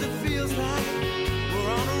 Sometimes it feels like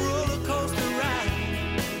we're on a roller coaster ride.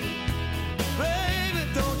 Baby,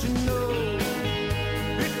 don't you know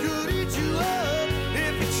it could eat you up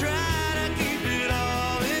if you try to keep it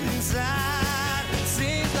all inside.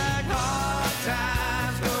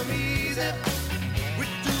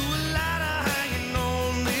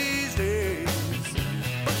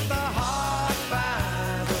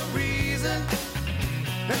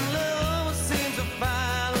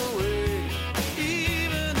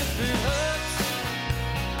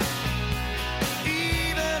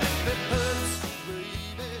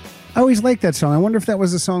 I always liked that song. I wonder if that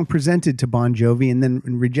was a song presented to Bon Jovi and then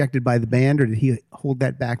rejected by the band, or did he hold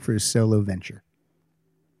that back for his solo venture?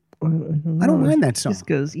 I don't mind that song. Just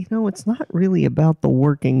goes, it's not really about the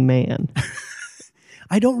working man.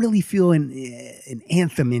 I don't really feel an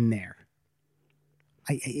anthem in there.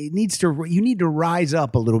 It needs to. You need to rise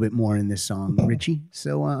up a little bit more in this song, Richie.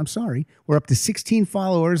 So I'm sorry. We're up to 16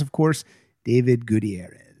 followers. Of course, David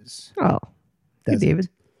Gutierrez. Oh, hey, David.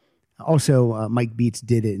 Also, Mike Beats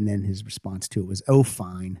did it, and then his response to it was, "Oh,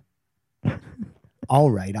 fine. All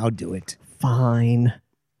right, I'll do it. Fine."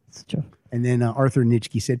 And then Arthur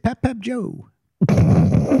Nitschke said, "Pep, Pep, Joe."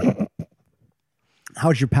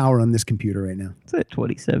 How's your power on this computer right now? It's at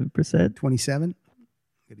 27%. 27?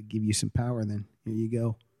 Got to give you some power then. Here you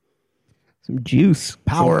go. Some juice.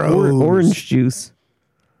 Power orange juice.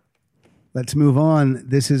 Let's move on.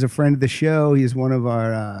 This is a friend of the show. He's one of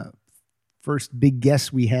our first big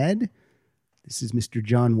guests we had. This is Mr.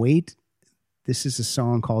 John Waite. This is a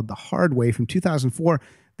song called The Hard Way from 2004.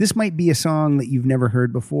 This might be a song that you've never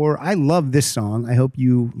heard before. I love this song. I hope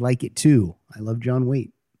you like it too. I love John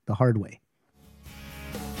Waite, The Hard Way.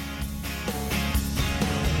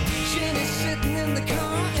 Jenny's sitting in the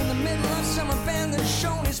car in the middle of some abandoned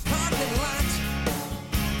Shoney's parking lot,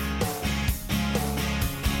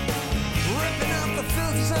 ripping out the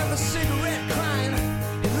filters of a cigarette, crying,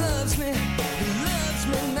 "He loves me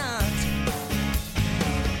not."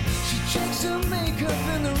 She checks her makeup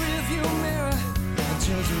in the rearview mirror and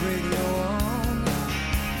turns the radio on.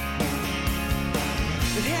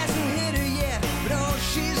 It hasn't hit her yet, but all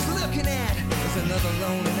she's looking at is another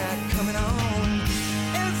lonely night coming on.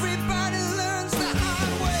 Everybody learns the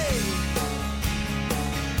hard way.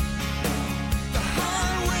 The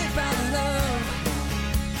hard way by love.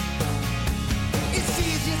 It's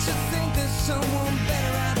easy to think there's someone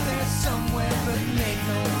better out there somewhere, but make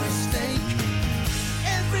no mistake.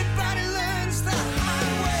 Everybody learns the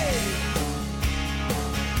hard way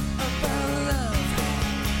about love.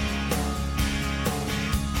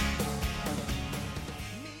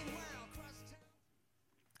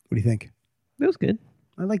 What do you think? That was good.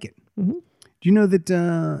 I like it. Mm-hmm. Do you know that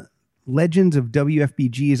Legends of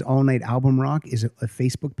WFBG's All Night Album Rock is a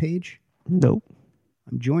Facebook page? Nope.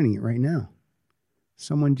 I'm joining it right now.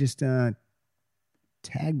 Someone just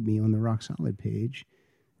tagged me on the Rock Solid page.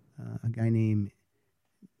 A guy named,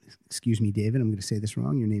 excuse me, David, I'm going to say this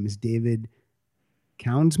wrong. Your name is David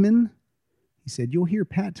Kounsman. He said, "You'll hear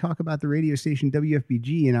Pat talk about the radio station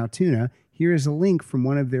WFBG in Altoona. Here is a link from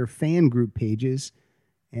one of their fan group pages."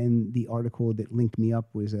 And the article that linked me up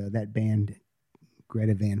was that band,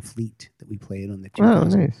 Greta Van Fleet, that we played on the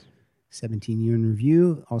 2017 year in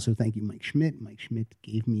review. Also, thank you, Mike Schmidt. Mike Schmidt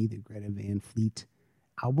gave me the Greta Van Fleet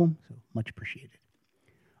album, so much appreciated.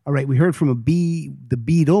 All right, we heard from the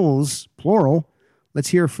Beatles, plural. Let's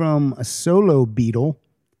hear from a solo Beatle.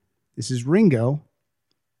 This is Ringo,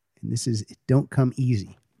 and this is It Don't Come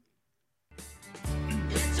Easy.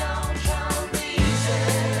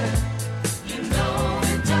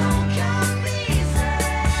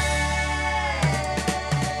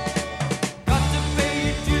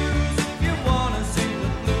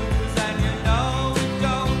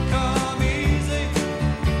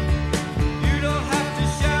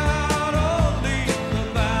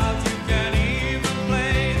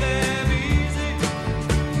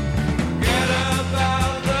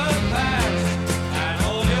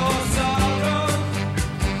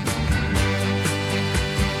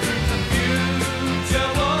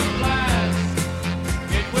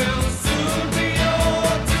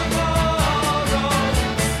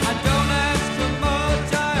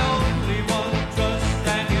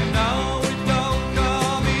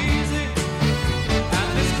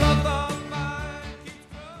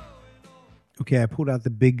 Okay, I pulled out the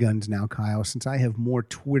big guns now, Kyle. Since I have more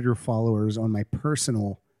Twitter followers on my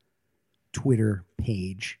personal Twitter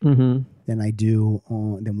page than we do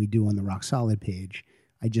on the Rock Solid page,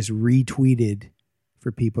 I just retweeted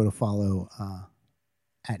for people to follow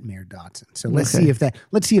at Mayor Dotson. So let's see if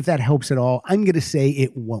that helps at all. I'm going to say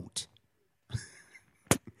it won't.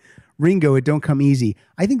 Ringo, It Don't Come Easy.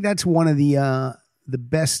 I think that's one of the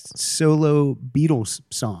best solo Beatles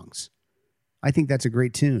songs. I think that's a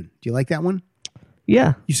great tune. Do you like that one?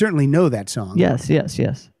 Yeah. You certainly know that song. Yes.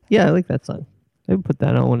 Yeah, I like that song. I would put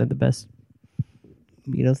that on one of the best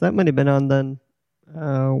Beatles. That might have been on the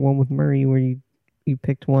one with Murray where you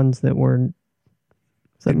picked ones that were...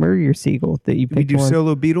 Is that Murray or Siegel that you picked? Did we do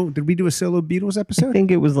a solo Beatles episode? I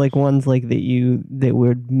think it was like ones like that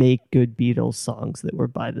would make good Beatles songs that were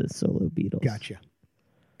by the solo Beatles.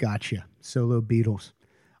 Gotcha. Solo Beatles.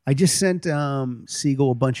 I just sent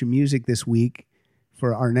Siegel a bunch of music this week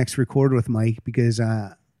for our next record with Mike because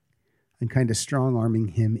and kind of strong-arming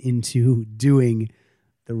him into doing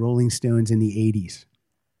the Rolling Stones in the 80s.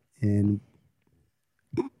 And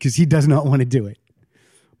because he does not want to do it.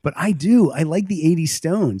 But I do. I like the 80s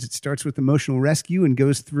Stones. It starts with Emotional Rescue and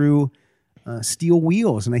goes through Steel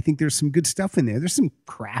Wheels. And I think there's some good stuff in there. There's some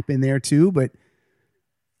crap in there too, but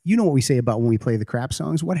you know what we say about when we play the crap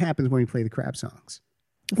songs? What happens when we play the crap songs?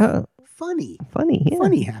 Funny. Yeah.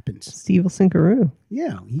 Funny happens. Steve Sinkaroo.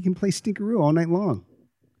 Yeah, he can play Stinkaroo all night long.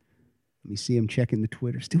 Let me see him checking the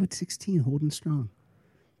Twitter. Still at 16, holding strong.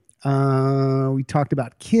 We talked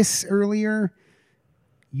about Kiss earlier.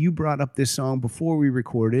 You brought up this song before we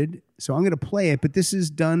recorded, so I'm going to play it. But this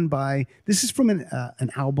is from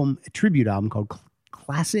an album, a tribute album called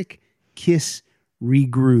Classic Kiss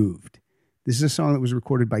Regrooved. This is a song that was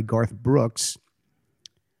recorded by Garth Brooks.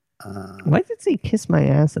 Why does it say "Kiss My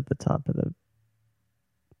Ass" at the top of the?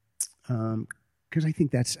 Because I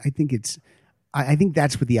think that's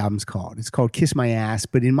what the album's called. It's called "Kiss My Ass,"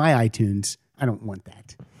 but in my iTunes, I don't want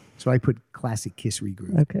that, so I put "Classic Kiss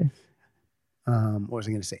Regrooved." Okay. What was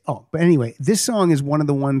I going to say? Oh, but anyway, this song is one of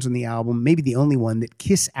the ones on the album, maybe the only one, that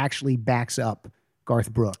Kiss actually backs up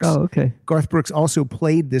Garth Brooks. Oh, okay. Garth Brooks also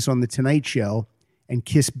played this on The Tonight Show, and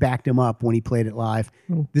Kiss backed him up when he played it live.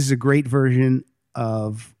 This is a great version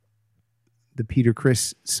of the Peter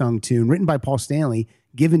Criss sung tune, written by Paul Stanley,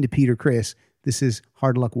 given to Peter Criss. This is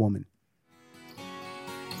Hard Luck Woman.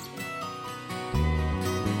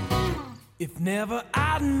 If never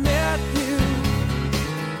I'd met you,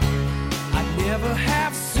 I'd never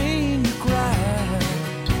have seen you cry.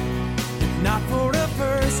 If not for the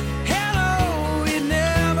first hello, we'd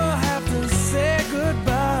never have to say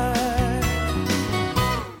goodbye.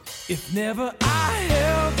 If never I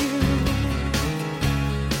held you,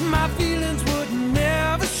 my feelings would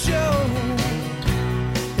never show.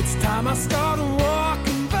 It's time I started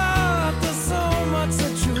walking, but there's so much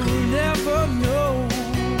that you'll never know.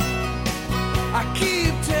 I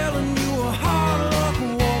keep telling you a hard luck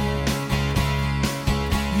woman.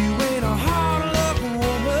 You ain't a hard luck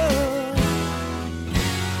woman.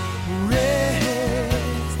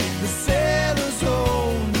 Rex, the sailor's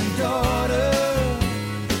only daughter,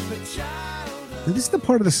 the child. Now, this is the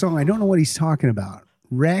part of the song I don't know what he's talking about.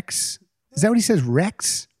 Rex. Is that what he says?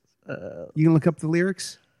 Rex? You can look up the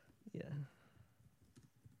lyrics? Yeah.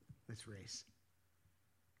 Let's race.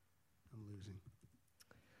 I'm losing.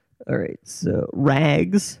 All right. So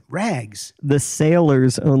Rags. Rags. The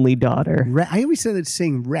sailor's only daughter. I always said it's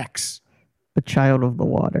saying Rex. A child of the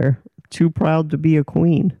water. Too proud to be a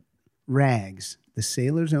queen. Rags. The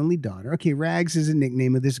sailor's only daughter. Okay, Rags is a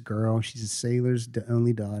nickname of this girl. She's a sailor's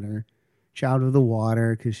only daughter. Child of the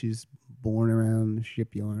water because she's born around the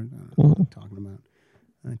shipyard. I don't know what I'm talking about.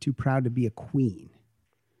 Too proud to be a queen.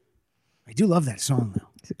 I do love that song, though.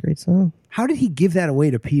 It's a great song. How did he give that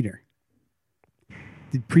away to Peter?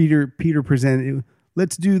 Did Peter present it?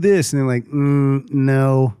 Let's do this. And they're like,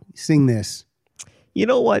 no, sing this. You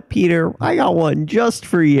know what, Peter? I got one just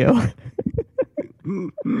for you.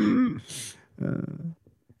 And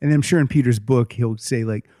I'm sure in Peter's book, he'll say,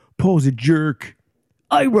 like, Paul's a jerk.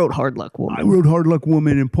 I wrote Hard Luck Woman. I wrote Hard Luck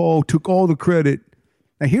Woman, and Paul took all the credit.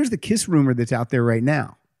 Now, here's the Kiss rumor that's out there right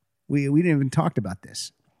now. We didn't even talk about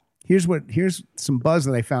this. Here's some buzz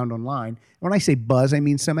that I found online. When I say buzz, I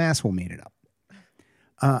mean some asshole made it up.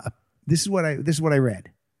 This is what I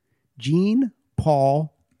read. Gene,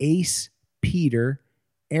 Paul, Ace, Peter,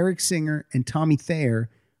 Eric Singer, and Tommy Thayer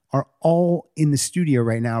are all in the studio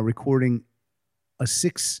right now recording a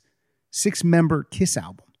six-member Kiss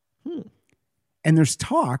album. And there's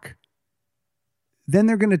talk, then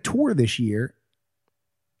they're going to tour this year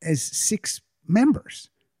as 6 members.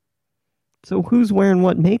 So who's wearing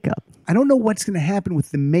what makeup? I don't know what's going to happen with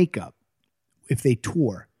the makeup if they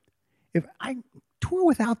tour. If I tour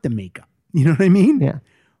without the makeup, you know what I mean? Yeah.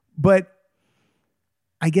 But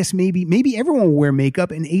I guess maybe everyone will wear makeup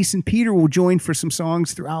and Ace and Peter will join for some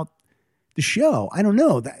songs throughout the show. I don't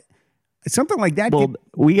know. Something like that. Well,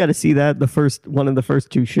 we got to see that one of the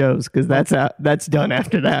first 2 shows because that's done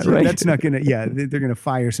after that, right? That's not gonna. Yeah, they're gonna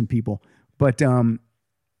fire some people. But now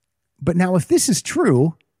if this is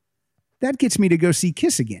true, that gets me to go see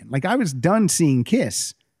Kiss again. Like I was done seeing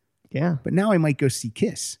Kiss. Yeah. But now I might go see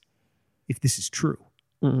Kiss if this is true.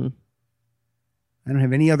 Mm-hmm. I don't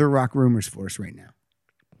have any other rock rumors for us right now.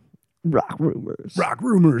 Rock rumors. Rock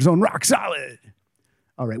rumors on Rock Solid.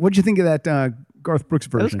 All right, what'd you think of that Garth Brooks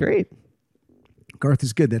version? That was great. Garth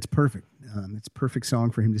is good. That's perfect. It's a perfect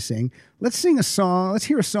song for him to sing. Let's sing a song. Let's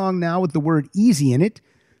hear a song now with the word easy in it.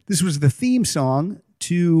 This was the theme song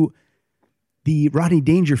to the Rodney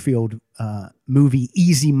Dangerfield movie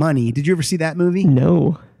Easy Money. Did you ever see that movie?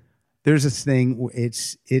 No. There's this thing.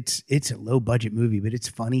 It's a low budget movie, but it's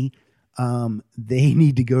funny. They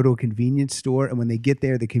need to go to a convenience store, and when they get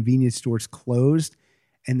there, the convenience store's closed,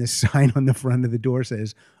 and the sign on the front of the door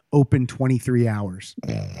says "Open 23 hours,"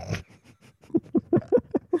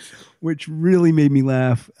 which really made me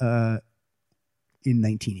laugh. In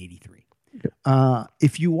 1983,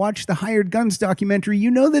 if you watch the Hired Guns documentary,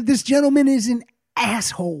 you know that this gentleman is an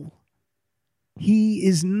asshole. He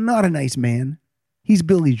is not a nice man. He's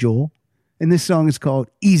Billy Joel, and this song is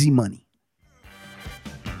called "Easy Money."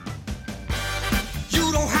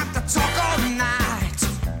 You don't have to talk all night.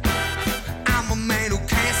 I'm a man who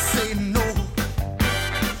can't say no.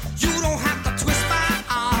 You don't have to twist my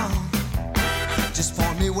arm. Just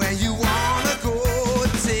point me where you wanna go.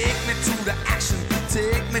 Take me to the action.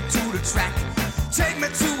 Take me to the track. Take me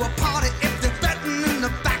to a party if they're betting in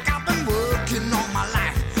the back. I've been working all my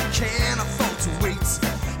life. Can't afford to wait.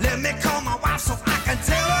 Let me call my wife so I can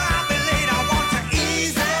tell her I'll be late. I want to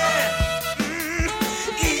easy.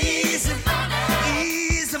 Easy money.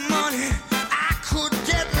 Easy money. I could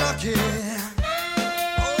get lucky.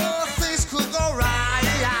 Oh, things could go right.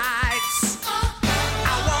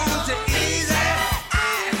 I want to easy.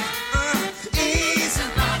 Easy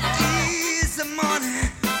money. Easy money.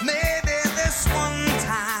 Maybe this one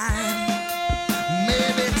time.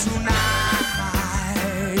 Maybe tonight.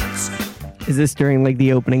 Is this during like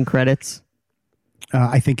the opening credits?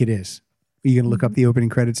 I think it is. Are you going to look up the opening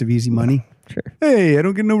credits of Easy Money? Sure. Hey, I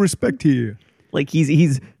don't get no respect here. Like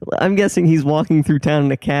he's I'm guessing he's walking through town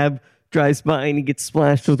and a cab drives by and he gets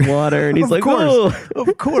splashed with water and he's Of like, course. whoa.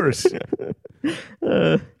 Of course.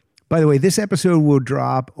 By the way, this episode will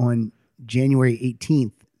drop on January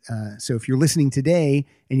 18th. So if you're listening today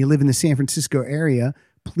and you live in the San Francisco area,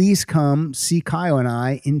 please come see Kyle and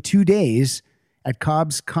I in 2 days at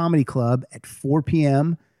Cobb's Comedy Club at 4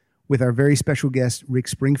 p.m. with our very special guest, Rick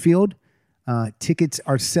Springfield. Tickets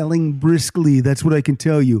are selling briskly. That's what I can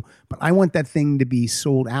tell you. But I want that thing to be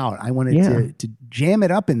sold out. I want it to jam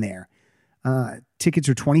it up in there. Tickets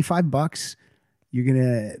are $25. You're going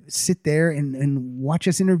to sit there and watch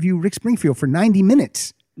us interview Rick Springfield for 90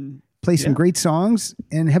 minutes, play some great songs,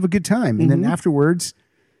 and have a good time. And then afterwards,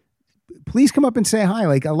 please come up and say hi.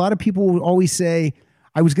 Like a lot of people will always say,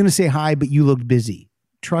 I was going to say hi, but you looked busy.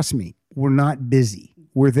 Trust me, we're not busy.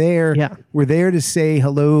 We're there. Yeah. We're there to say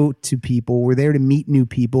hello to people. We're there to meet new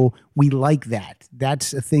people. We like that.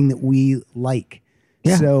 That's a thing that we like.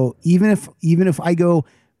 Yeah. So even if I go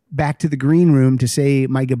back to the green room to say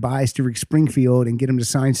my goodbyes to Rick Springfield and get him to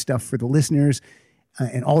sign stuff for the listeners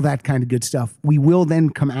and all that kind of good stuff, we will then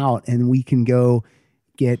come out and we can go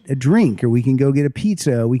get a drink or we can go get a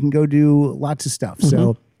pizza. We can go do lots of stuff.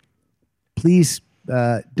 So please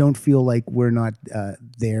don't feel like we're not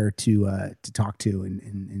there to talk to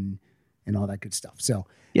and all that good stuff. So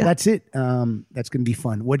that's it. That's going to be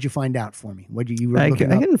fun. What'd you find out for me? I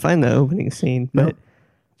couldn't find the opening scene, but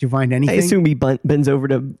did you find anything? I assume he bends over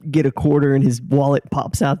to get a quarter and his wallet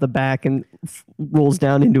pops out the back and rolls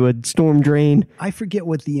down into a storm drain. I forget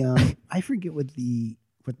what the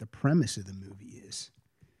what the premise of the movie is.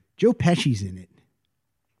 Joe Pesci's in it.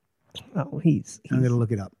 Oh, I'm going to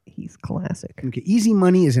look it up. He's classic. Okay, Easy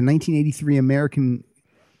Money is a 1983 American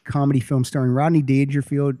comedy film starring Rodney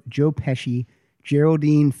Dangerfield, Joe Pesci,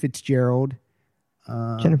 Geraldine Fitzgerald,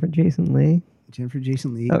 Jennifer Jason Leigh.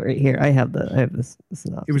 Oh, right here. I have this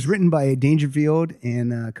synopsis. It was written by Dangerfield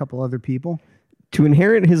and a couple other people. To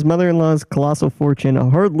inherit his mother-in-law's colossal fortune, a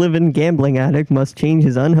hard-living gambling addict must change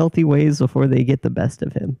his unhealthy ways before they get the best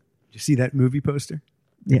of him. Did you see that movie poster?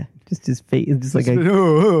 Yeah, just his face, just like a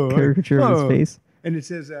caricature of his face. And it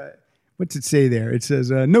says, what's it say there? It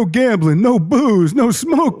says, no gambling, no booze, no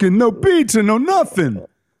smoking, no pizza, no nothing.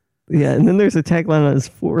 Yeah, and then there's a tagline on his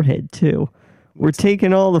forehead, too. We're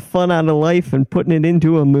taking all the fun out of life and putting it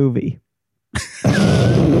into a movie.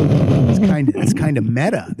 It's kind of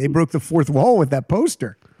meta. They broke the fourth wall with that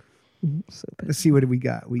poster. Let's see, what do we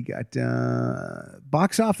got? We got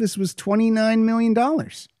box office was $29 million.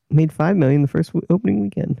 Made $5 million the first opening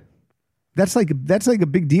weekend. That's like a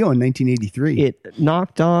big deal in 1983. It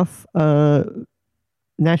knocked off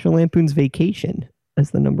National Lampoon's Vacation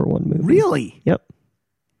as the #1 movie. Really? Yep.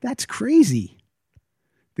 That's crazy.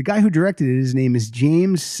 The guy who directed it, his name is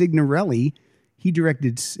James Signorelli. He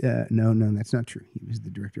directed, no, that's not true. He was the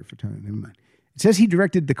director of photography. Never mind. It says he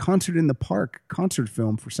directed the Concert in the Park concert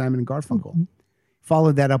film for Simon and Garfunkel.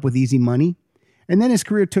 Followed that up with Easy Money. And then his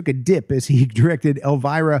career took a dip as he directed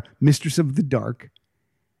Elvira, Mistress of the Dark.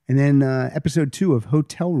 And then episode 2 of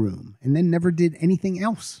Hotel Room. And then never did anything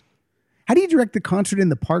else. How do you direct the Concert in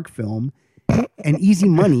the Park film and Easy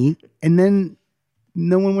Money and then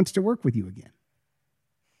no one wants to work with you again?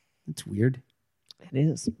 It's weird. It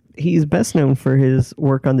is. He's best known for his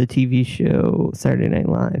work on the TV show Saturday Night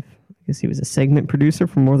Live. I guess he was a segment producer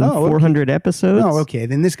for more than 400 episodes. Oh, okay.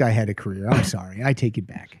 Then this guy had a career. I'm sorry. I take it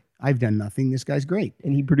back. I've done nothing. This guy's great.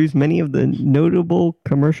 And he produced many of the notable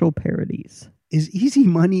commercial parodies. Is Easy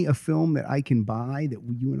Money a film that I can buy that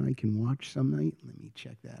you and I can watch some night? Let me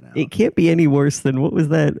check that out. It can't be any worse than what was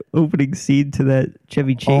that opening scene to that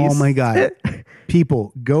Chevy Chase? Oh my God.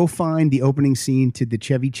 People, go find the opening scene to the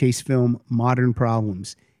Chevy Chase film Modern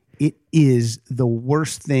Problems. It is the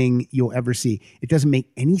worst thing you'll ever see. It doesn't make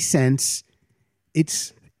any sense.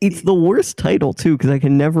 It's the worst title too, because I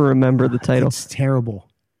can never remember the title. It's terrible.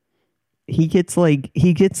 He gets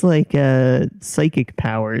psychic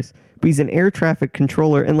powers, but he's an air traffic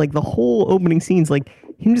controller, and like the whole opening scene's like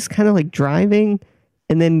him just kind of like driving,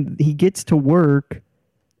 and then he gets to work,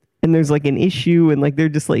 and there's like an issue, and like they're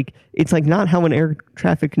just like, it's like not how an air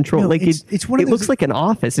traffic control, like it's one of it those, looks like an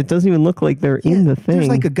office. It doesn't even look like they're in the thing. There's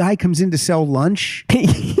like a guy comes in to sell lunch.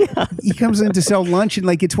 Yeah. He comes in to sell lunch, and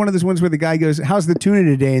like it's one of those ones where the guy goes, "How's the tuna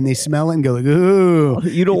today?" And they smell it and go like, "Ooh,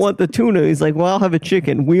 you don't want the tuna." He's like, "Well, I'll have a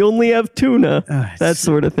chicken. We only have tuna." That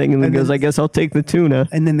sort of thing. And then goes, "I guess I'll take the tuna."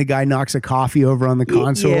 And then the guy knocks a coffee over on the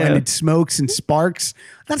console, and it smokes and sparks.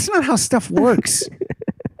 That's not how stuff works.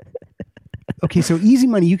 Okay, so Easy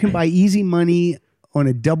Money, you can buy Easy Money on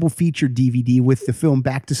a double feature DVD with the film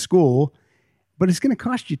Back to School, but it's going to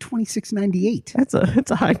cost you $26.98.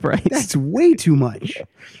 That's a high price. That's way too much.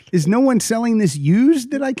 Is no one selling this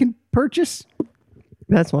used that I can purchase?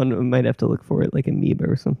 That's one we might have to look for it, like Amoeba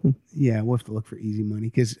or something. Yeah, we'll have to look for Easy Money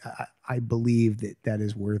because I believe that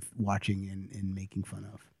is worth watching and making fun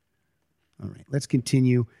of. All right, let's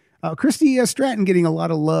continue. Christy Stratton getting a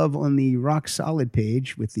lot of love on the Rock Solid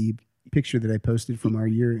page with the picture that I posted from our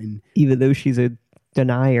year in. Even though she's a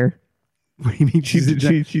denier. What do you mean? She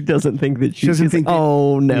doesn't think that she's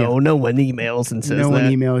no one emails and says no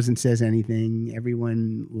one emails and says anything.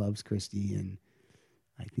 Everyone loves Christy, and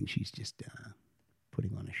I think she's just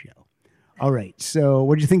putting on a show. All right, so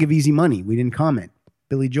what did you think of Easy Money? We didn't comment.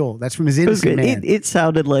 Billy Joel, that's from his Innocent Man. It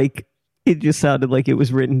sounded like it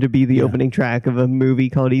was written to be the opening track of a movie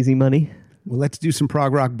called Easy Money. Well, let's do some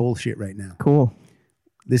prog rock bullshit right now. Cool.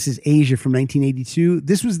 This is Asia from 1982.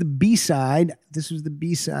 This was the B-side. This was the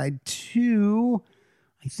B-side to,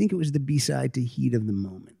 I think it was the B-side to Heat of the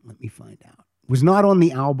Moment. Let me find out. It was not on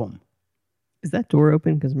the album. Is that door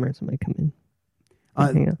open? Because Marissa might come in.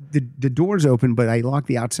 The door's open, but I locked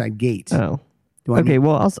the outside gate. Oh. Okay,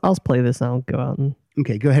 well, I'll play this. I'll go out and...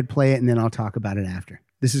 Okay, go ahead, play it, and then I'll talk about it after.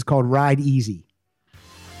 This is called Ride Easy.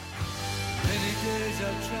 Many days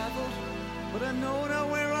I've traveled, but I know now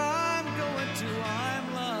where I'm going to.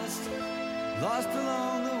 I'm lost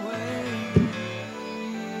along the way.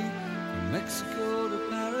 From Mexico to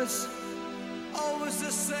Paris, always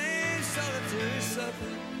the same solitary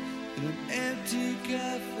supper in an empty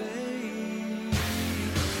cafe.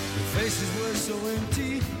 The faces were so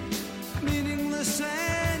empty, meaningless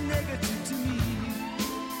and negative to me.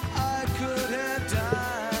 I could have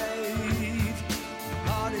died. The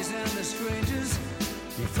parties and the strangers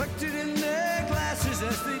reflected in their glasses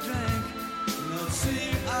as they drank. Not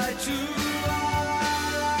seeing eye to eye.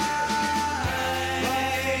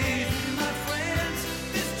 My friends,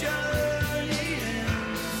 this journey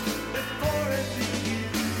ends before it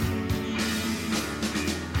begins.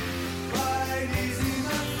 Ride easy,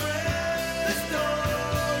 my friend. The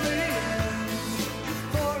story ends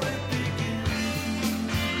before it begins.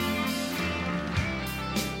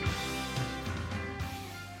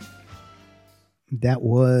 That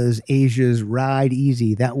was Asia's Ride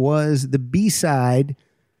Easy. That was the B-side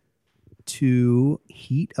to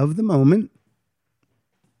Heat of the Moment.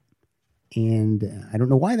 And I don't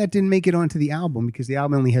know why that didn't make it onto the album, because the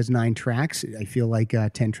album only has 9 tracks. I feel like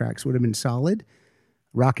 10 tracks would have been solid.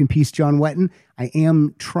 Rock in peace, John Wetton. I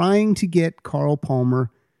am trying to get Carl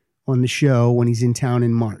Palmer on the show when he's in town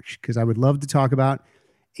in March, because I would love to talk about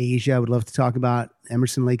Asia. I would love to talk about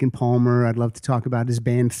Emerson, Lake and Palmer. I'd love to talk about his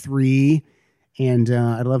band 3. And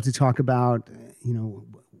I'd love to talk about,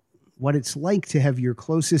 what it's like to have your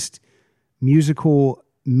closest musical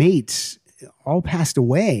mates all passed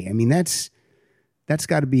away. I mean, that's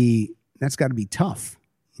got to be tough.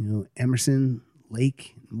 Emerson,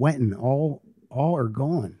 Lake, Wetton, all are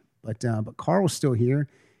gone. But Carl's still here,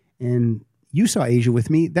 and you saw Asia with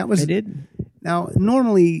me. I did. Now,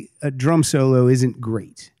 normally a drum solo isn't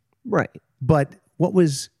great, right? But what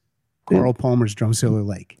was Carl Palmer's drum solo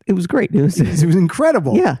like? It was great. It was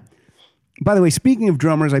incredible. Yeah. By the way, speaking of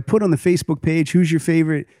drummers, I put on the Facebook page, who's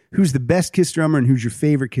the best Kiss drummer and who's your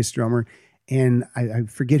favorite Kiss drummer. And I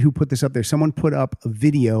forget who put this up there. Someone put up a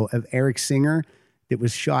video of Eric Singer that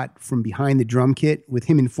was shot from behind the drum kit with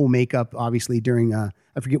him in full makeup, obviously during, I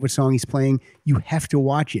forget what song he's playing. You have to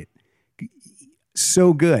watch it.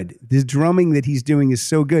 So good. The drumming that he's doing is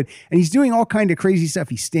so good. And he's doing all kind of crazy stuff.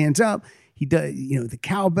 He stands up, he does, the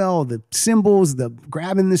cowbell, the cymbals, the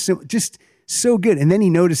grabbing the cymbal, just so good. And then he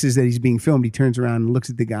notices that he's being filmed. He turns around and looks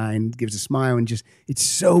at the guy and gives a smile and just, it's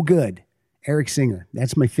so good. Eric Singer.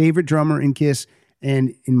 That's my favorite drummer in Kiss.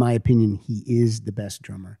 And in my opinion, he is the best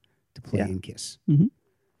drummer to play in Kiss. Mm-hmm.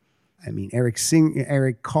 I mean,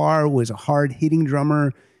 Eric Carr was a hard-hitting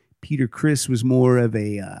drummer. Peter Criss was more of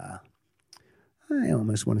a, I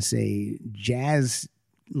almost want to say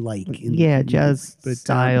jazz-like. Jazz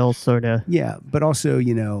style, sort of. Yeah, but also,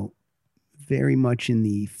 very much in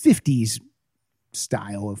the 50s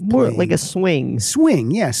style of More playing. like a swing.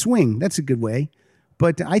 Swing, yeah, swing. That's a good way.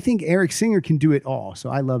 But I think Eric Singer can do it all, so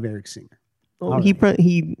I love Eric Singer. Well, he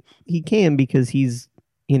can because he's,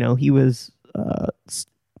 he was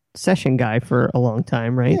session guy for a long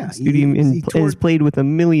time, right? Yeah, has played with a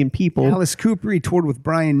million people. Alice Cooper, he toured with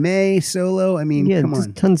Brian May solo. I mean, come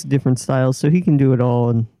on. Tons of different styles, so he can do it all.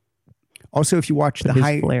 And also, if you watch the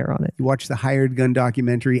flair on it, you watch the Hired Gun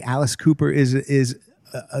documentary. Alice Cooper is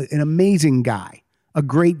an amazing guy, a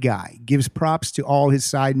great guy. Gives props to all his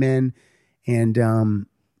sidemen, and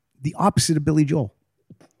the opposite of Billy Joel.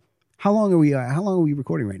 How long are we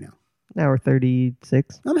recording right now? Hour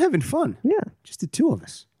 36. I'm having fun. Yeah, just the two of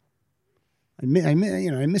us. I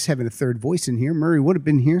miss having a third voice in here. Murray would have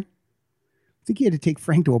been here. I think he had to take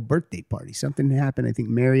Frank to a birthday party. Something happened. I think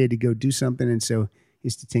Mary had to go do something, and so he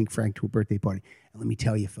has to take Frank to a birthday party. And let me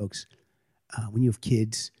tell you, folks, when you have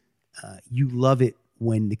kids, you love it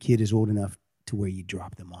when the kid is old enough to where you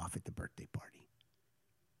drop them off at the birthday party.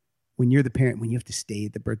 When you're the parent, when you have to stay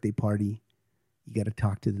at the birthday party, you got to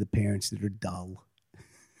talk to the parents that are dull.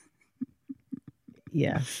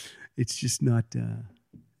 Yeah. It's just not,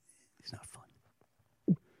 it's not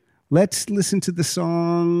fun. Let's listen to the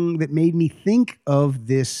song that made me think of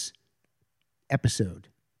this episode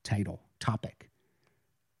topic.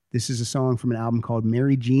 This is a song from an album called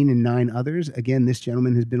Mary Jean and Nine Others. Again, this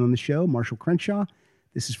gentleman has been on the show, Marshall Crenshaw.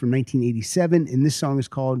 This is from 1987, and this song is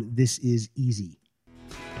called This Is Easy.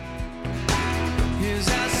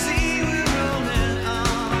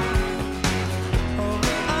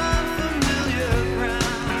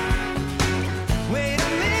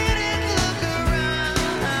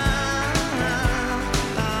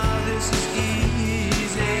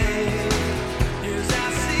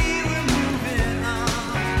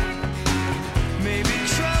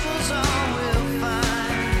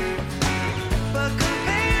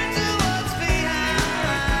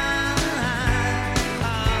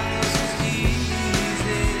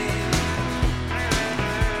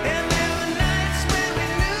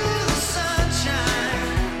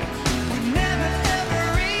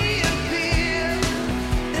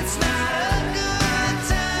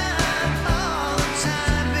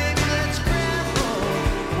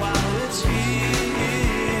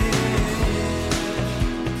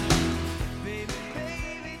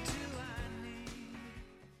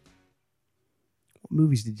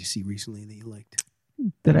 Movies did you see recently that you liked?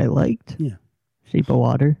 That I liked? Yeah. Shape of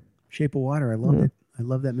Water. Shape of Water. I love it. I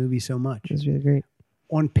love that movie so much. It's really great.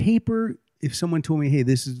 On paper, if someone told me, hey,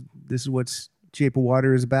 this is what Shape of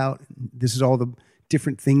Water is about, this is all the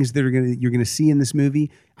different things that you're gonna see in this movie,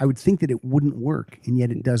 I would think that it wouldn't work, and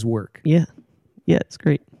yet it does work. Yeah. Yeah, it's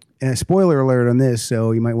great. Spoiler alert on this,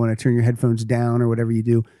 so you might want to turn your headphones down or whatever you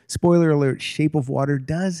do. Spoiler alert, Shape of Water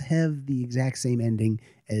does have the exact same ending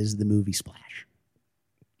as the movie Splash.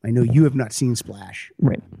 I know you have not seen Splash,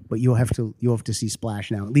 right? But you'll have to see Splash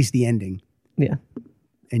now, at least the ending. Yeah,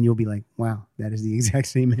 and you'll be like, "Wow, that is the exact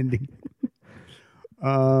same ending."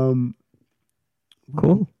 Cool.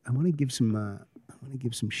 I want to give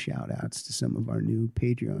some shout outs to some of our new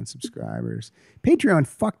Patreon subscribers. Patreon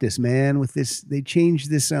fucked us, man, with this. They changed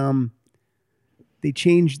this. They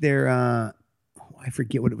changed their. I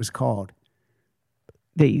forget what it was called.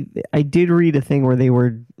 I did read a thing where they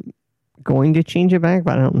were going to change it back,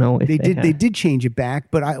 but I don't know if they did. They did change it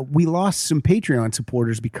back, but we lost some Patreon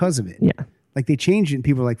supporters because of it. Yeah, like they changed it, and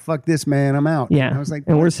people were like, "Fuck this, man, I'm out." Yeah, and I was like,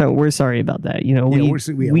 and we're sorry about that.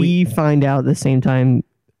 We find out the same time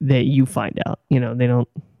that you find out. They don't.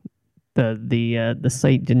 The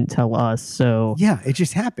site didn't tell us, so yeah, it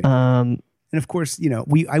just happened. And of course,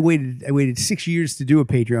 I waited 6 years to do a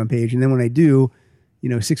Patreon page, and then when I do,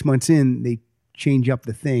 6 months in, they change up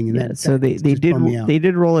the thing, and they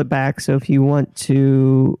did roll it back. So if you want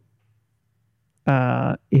to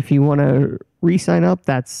re-sign up,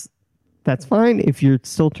 that's fine. If you're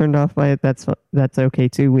still turned off by it, that's okay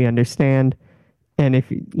too. We understand. And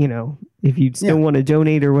if you still want to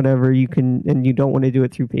donate or whatever, you can, and you don't want to do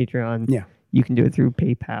it through Patreon. Yeah. You can do it through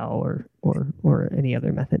PayPal or any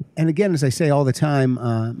other method. And again, as I say all the time,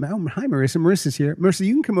 hi Marissa. Marissa's here. Marissa,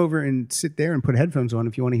 you can come over and sit there and put headphones on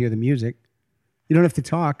if you want to hear the music. You don't have to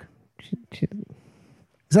talk. Is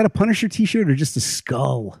that a Punisher t-shirt or just a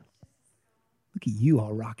skull? Look at you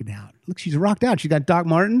all rocking out. Look, she's rocked out. She's got Doc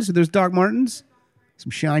Martens. There's Doc Martens.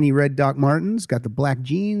 Some shiny red Doc Martens. Got the black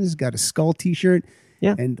jeans. Got a skull t-shirt.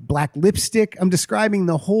 Yeah. And black lipstick. I'm describing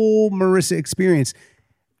the whole Marissa experience.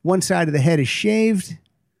 One side of the head is shaved.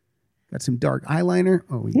 Got some dark eyeliner.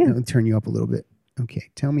 Oh, I'll turn you up a little bit. Okay.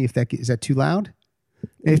 Tell me if is that too loud?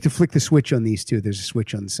 You have to flick the switch on these two. There's a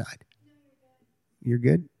switch on the side. You're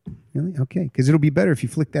good? Really? Okay. Because it'll be better if you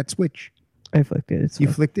flick that switch. I flicked it. You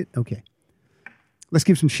flicked it? Okay. Let's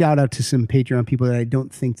give some shout out to some Patreon people that I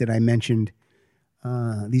don't think that I mentioned.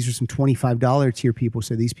 These are some $25 tier people.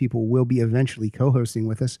 So these people will be eventually co-hosting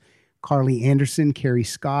with us. Carly Anderson, Carrie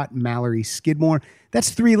Scott, Mallory Skidmore. That's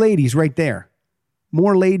 3 ladies right there.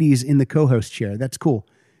 More ladies in the co-host chair. That's cool.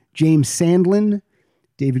 James Sandlin,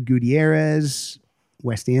 David Gutierrez,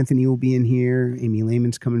 West Anthony will be in here. Amy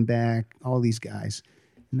Lehman's coming back. All these guys.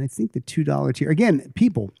 And I think the $2 tier. Again,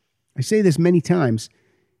 people, I say this many times.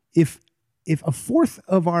 If a fourth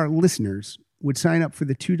of our listeners would sign up for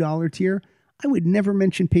the $2 tier, I would never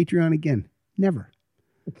mention Patreon again. Never.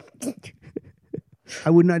 I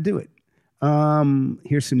would not do it.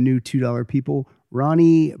 Here's some new $2 people.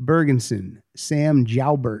 Ronnie Bergenson, Sam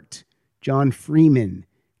Jalbert, John Freeman,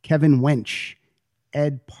 Kevin Wench,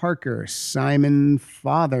 Ed Parker, Simon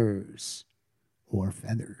Fathers, or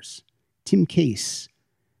Feathers, Tim Case,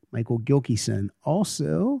 Michael Gilkison.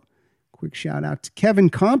 Also, quick shout out to Kevin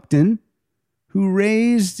Compton, who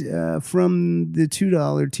raised from the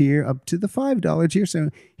 $2 tier up to the $5 tier. So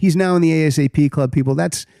he's now in the ASAP Club, people.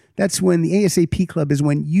 That's when the ASAP Club is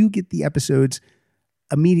when you get the episodes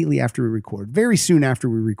immediately after we record, very soon after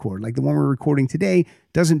we record. Like the one we're recording today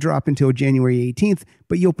doesn't drop until January 18th,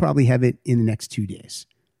 but you'll probably have it in the next 2 days.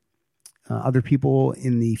 Other people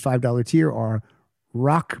in the $5 tier are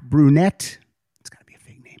Rock Brunette. It's got to be a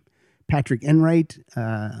fake name. Patrick Enright,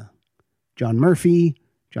 John Murphy,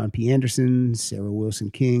 John P. Anderson, Sarah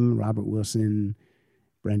Wilson King, Robert Wilson,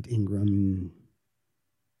 Brent Ingram,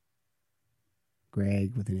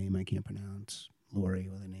 Greg with a name I can't pronounce, Lori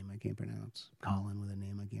with a name I can't pronounce, Colin with a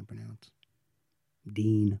name I can't pronounce,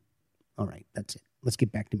 Dean. All right, that's it. Let's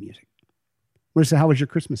get back to music. Marissa, how was your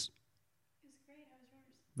Christmas? It was great. How was yours?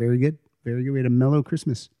 Very good. Very good. We had a mellow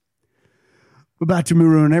Christmas. We're about to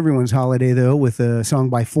ruin everyone's holiday, though, with a song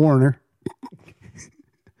by Foreigner.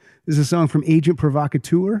 This is a song from Agent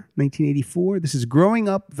Provocateur, 1984. This is Growing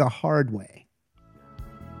Up the Hard Way.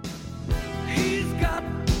 He's got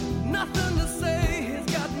nothing to say,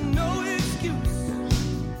 he's got no excuse.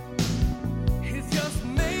 He's just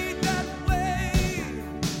made that way,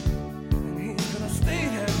 and he's gonna stay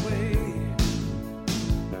that way.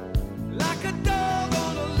 Like a dog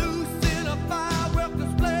on a loose in a firework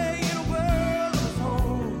display in a world of his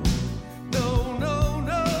own. No, no,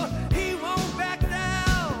 no, he won't back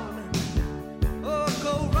down or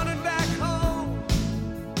go running back home.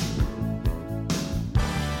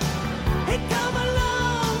 He come a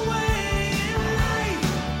long way in life.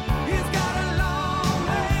 He's got a long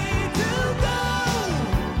way to go.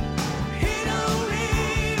 He don't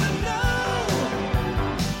even know.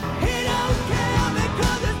 He don't care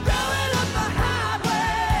because he's growing up the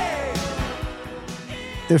highway.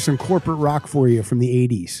 There's some corporate rock for you from the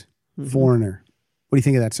 80s. Foreigner. What do you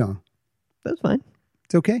think of that song? That's fine.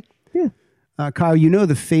 It's okay? Yeah. Kyle, you know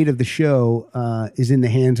the fate of the show is in the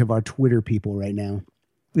hands of our Twitter people right now.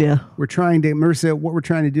 Yeah. We're trying to, Marissa, what we're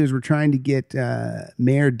trying to do is we're trying to get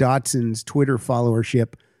Mayor Dotson's Twitter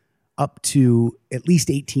followership up to at least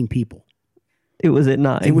 18 people. It was at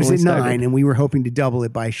 9. It was when at we started. 9, and we were hoping to double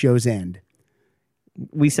it by show's end.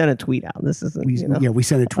 We sent a tweet out. This isn't, We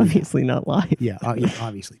sent a tweet. obviously not live. Yeah,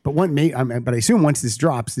 obviously. But but I assume once this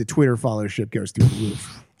drops, the Twitter followership goes through the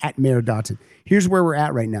roof at Mayor Dotson. Here's where we're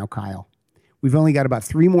at right now, Kyle. We've only got about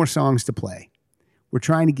 3 more songs to play. We're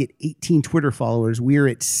trying to get 18 Twitter followers. We're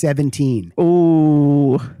at 17.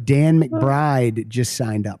 Oh, Dan McBride just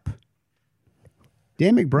signed up.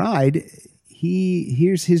 Dan McBride,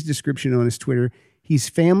 here's his description on his Twitter. He's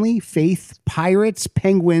family, faith, pirates,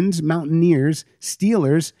 penguins, mountaineers,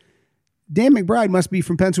 Steelers. Dan McBride must be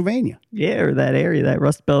from Pennsylvania. Yeah, or that area, that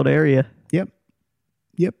Rust Belt area. Yep.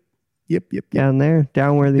 Down there,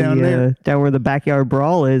 down where the backyard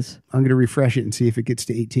brawl is. I'm going to refresh it and see if it gets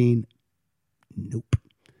to 18. Nope.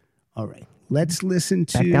 All right. Let's listen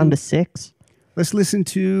to... Back down to 6. Let's listen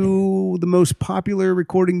to the most popular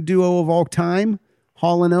recording duo of all time,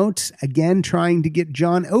 Hall & Oates, again trying to get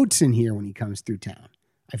John Oates in here when he comes through town.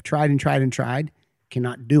 I've tried and tried and tried.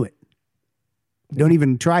 Cannot do it. Don't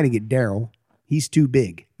even try to get Daryl. He's too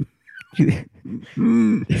big. Do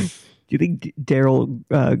you think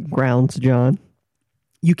Daryl grounds John?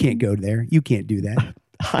 You can't go there. You can't do that.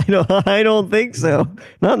 I don't think so.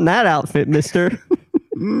 Not in that outfit, mister. Do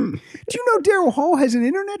you know Daryl Hall has an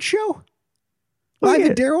internet show? Live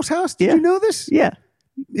at Daryl's house? Did you know this? Yeah.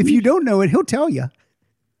 If you don't know it, he'll tell you.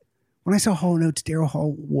 When I saw Hall & Oates, Daryl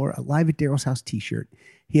Hall wore a Live at Daryl's house t-shirt.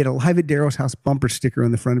 He had a Live at Daryl's house bumper sticker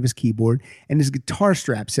on the front of his keyboard, and his guitar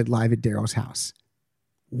strap said Live at Daryl's house.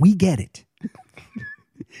 We get it.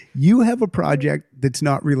 You have a project that's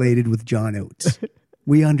not related with John Oates.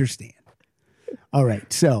 We understand. All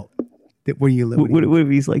right, so where you live? What if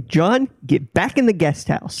he's like, John, get back in the guest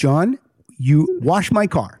house. John, you wash my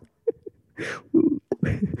car.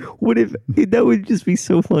 What if that would just be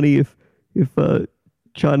so funny if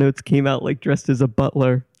John Oates came out like dressed as a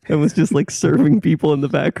butler and was just like serving people in the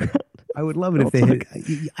background. I would love it if they had.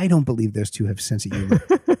 I don't believe those two have a sense of humor.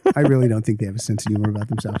 I really don't think they have a sense of humor about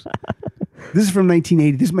themselves. This is from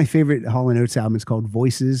 1980. This is my favorite Hall & Oates album. It's called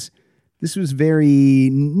Voices. This was very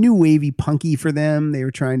new wavy punky for them. They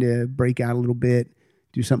were trying to break out a little bit,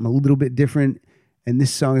 do something a little bit different. And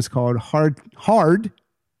this song is called Hard,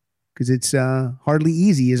 because it's hardly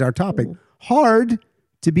easy is our topic. Hard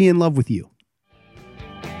to be in love with you.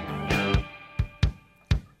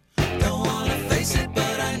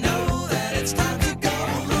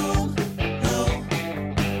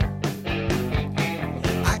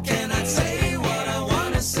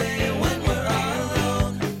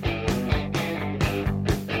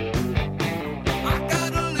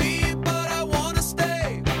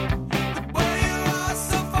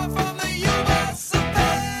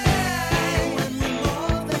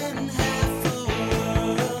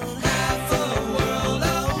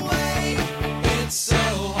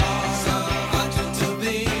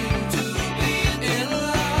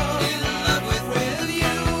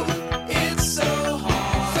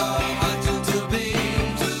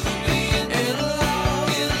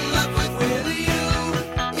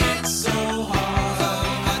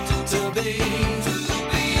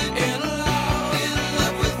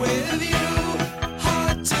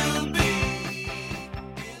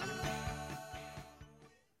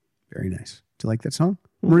 Very nice. Do you like that song?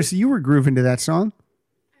 Marissa, you were grooving to that song.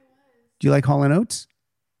 Do you like Hall & Oates?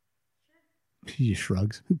 She just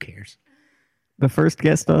shrugs. Who cares? The first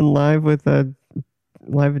guest on Live with Live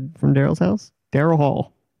from Daryl's house? Daryl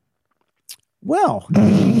Hall. Well,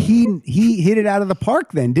 he hit it out of the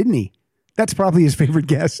park then, didn't he? That's probably his favorite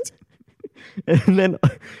guest. And then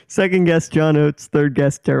second guest, John Oates. Third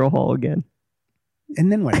guest, Daryl Hall again.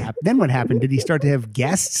 And then what happened? Did he start to have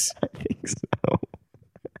guests? I think so.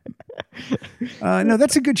 No,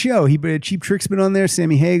 that's a good show. Cheap Trick's been on there.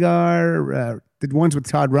 Sammy Hagar. The ones with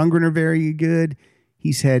Todd Rundgren are very good.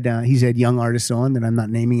 He's had young artists on that I'm not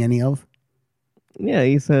naming any of. Yeah,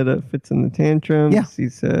 he's had Fits in the Tantrums. Yeah.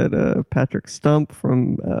 He's had Patrick Stump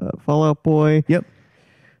from Fall Out Boy. Yep.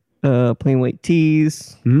 Plain White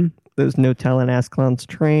Tees. Mm-hmm. Those No Talent Ass Clowns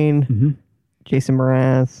Train. Mm-hmm. Jason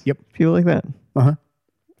Mraz. Yep. People like that. Uh-huh.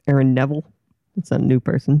 Aaron Neville. That's not a new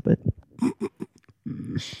person, but...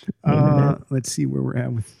 Let's see where we're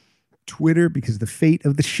at with Twitter, because the fate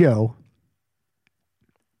of the show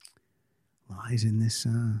lies in this.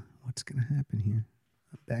 What's going to happen here?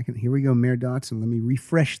 Here we go, Mayor Dotson. Let me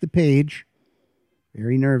refresh the page.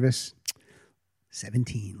 Very nervous.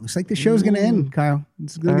 17. Looks like the show's going to end, Kyle.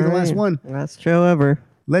 This is going to be the last one. Last show ever.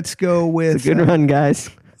 Let's go with... It's a good run, guys.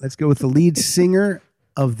 Let's go with the lead singer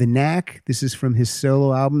of The Knack. This is from his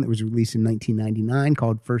solo album that was released in 1999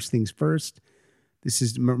 called First Things First. This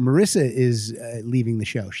is... Marissa is leaving the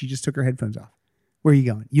show. She just took her headphones off. Where are you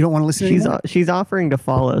going? You don't want to listen anymore? She's offering to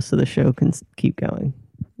follow so the show can keep going,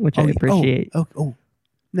 which I appreciate. Oh.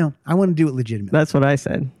 No, I want to do it legitimately. That's what I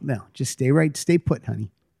said. No, just stay put,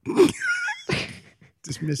 honey.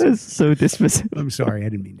 Dismissive. That's so dismissive. I'm sorry, I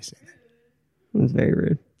didn't mean to say that. It was very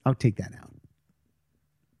rude. I'll take that out.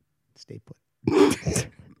 Stay put.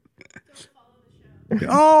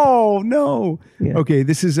 Oh, no. Yeah. Okay,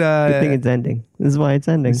 this is... Good thing it's ending. This is why it's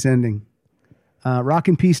ending. It's ending. Rock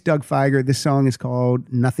in Peace, Doug Feiger. This song is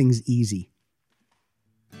called Nothing's Easy.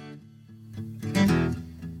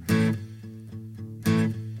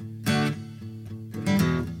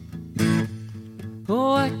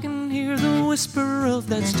 Oh, I can hear the whisper of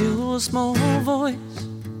that still small voice.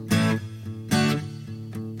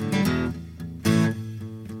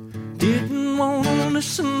 Didn't want to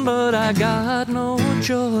listen, but I got no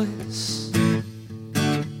choice.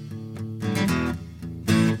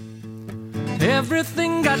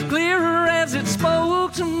 Everything got clearer as it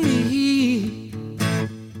spoke to me.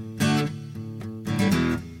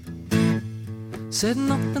 Said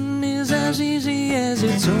nothing is as easy as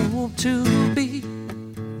it's hoped to be.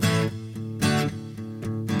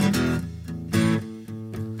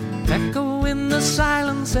 Echo in the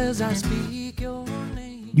silence as I speak your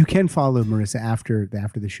name. You can follow Marissa after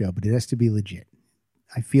the show, but it has to be legit.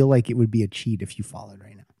 I feel like it would be a cheat if you followed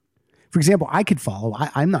right now. For example, I could follow.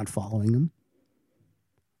 I'm not following him.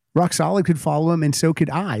 Rock Solid could follow him, and so could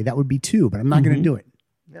I. That would be 2, but I'm not going to do it.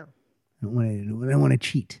 No. I don't want to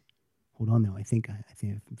cheat. Hold on, though. I think I'm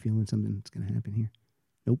feeling something that's going to happen here.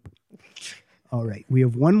 Nope. All right. We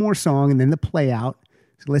have one more song and then the play out.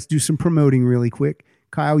 So let's do some promoting really quick.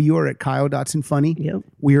 Kyle, you are at Kyle Dotson Funny. Yep.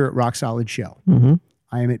 We are at Rock Solid Show. Mm-hmm.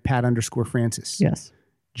 I am at Pat_Francis. Yes.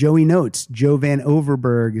 Joey Notes. Joe Van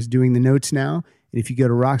Overberg is doing the notes now. And if you go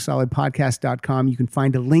to rocksolidpodcast.com, you can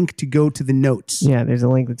find a link to go to the notes. Yeah, there's a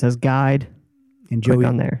link that says guide. And Click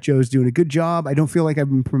on there. Joe's doing a good job. I don't feel like I've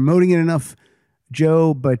been promoting it enough,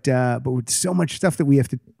 Joe, but with so much stuff that we have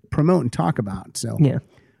to promote and talk about. So yeah.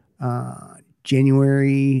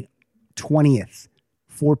 January 20th,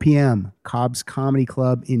 4 p.m., Cobb's Comedy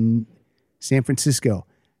Club in San Francisco.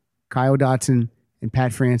 Kyle Dotson and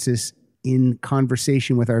Pat Francis in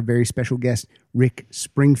conversation with our very special guest, Rick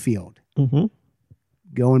Springfield. Mm-hmm.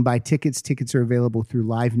 Go and buy tickets. Tickets are available through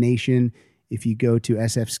Live Nation. If you go to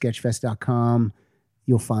sfsketchfest.com,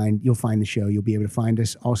 you'll find the show. You'll be able to find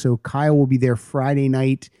us. Also, Kyle will be there Friday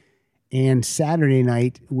night and Saturday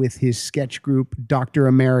night with his sketch group, Dr.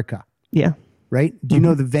 America. Yeah. Right? Do you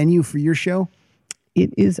know the venue for your show?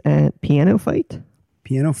 It is at Piano Fight.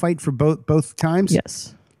 Piano Fight for both times?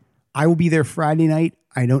 Yes. I will be there Friday night.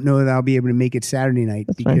 I don't know that I'll be able to make it Saturday night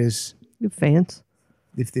because good fans.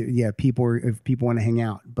 If people want to hang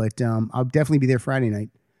out, but I'll definitely be there Friday night.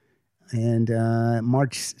 And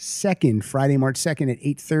March 2nd, Friday, March 2nd at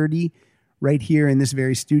 8:30, right here in this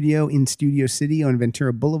very studio in Studio City on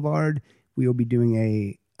Ventura Boulevard, we will be doing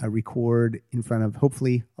a record in front of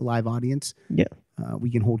hopefully a live audience. Yeah.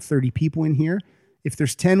 We can hold 30 people in here. If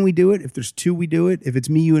there's 10, we do it. If there's 2, we do it. If it's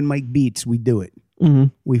me, you, and Mike Beats, we do it. Mm-hmm.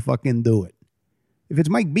 We fucking do it. If it's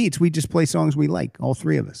Mike Beats, we just play songs we like, all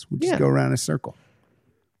 3 of us. We just go around in a circle.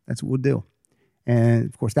 That's what we'll do. And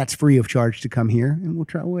of course, that's free of charge to come here. And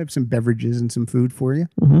we'll have some beverages and some food for you.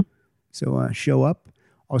 Mm-hmm. So show up.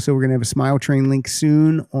 Also, we're going to have a Smile Train link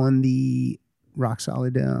soon on the Rock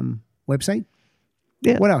Solid website.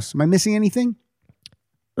 Yeah. What else? Am I missing anything?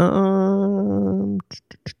 I don't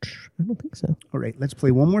think so. All right, let's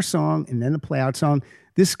play one more song and then the play out song.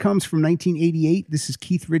 This comes from 1988. This is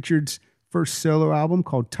Keith Richards' first solo album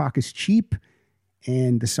called Talk is Cheap.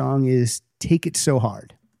 And the song is Take It So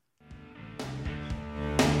Hard.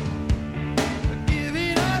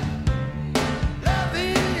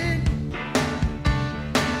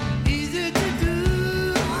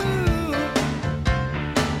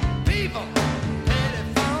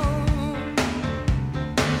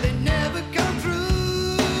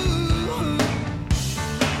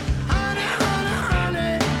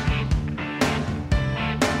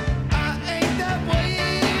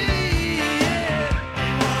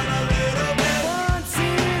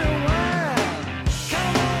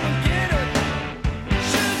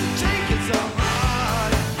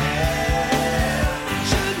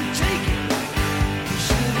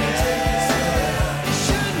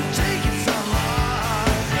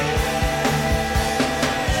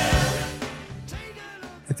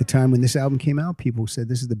 Time when this album came out, people said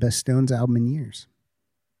this is the best Stones album in years.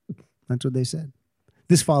 That's what they said.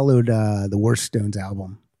 This followed the worst Stones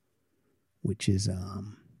album, which is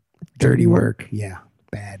Dirty Work. Yeah,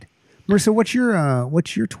 bad. Marissa, what's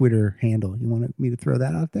your Twitter handle? You want me to throw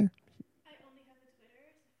that out there? I only have a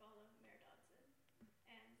Twitter to follow Mayor Dotson.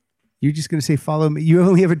 You're just going to say follow me? You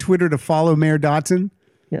only have a Twitter to follow Mayor Dotson?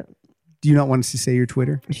 Yeah. Do you not want us to say your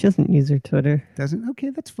Twitter? She doesn't use her Twitter. Doesn't? Okay,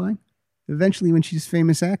 that's fine. Eventually, when she's a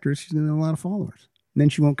famous actress, she's going to have a lot of followers. And then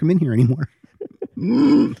she won't come in here anymore.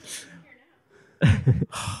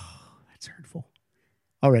 That's hurtful.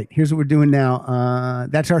 All right, here's what we're doing now.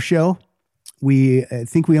 That's our show. I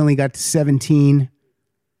think we only got 17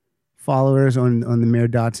 followers on the Mayor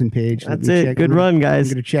Dotson page. That's it. Good run, guys.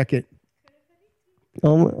 I'm going to check it.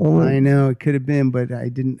 I know it could have been, but I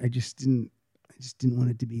just didn't want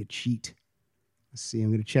it to be a cheat. Let's see.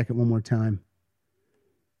 I'm going to check it one more time.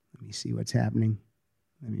 Let me see what's happening.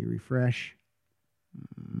 Let me refresh.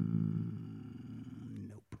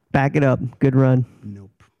 Nope. Back it up. Good run.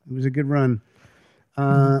 Nope. It was a good run.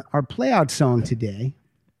 Our playout song today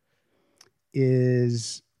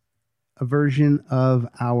is a version of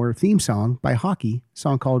our theme song by Hockey, a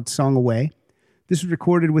song called Song Away. This was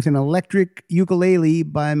recorded with an electric ukulele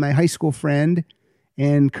by my high school friend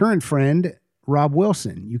and current friend, Rob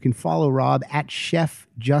Wilson. You can follow Rob at Chef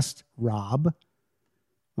Just Rob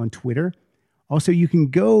on Twitter. Also, you can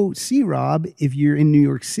go see Rob if you're in New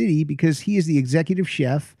York City because he is the executive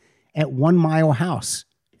chef at 1 Mile House,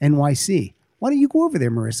 NYC. Why don't you go over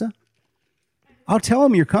there, Marissa? I'll tell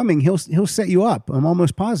him you're coming. He'll set you up. I'm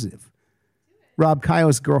almost positive. Rob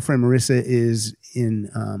Kyle's girlfriend, Marissa, is in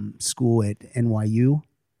school at NYU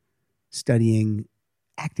studying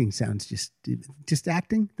acting. Sounds just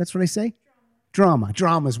acting. That's what I say. Drama.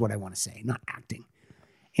 Drama is what I want to say, not acting.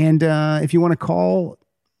 And if you want to call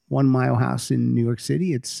 1 Mile House in New York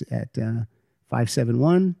City, it's at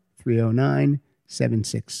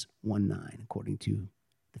 571-309-7619, according to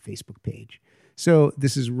the Facebook page. So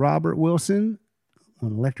this is Robert Wilson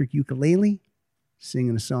on electric ukulele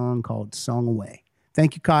singing a song called Song Away.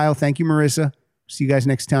 Thank you, Kyle. Thank you, Marissa. See you guys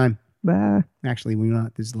next time. Bye. Actually, we're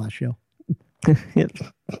not. This is the last show. Yep.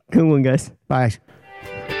 Good one, guys. Bye.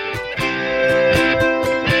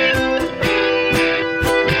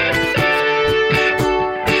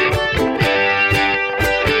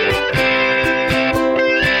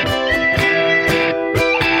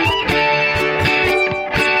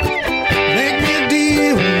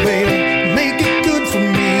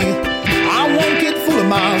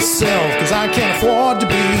 Cause I can't afford to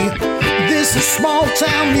be. This is small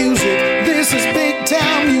town music. This is big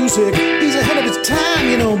town music. He's ahead of his time,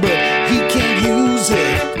 you know, but he can't use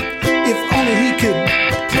it. If only he could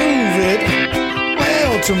prove it.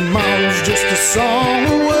 Well, tomorrow's just a song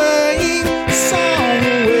away. Song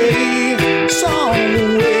away. Song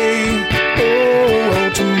away.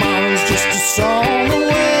 Oh, tomorrow's just a song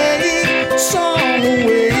away. Song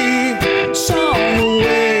away. Song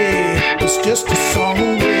away. It's just a